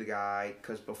talk to the guy,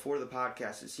 because before the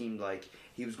podcast, it seemed like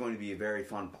he was going to be a very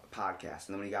fun podcast. And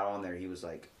then when he got on there, he was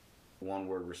like,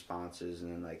 one-word responses,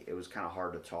 and then like it was kind of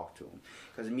hard to talk to him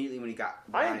because immediately when he got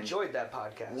I enjoyed that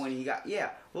podcast. When he got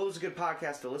it was a good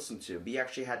podcast to listen to, but you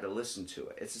actually had to listen to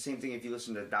it. It's the same thing if you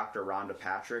listen to Dr. Rhonda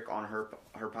Patrick on her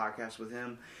podcast with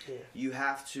him. Yeah. You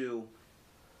have to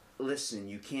listen.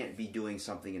 You can't be doing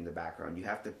something in the background. You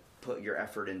have to put your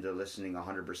effort into listening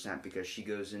 100% because she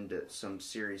goes into some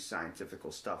serious scientific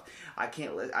stuff. I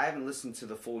haven't listened to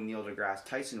the full Neil deGrasse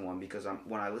Tyson one because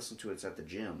when I listen to it, it's at the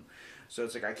gym. So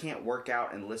it's like I can't work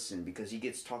out and listen because he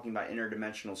gets talking about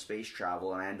interdimensional space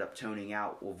travel and I end up toning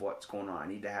out with what's going on. I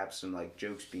need to have some like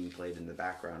jokes being played in the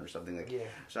background or something like. Yeah.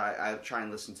 So I try and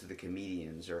listen to the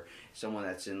comedians or someone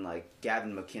that's in like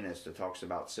Gavin McInnes that talks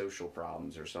about social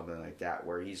problems or something like that,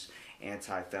 where he's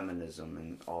anti-feminism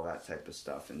and all that type of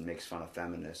stuff and makes fun of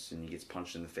feminists and he gets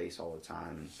punched in the face all the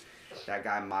time. And that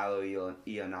guy Milo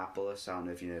Yiannopoulos, I don't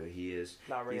know if you know who he is.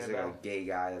 He's like a gay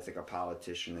guy that's like a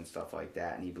politician and stuff like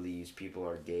that, and he believes people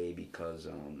are gay because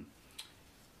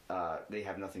they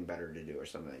have nothing better to do or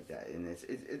something like that. And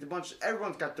it's a bunch.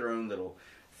 Everyone's got their own little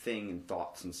thing and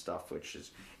thoughts and stuff, which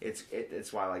is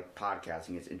it's why I like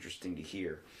podcasting. It's interesting to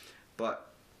hear, but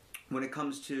when it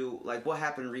comes to like what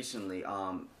happened recently,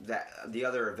 that the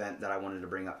other event that I wanted to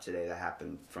bring up today that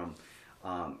happened from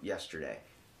yesterday.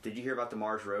 Did you hear about the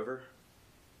Mars rover?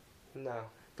 No.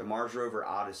 The Mars rover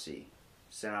Odyssey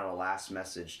sent out a last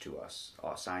message to us,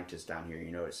 scientists down here.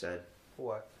 You know what it said?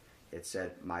 What? It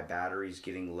said, "My battery's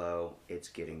getting low, it's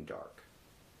getting dark."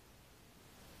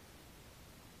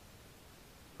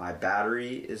 My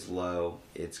battery is low,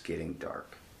 it's getting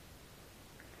dark.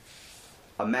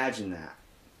 Imagine that.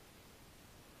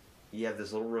 You have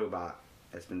this little robot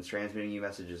that's been transmitting you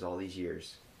messages all these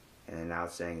years, and then now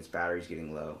it's saying its battery's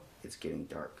getting low, it's getting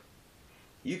dark.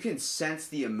 You can sense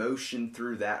the emotion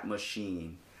through that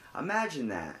machine. Imagine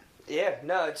that. Yeah,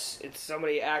 no, it's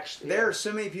somebody actually. There are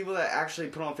so many people that actually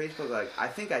put on Facebook like, I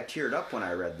think I teared up when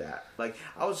I read that. Like,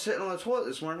 I was sitting on the toilet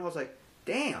this morning and I was like,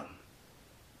 damn.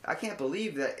 I can't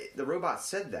believe that the robot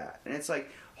said that. And it's like,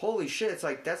 holy shit, it's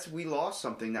like we lost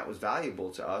something that was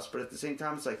valuable to us, but at the same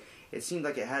time it's like it seemed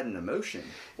like it had an emotion.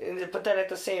 But then at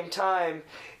the same time,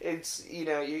 it's, you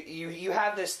know, you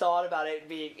have this thought about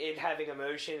it having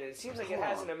emotion, and it seems like it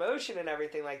has an emotion and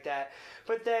everything like that.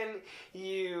 But then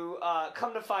you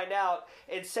come to find out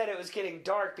it said it was getting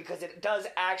dark because it does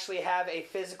actually have a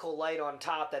physical light on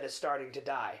top that is starting to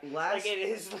die.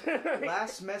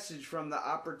 Last message from the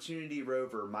Opportunity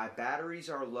rover. My batteries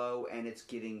are low and it's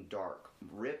getting dark.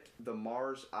 Ripped the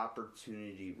Mars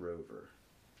Opportunity rover.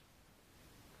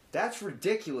 That's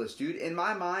ridiculous, dude. In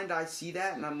my mind, I see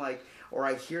that and I'm like, or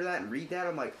I hear that and read that,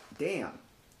 I'm like, damn.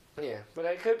 Yeah, but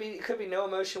it could be no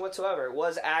emotion whatsoever. It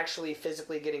was actually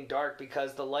physically getting dark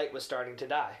because the light was starting to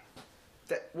die.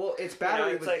 Its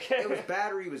battery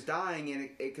battery was dying, and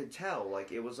it could tell.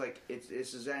 Like, it was like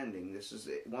this is ending. This is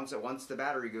it. Once the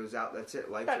battery goes out, that's it.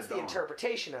 That's the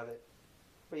interpretation of it.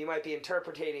 But you might be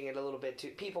interpreting it a little bit too.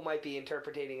 People might be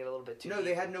interpreting it a little bit too. No,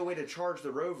 they had no way to charge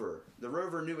the rover. The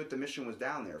rover knew what the mission was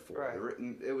down there for. Right.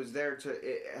 It was there to.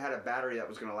 It had a battery that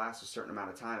was going to last a certain amount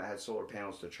of time. It had solar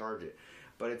panels to charge it.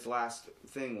 But its last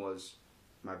thing was,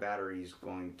 my battery's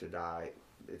going to die.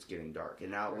 It's getting dark. And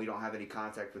now we don't have any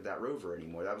contact with that rover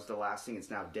anymore. That was the last thing.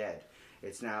 It's now dead.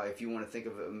 It's now, if you want to think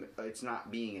of it, it's not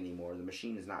being anymore. The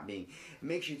machine is not being. It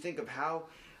makes you think of how,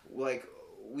 like,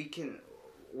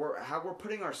 how we're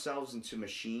putting ourselves into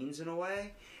machines in a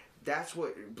way. That's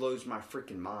what blows my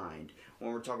freaking mind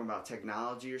when we're talking about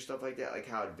technology or stuff like that, like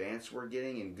how advanced we're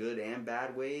getting in good and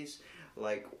bad ways.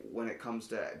 Like, when it comes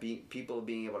to people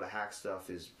being able to hack stuff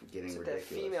is getting ridiculous.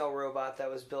 That female robot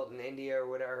that was built in India or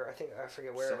whatever, I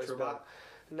forget where it was built.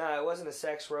 No, it wasn't a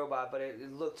sex robot, but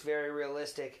it looked very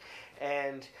realistic.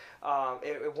 And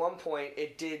at one point,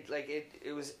 it did, like,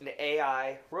 it was an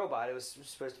AI robot. It was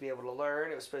supposed to be able to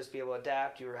learn. It was supposed to be able to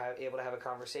adapt. You were able to have a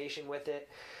conversation with it.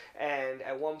 And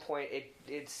at one point,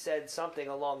 it said something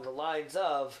along the lines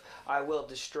of, "I will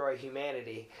destroy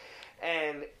humanity."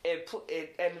 And it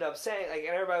ended up saying, like,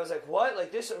 and everybody was like, "What?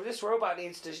 Like, this robot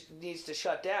needs to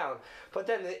shut down." But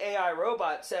then the AI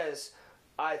robot says,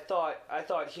 "I thought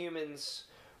humans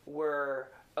were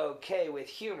okay with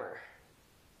humor."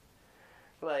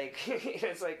 Like,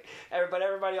 it's like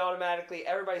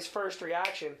everybody's first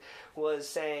reaction was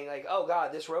saying, like, "Oh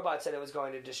God, this robot said it was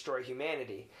going to destroy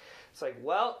humanity." It's like,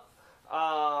 well,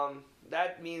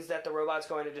 that that means that the robot's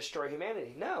going to destroy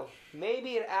humanity. No.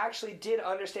 Maybe it actually did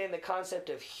understand the concept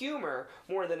of humor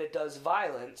more than it does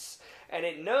violence, and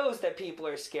it knows that people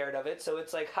are scared of it, so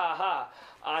it's like, ha ha,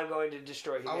 I'm going to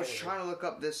destroy humanity. I was trying to look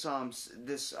up this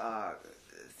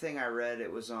thing I read.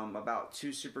 It was about two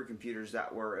supercomputers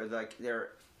that were like they're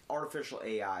artificial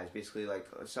AIs, basically like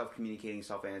self-communicating,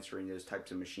 self-answering, those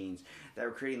types of machines that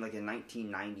were creating like in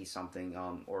 1990 something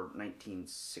or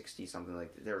 1960 something.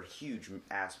 Like they're huge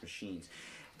ass machines.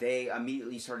 They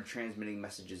immediately started transmitting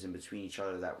messages in between each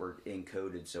other that were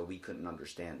encoded, so we couldn't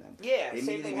understand them. Yeah,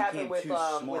 same thing happened with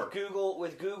Google.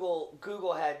 With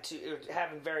Google had to. It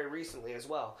happened very recently as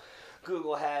well.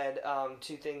 Google had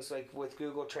two things, like with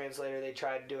Google Translator, they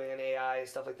tried doing an AI and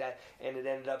stuff like that, and it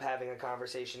ended up having a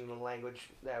conversation in a language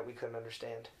that we couldn't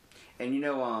understand. And you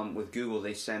know, with Google,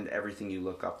 they send everything you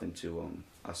look up into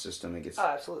a system and gets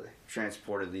absolutely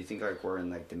transported. Do you think like we're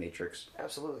in like the Matrix?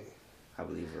 Absolutely. I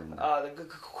believe we're in the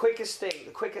quickest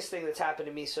thing that's happened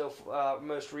to me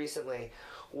most recently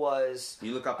was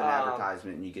you look up an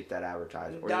advertisement and you get that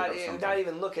advertisement. Not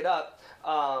even look it up.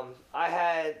 I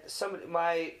had somebody,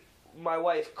 my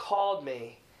wife called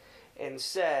me and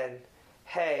said,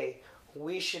 "Hey,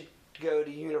 we should go to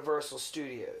Universal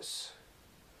Studios."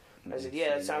 I said,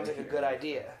 "Yeah, that sounds like a good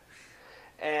idea."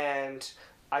 And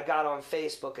I got on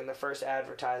Facebook, and the first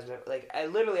advertisement, like I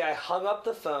hung up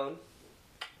the phone.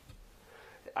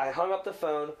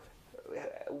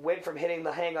 Went from hitting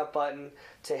the hang up button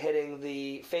to hitting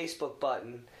the Facebook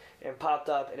button, and popped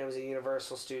up, and it was a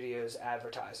Universal Studios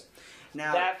advertising.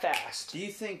 Now, that fast. Do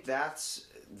you think that's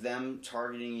them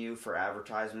targeting you for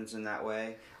advertisements in that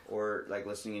way, or like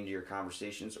listening into your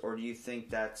conversations, or do you think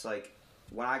that's like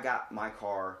when I got my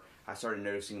car, I started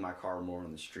noticing my car more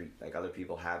on the street, like other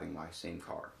people having my same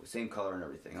car, same color and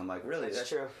everything. I'm like, really? That's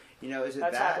true. You know, is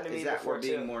that where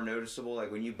being more noticeable?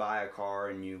 Like when you buy a car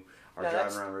and you are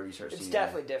driving around the road, you start seeing. It's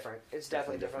definitely different. It's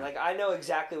definitely different. Like I know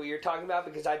exactly what you're talking about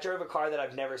because I drove a car that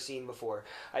I've never seen before.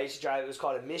 I used to drive. It was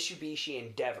called a Mitsubishi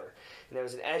Endeavor, and it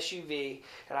was an SUV,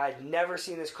 and I had never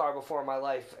seen this car before in my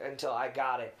life until I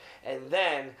got it. And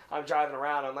then I'm driving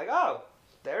around. I'm like, oh,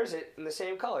 there's it in the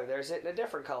same color. There's it in a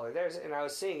different color. There's it, and I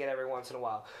was seeing it every once in a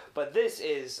while. But this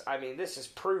is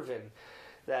proven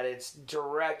that it's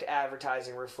direct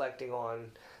advertising reflecting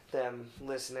on them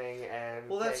listening and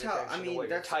well, that's paying attention to what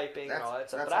you're typing and all that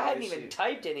stuff. But I hadn't even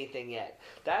typed anything yet.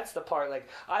 That's the part. Like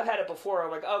I've had it before.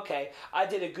 I'm like, okay, I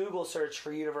did a Google search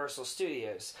for Universal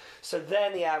Studios, so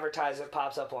then the advertisement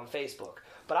pops up on Facebook.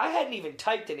 But I hadn't even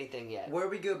typed anything yet. Where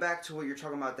we go back to what you're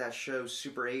talking about, that show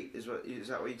Super 8 is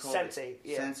that what you call it? Sense 8,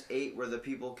 yeah. Sense 8, where the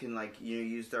people can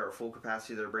use their full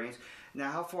capacity of their brains. Now,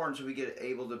 how far until we get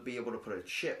able to put a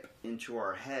chip into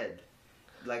our head,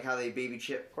 like how they baby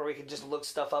chip? Where we could just look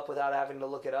stuff up without having to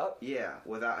look it up. Yeah,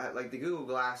 without like the Google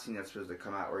Glass thing that's supposed to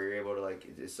come out, where you're able to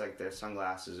it's like their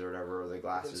sunglasses or whatever, or the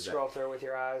glasses. You can scroll through with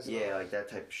your eyes. Yeah, like that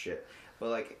type of shit. But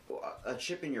like a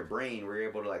chip in your brain, where you're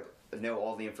able to know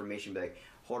all the information. Be like,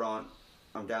 hold on,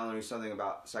 I'm downloading something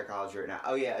about psychology right now.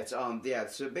 Oh yeah, it's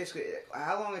So basically,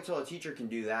 how long until a teacher can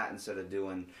do that instead of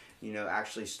doing,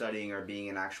 actually studying or being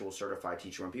an actual certified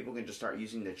teacher? When people can just start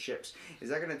using the chips, is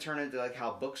that going to turn into like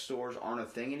how bookstores aren't a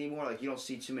thing anymore? Like you don't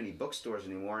see too many bookstores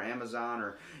anymore, Amazon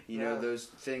or those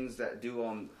things that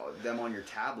do them on your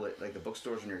tablet, like the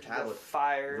bookstores on your tablet.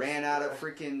 Ran out of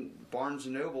freaking Barnes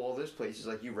and Noble, all those places.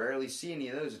 Like you rarely see any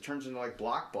of those. It turns into like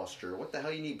Blockbuster. What the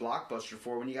hell you need Blockbuster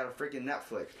for when you got a freaking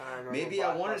Netflix? Maybe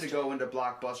I wanted to go into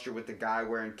Blockbuster with the guy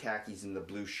wearing khakis and the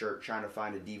blue shirt trying to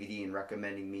find a DVD and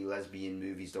recommending me lesbian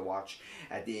movies to watch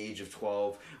at the age of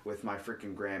 12 with my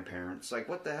freaking grandparents. Like,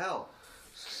 what the hell?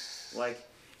 Like,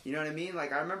 you know what I mean?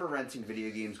 Like, I remember renting video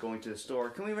games, going to the store.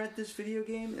 Can we rent this video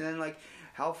game? And then, like,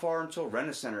 how far until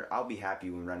Rent-A-Center? I'll be happy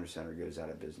when Rent-A-Center goes out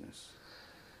of business.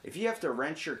 If you have to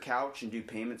rent your couch and do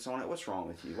payments on it, what's wrong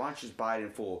with you? Why don't you just buy it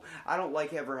in full? I don't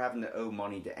like ever having to owe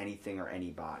money to anything or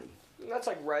anybody. That's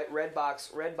like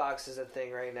Redbox. Redbox is a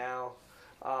thing right now.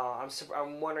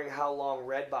 I'm wondering how long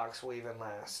Redbox will even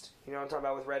last. You know what I'm talking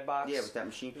about with Redbox? Yeah, with that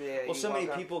machine. Yeah, well, so many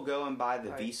people go and buy the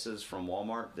Visas from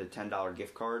Walmart, the $10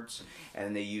 gift cards,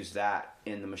 and they use that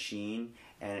in the machine,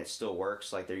 and it still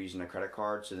works like they're using a credit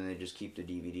card, so then they just keep the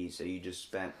DVD. So you just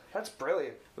spent... That's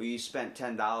brilliant. Well, you spent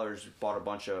 $10, bought a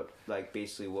bunch of, like,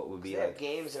 basically what would be like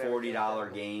games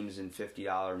 $40 games and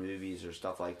 $50 movies or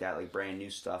stuff like that, like brand new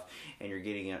stuff, and you're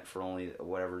getting it for only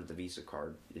whatever the Visa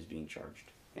card is being charged.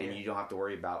 And you don't have to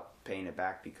worry about paying it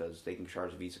back because they can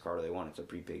charge a Visa card if they want. It's a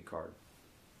prepaid card.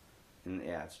 And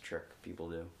yeah, it's a trick people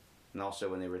do. And also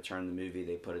when they return the movie,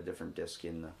 they put a different disc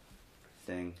in the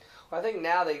thing. Well, I think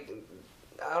now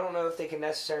I don't know if they can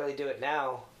necessarily do it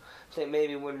now I think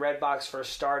maybe when Redbox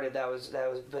first started, that was.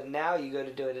 But now you go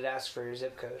to do it, it asks for your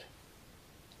zip code.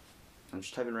 I'm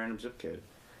just typing random zip code.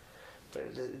 But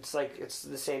it's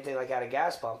the same thing like at a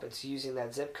gas pump. It's using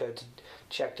that zip code to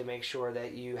check to make sure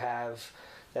that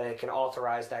that it can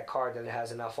authorize that card, that it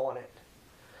has enough on it.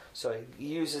 So it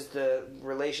uses the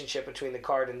relationship between the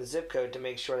card and the zip code to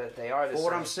make sure that they are the same.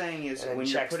 Well, what I'm saying is when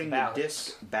you're putting the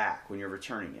disc back, when you're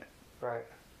returning it, right?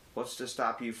 What's to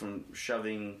stop you from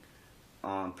shoving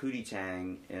Pootie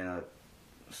Tang in a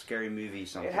scary movie?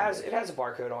 Something. It has a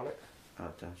barcode on it. Oh,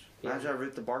 it does. Imagine I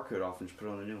rip the barcode off and just put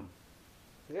it on the new one.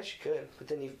 I guess you could, but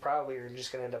then you probably are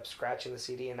just going to end up scratching the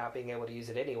CD and not being able to use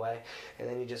it anyway, and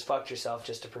then you just fucked yourself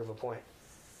just to prove a point.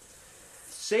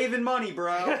 Saving money,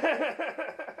 bro.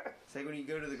 It's like when you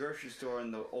go to the grocery store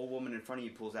and the old woman in front of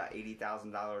you pulls out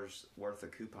 $80,000 worth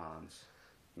of coupons,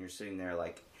 and you're sitting there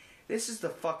like, this is the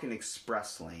fucking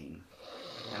express lane,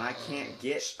 and I can't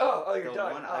get you're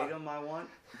done. One item I want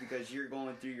because you're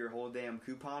going through your whole damn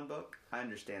coupon book. I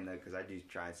understand that because I do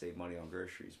try and save money on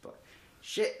groceries, but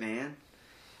shit, man.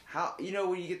 How,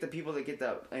 when you get the people that get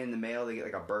in the mail, they get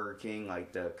like a Burger King,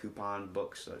 like the coupon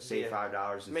books, save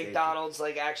 $5 and McDonald's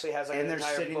actually has and an entire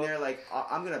they're sitting book. there like,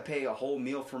 I'm gonna pay a whole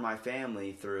meal for my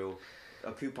family through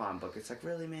a coupon book. It's like,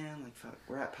 really, man? Like, fuck,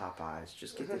 we're at Popeyes.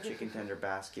 Just get the chicken tender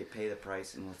basket, pay the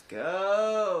price, and let's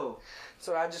go.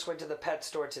 So I just went to the pet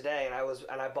store today, and I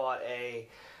bought a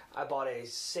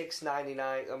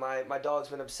 $6.99. My dog's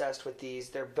been obsessed with these.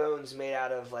 They're bones made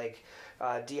out of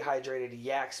dehydrated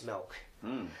yak's milk.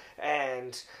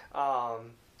 And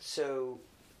so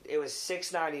it was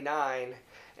 $6.99,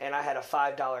 and I had a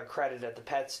 $5 credit at the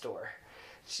pet store.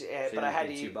 But I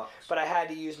had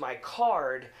to use my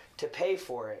card to pay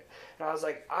for it. And I was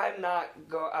like,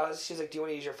 she's like, do you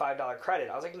want to use your $5 credit?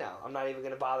 I was like, no, I'm not even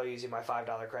going to bother using my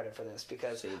 $5 credit for this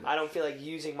because I don't feel like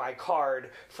using my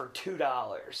card for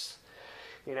 $2.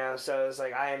 So it's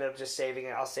like I ended up just saving it.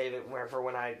 I'll save it for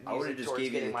when I use it towards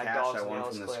getting my dog's nails clipped. I would have just gave you the cash I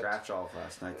won from the scratch off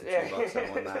last night, the $2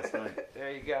 I won last night.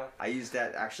 There you go. I used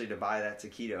that actually to buy that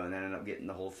taquito and then ended up getting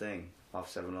the whole thing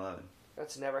off 7-Eleven.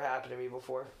 That's never happened to me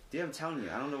before. Dude, I'm telling you,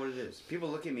 I don't know what it is. People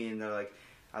look at me and they're like,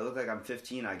 I look like I'm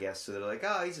 15, I guess, so they're like,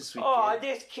 oh, he's a sweet kid.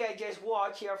 This kid just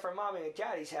walked here from Mommy and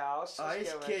Daddy's house.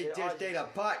 This kid just ate a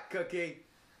pot cookie.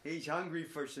 He's hungry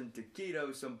for some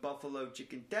taquitos, some buffalo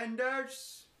chicken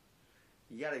tenders.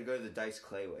 You gotta go the Dice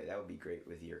Clay way. That would be great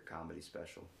with your comedy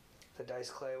special. The Dice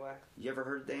Clay way? You ever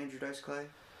heard of the Andrew Dice Clay?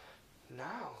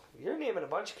 No. You're naming a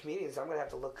bunch of comedians I'm gonna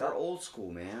have to look up. They're old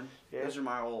school, man. Yeah. Those are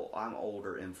I'm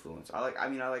older influence. I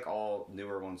like all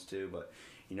newer ones too, but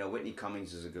Whitney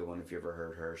Cummings is a good one if you ever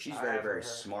heard her. She's very, very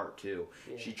smart too.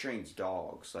 Yeah. She trains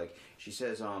dogs. Like she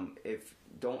says, if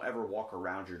don't ever walk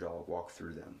around your dog, walk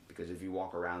through them. Because if you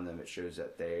walk around them, it shows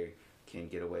that they can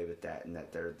get away with that and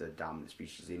that they're the dominant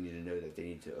species. They need to know that they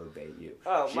need to obey you.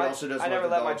 Oh, I never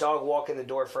let my dog walk in the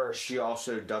door first. She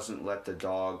also doesn't let the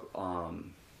dog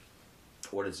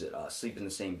sleep in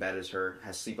the same bed as her,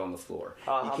 has sleep on the floor.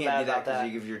 You can't do that because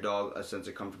you give your dog a sense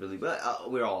of comfortability. But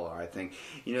we all are, I think.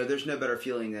 There's no better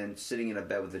feeling than sitting in a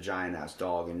bed with a giant-ass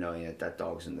dog and knowing that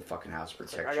dog's in the fucking house to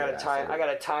protect you. I got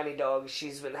a tiny dog.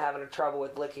 She's been having trouble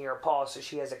with licking her paw, so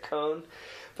she has a cone.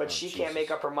 But she can't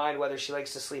make up her mind whether she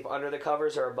likes to sleep under the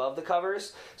covers or above the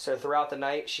covers. So throughout the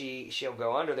night, she'll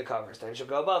go under the covers, then she'll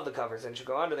go above the covers, then she'll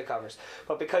go under the covers.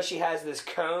 But because she has this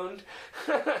cone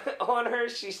on her,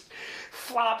 she's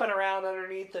flopping around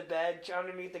underneath the bed,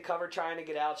 underneath the cover, trying to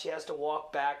get out. She has to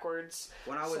walk backwards.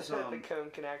 When I was so that the cone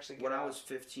can actually get out. When I was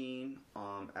 15,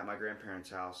 at my grandparents'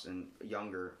 house and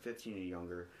younger, 15 and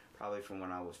younger, probably from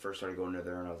when I was first started going over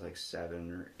there, and I was like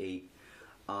 7 or 8.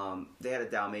 They had a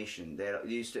Dalmatian. They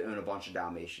used to own a bunch of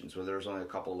Dalmatians. Well, there was only a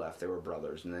couple left. They were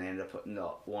brothers, and they ended up putting the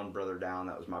one brother down.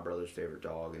 That was my brother's favorite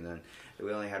dog, and then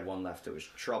we only had one left. It was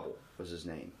Trouble, was his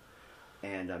name,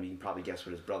 and you can probably guess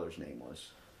what his brother's name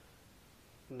was.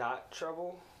 Not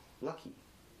Trouble? Lucky.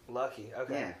 Okay.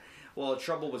 Yeah. Well,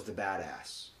 Trouble was the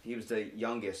badass. He was the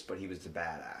youngest, but he was the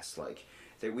badass.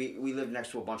 We lived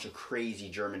next to a bunch of crazy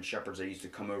German shepherds that used to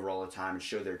come over all the time and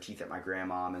show their teeth at my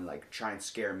grandmom and try and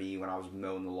scare me when I was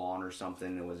mowing the lawn or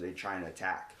something, and they try and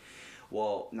attack.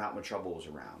 Well, not when Trouble was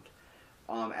around.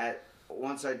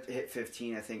 Once I hit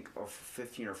 15, I think, or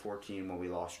 15 or 14 when we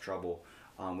lost Trouble,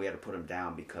 we had to put him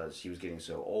down because he was getting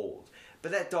so old.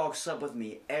 But that dog slept with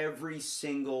me every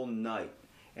single night.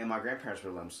 And my grandparents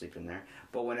would let him sleep in there.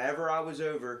 But whenever I was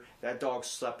over, that dog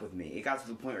slept with me. It got to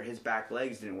the point where his back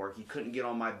legs didn't work. He couldn't get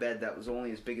on my bed that was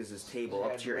only as big as his table,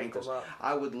 up to your ankles.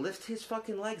 I would lift his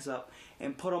fucking legs up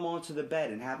and put him onto the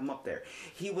bed and have him up there.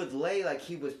 He would lay like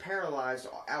he was paralyzed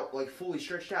out, fully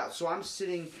stretched out. So I'm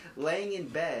laying in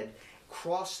bed,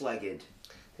 cross-legged,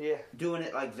 doing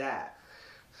it like that.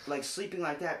 Like sleeping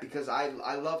like that, because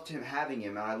I loved having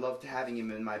him, and I loved having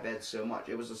him in my bed so much.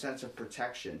 It was a sense of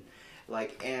protection,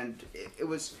 like, and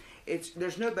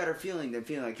there's no better feeling than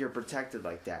feeling like you're protected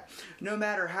like that. No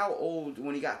matter how old,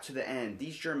 when he got to the end,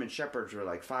 these German Shepherds were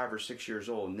like 5 or 6 years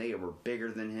old, and they were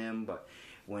bigger than him. But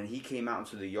when he came out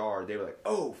into the yard, they were like,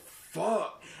 "Oh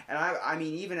fuck!" And I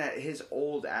mean, even at his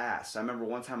old ass, I remember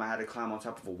one time I had to climb on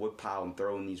top of a wood pile and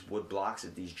throw in these wood blocks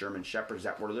at these German Shepherds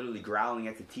that were literally growling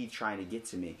at the teeth trying to get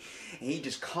to me. And he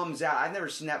just comes out. I've never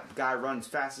seen that guy run as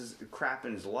fast as crap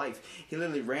in his life. He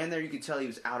literally ran there. You could tell he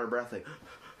was out of breath, like,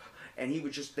 and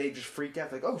they just freaked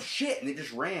out, like, "Oh shit!" And they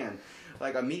just ran,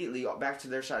 like, immediately back to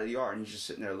their side of the yard. And he's just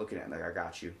sitting there looking at me like, I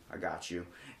got you.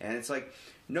 And it's like,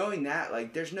 knowing that,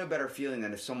 like, there's no better feeling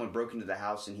than if someone broke into the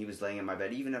house and he was laying in my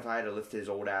bed. Even if I had to lift his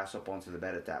old ass up onto the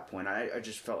bed at that point, I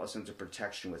just felt a sense of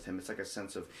protection with him. It's like a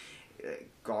sense of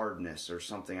guardness or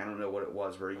something. I don't know what it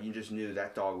was, where you just knew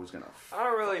that dog was gonna. I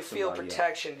don't really feel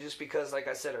protection just because, like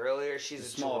I said earlier, she's a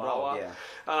small Chihuahua.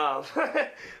 dog, yeah.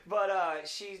 But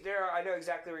she's there. I know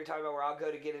exactly what you're talking about. Where I'll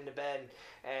go to get into bed,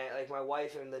 and like my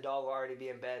wife and the dog will already be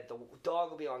in bed. The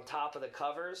dog will be on top of the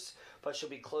covers, but she'll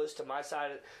be close to my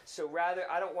side. So rather,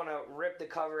 I don't want to rip the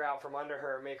cover out from under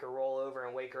her and make her roll over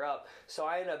and wake her up. So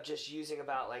I end up just using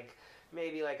about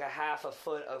maybe like a half a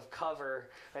foot of cover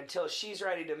until she's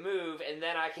ready to move, and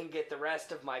then I can get the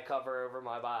rest of my cover over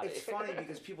my body. It's funny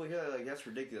because people hear that, like, that's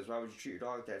ridiculous. Why would you treat your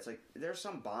dog like that? It's like, there's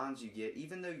some bonds you get.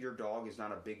 Even though your dog is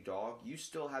not a big dog, you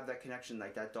still have that connection,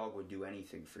 like that dog would do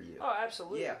anything for you. Oh,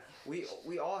 absolutely. Yeah,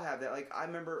 we all have that. Like, I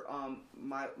remember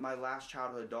my last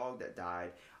childhood dog that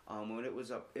died. When it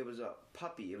was a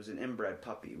puppy, it was an inbred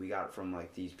puppy. We got it from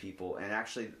like these people, and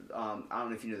actually, I don't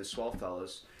know if you know the Swell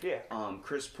Fellas. Yeah.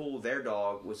 Chris Poole, their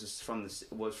dog was from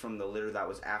the litter that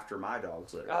was after my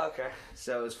dog's litter. Oh, okay.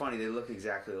 So it's funny, they look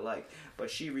exactly alike. But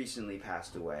she recently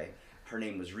passed away. Her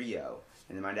name was Rio,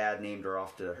 and then my dad named her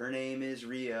off to "Her Name Is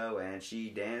Rio," and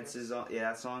she dances on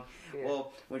that song. Yeah.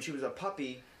 Well, when she was a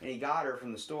puppy, and he got her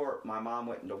from the store, my mom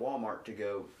went into Walmart to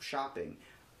go shopping.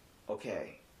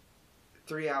 Okay.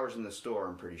 3 hours in the store,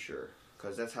 I'm pretty sure,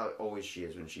 because that's how always she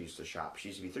is when she used to shop. She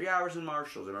used to be 3 hours in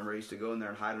Marshall's. I remember I used to go in there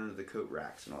and hide under the coat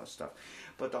racks and all that stuff.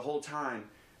 But the whole time,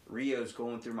 Rio's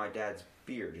going through my dad's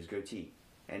beard, his goatee,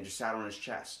 and just sat on his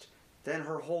chest. Then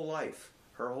her whole life,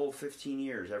 her whole 15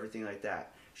 years, everything like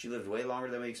that, she lived way longer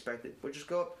than we expected. Would just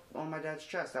go up on my dad's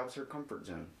chest. That was her comfort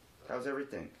zone. That was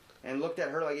everything. And looked at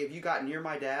her like, if you got near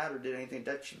my dad or did anything,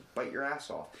 that she'd bite your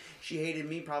ass off. She hated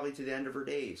me probably to the end of her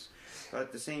days. But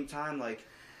at the same time, like,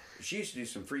 she used to do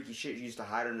some freaky shit. She used to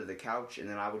hide under the couch, and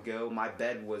then I would go. My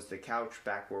bed was the couch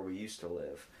back where we used to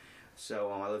live. So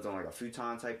I lived on like a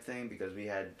futon type thing because we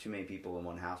had too many people in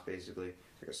one house, basically.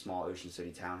 Like a small Ocean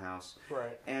City townhouse.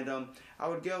 Right. And I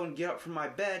would go and get up from my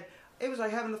bed. It was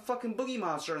like having the fucking boogie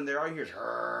monster in there. All you hear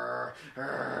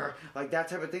is like that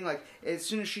type of thing. Like, as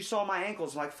soon as she saw my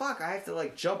ankles, I'm like, fuck, I have to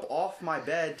like jump off my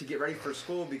bed to get ready for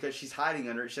school because she's hiding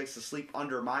under it. She likes to sleep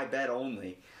under my bed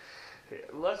only.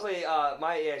 Luckily,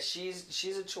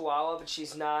 she's a Chihuahua, but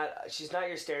she's not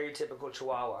your stereotypical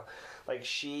Chihuahua. Like,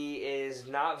 she is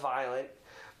not violent.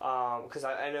 Because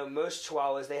I know most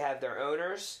Chihuahuas, they have their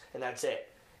owners, and that's it.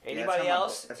 Anybody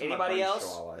else?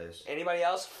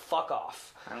 Fuck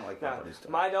off. I don't like my buddy's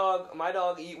dog. My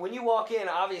dog. When you walk in,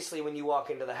 obviously, when you walk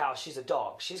into the house, she's a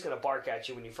dog. She's gonna bark at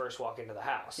you when you first walk into the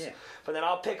house. Yeah. But then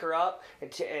I'll pick her up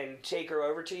and take her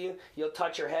over to you. You'll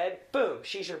touch her head. Boom.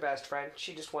 She's your best friend.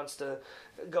 She just wants to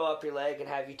go up your leg and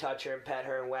have you touch her and pet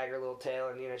her and wag her little tail.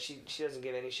 And she doesn't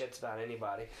give any shits about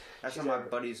anybody. That's how my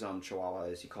buddy's Chihuahua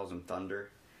is. He calls him Thunder,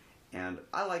 and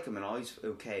I like him and all. He's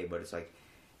okay, but it's like.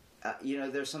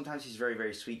 There's sometimes he's very,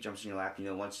 very sweet, jumps in your lap,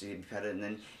 wants to be petted, and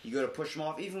then you go to push him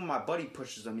off. Even when my buddy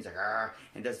pushes him, he's like, "Arr,"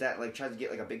 and does that, like, tries to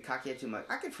get, like, a big cocky at him. Like,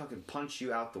 I could fucking punch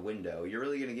you out the window. You're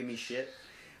really going to give me shit?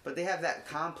 But they have that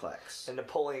complex. The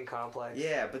Napoleon complex.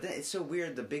 Yeah, but then it's so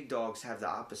weird. The big dogs have the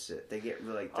opposite. They get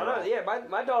really, like,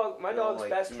 my dog's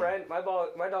best friend, my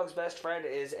dog's best friend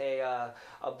is a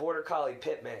border collie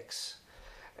pit mix.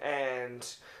 And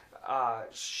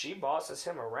she bosses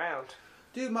him around.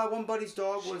 Dude, my one buddy's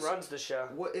dog runs the show.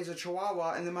 Is a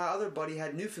Chihuahua, and then my other buddy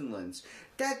had Newfoundlands.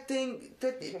 That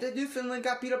Newfoundland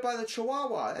got beat up by the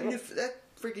Chihuahua. That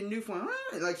freaking Newfoundland,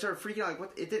 like, started freaking out. Like,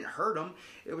 what? It didn't hurt him.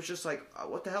 It was just like,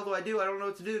 what the hell do I do? I don't know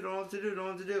what to do. Don't know what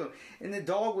to do. And the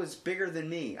dog was bigger than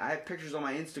me. I have pictures on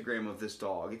my Instagram of this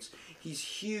dog. He's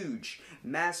huge,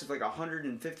 massive, like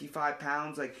 155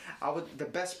 pounds. Like, the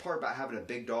best part about having a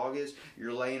big dog is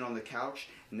you're laying on the couch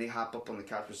and they hop up on the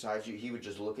couch beside you. He would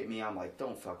just look at me. I'm like,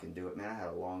 don't fucking do it, man. I had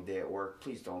a long day at work.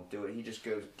 Please don't do it. He just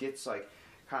gets like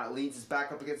kind of leans his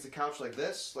back up against the couch like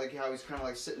this, like how he's kind of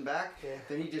like sitting back. Yeah.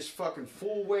 Then he just fucking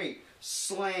full weight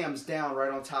slams down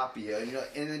right on top of you,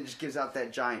 and then just gives out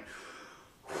that giant,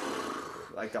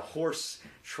 like the horse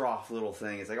trough little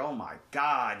thing. It's like, oh my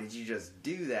God, did you just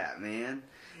do that, man?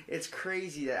 It's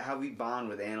crazy that how we bond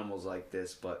with animals like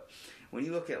this, but when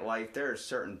you look at life, there are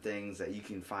certain things that you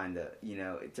can find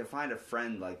to find a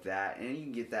friend like that, and you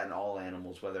can get that in all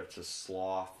animals, whether it's a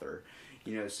sloth or,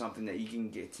 something that you can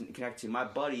get to connect to. My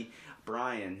buddy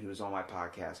Brian, who was on my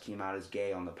podcast, came out as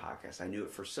gay on the podcast. I knew it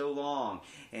for so long,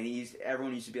 and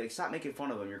everyone used to be like, "Stop making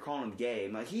fun of him. You're calling him gay."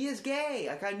 I'm like, "He is gay."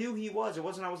 Like, I knew he was. It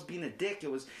wasn't I was being a dick.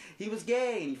 It was he was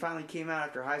gay, and he finally came out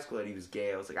after high school that he was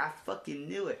gay. I was like, I fucking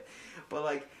knew it. But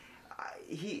like,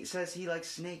 he says he likes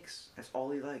snakes. That's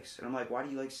all he likes. And I'm like, "Why do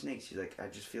you like snakes?" He's like, "I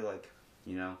just feel like,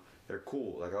 they're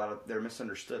cool. Like they're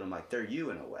misunderstood." I'm like, "They're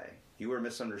you in a way. You were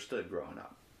misunderstood growing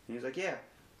up." And he's like, "Yeah."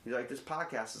 He's like, "This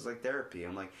podcast is like therapy."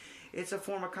 I'm like, "It's a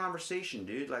form of conversation,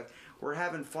 dude. Like, we're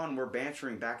having fun. We're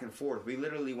bantering back and forth." We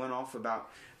literally went off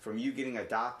from you getting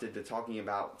adopted to talking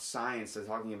about science to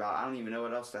talking about, I don't even know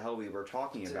what else the hell we were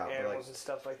talking about. Animals, but like, and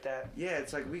stuff like that. Yeah,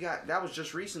 it's like that was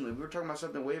just recently. We were talking about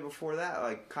something way before that,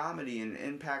 like comedy and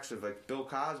impacts of like Bill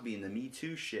Cosby and the Me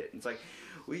Too shit. It's like,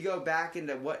 we go back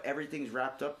into what everything's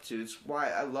wrapped up to. It's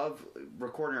why I love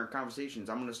recording our conversations.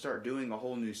 I'm going to start doing a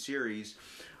whole new series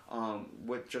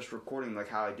with just recording, like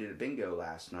how I did at bingo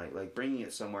last night, like bringing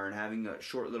it somewhere and having a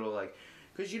short little, like,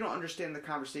 because you don't understand the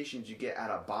conversations you get at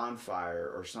a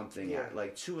bonfire or something at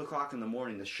like 2 o'clock in the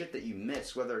morning, the shit that you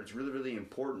miss, whether it's really, really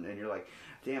important and you're like,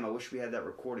 damn, I wish we had that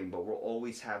recording, but we'll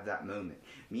always have that moment.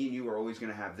 Me and you are always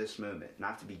going to have this moment,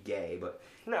 not to be gay, but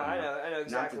no, I know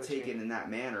exactly. Not to take it in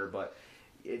that manner, but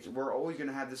we're always going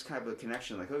to have this kind of a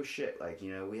connection, like, oh shit, like,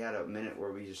 we had a minute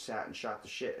where we just sat and shot the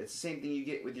shit. It's the same thing you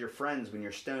get with your friends when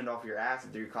you're stoned off your ass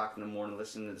at 3 o'clock in the morning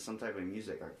listening to some type of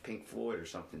music, like Pink Floyd or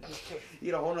something.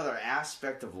 You get a whole other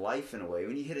aspect of life in a way.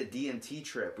 When you hit a DMT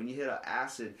trip, when you hit an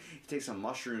acid, you take some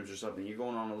mushrooms or something, you're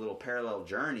going on a little parallel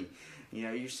journey.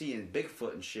 You're seeing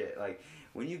Bigfoot and shit. Like,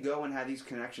 when you go and have these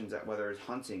connections, that whether it's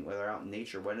hunting, whether out in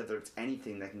nature, whether it's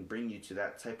anything that can bring you to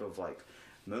that type of, like,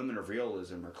 moment of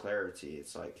realism or clarity,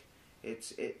 it's like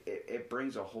it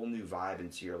brings a whole new vibe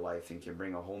into your life and can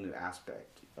bring a whole new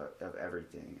aspect of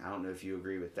everything. I don't know if you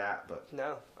agree with that, but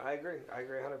no, I agree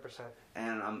 100%.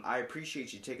 And I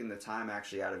appreciate you taking the time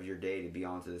actually out of your day to be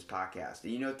onto this podcast.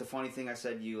 And you know what the funny thing I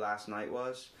said to you last night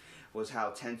was how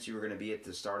tense you were going to be at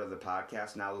the start of the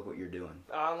podcast. Now look what you're doing.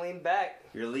 I'm leaning back.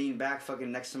 You're leaning back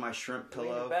fucking next to my shrimp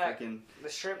pillow. Freaking the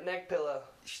shrimp neck pillow.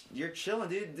 You're chilling,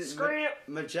 dude. Scrimp!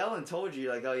 Magellan told you,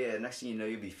 like, oh yeah, next thing you know,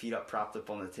 you'll be feet up, propped up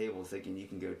on the table thinking you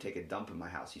can go take a dump in my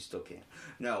house. You still can't.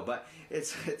 No, but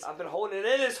it's I've been holding it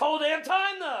in this whole damn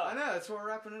time, though. I know, that's why we're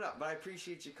wrapping it up. But I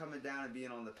appreciate you coming down and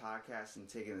being on the podcast and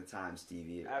taking the time,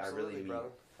 Stevie. Absolutely, I really brother.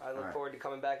 I look forward to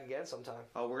coming back again sometime.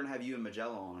 Oh, we're going to have you and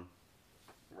Magellan on.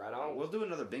 Right on. We'll do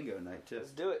another bingo night, too. Let's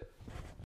do it.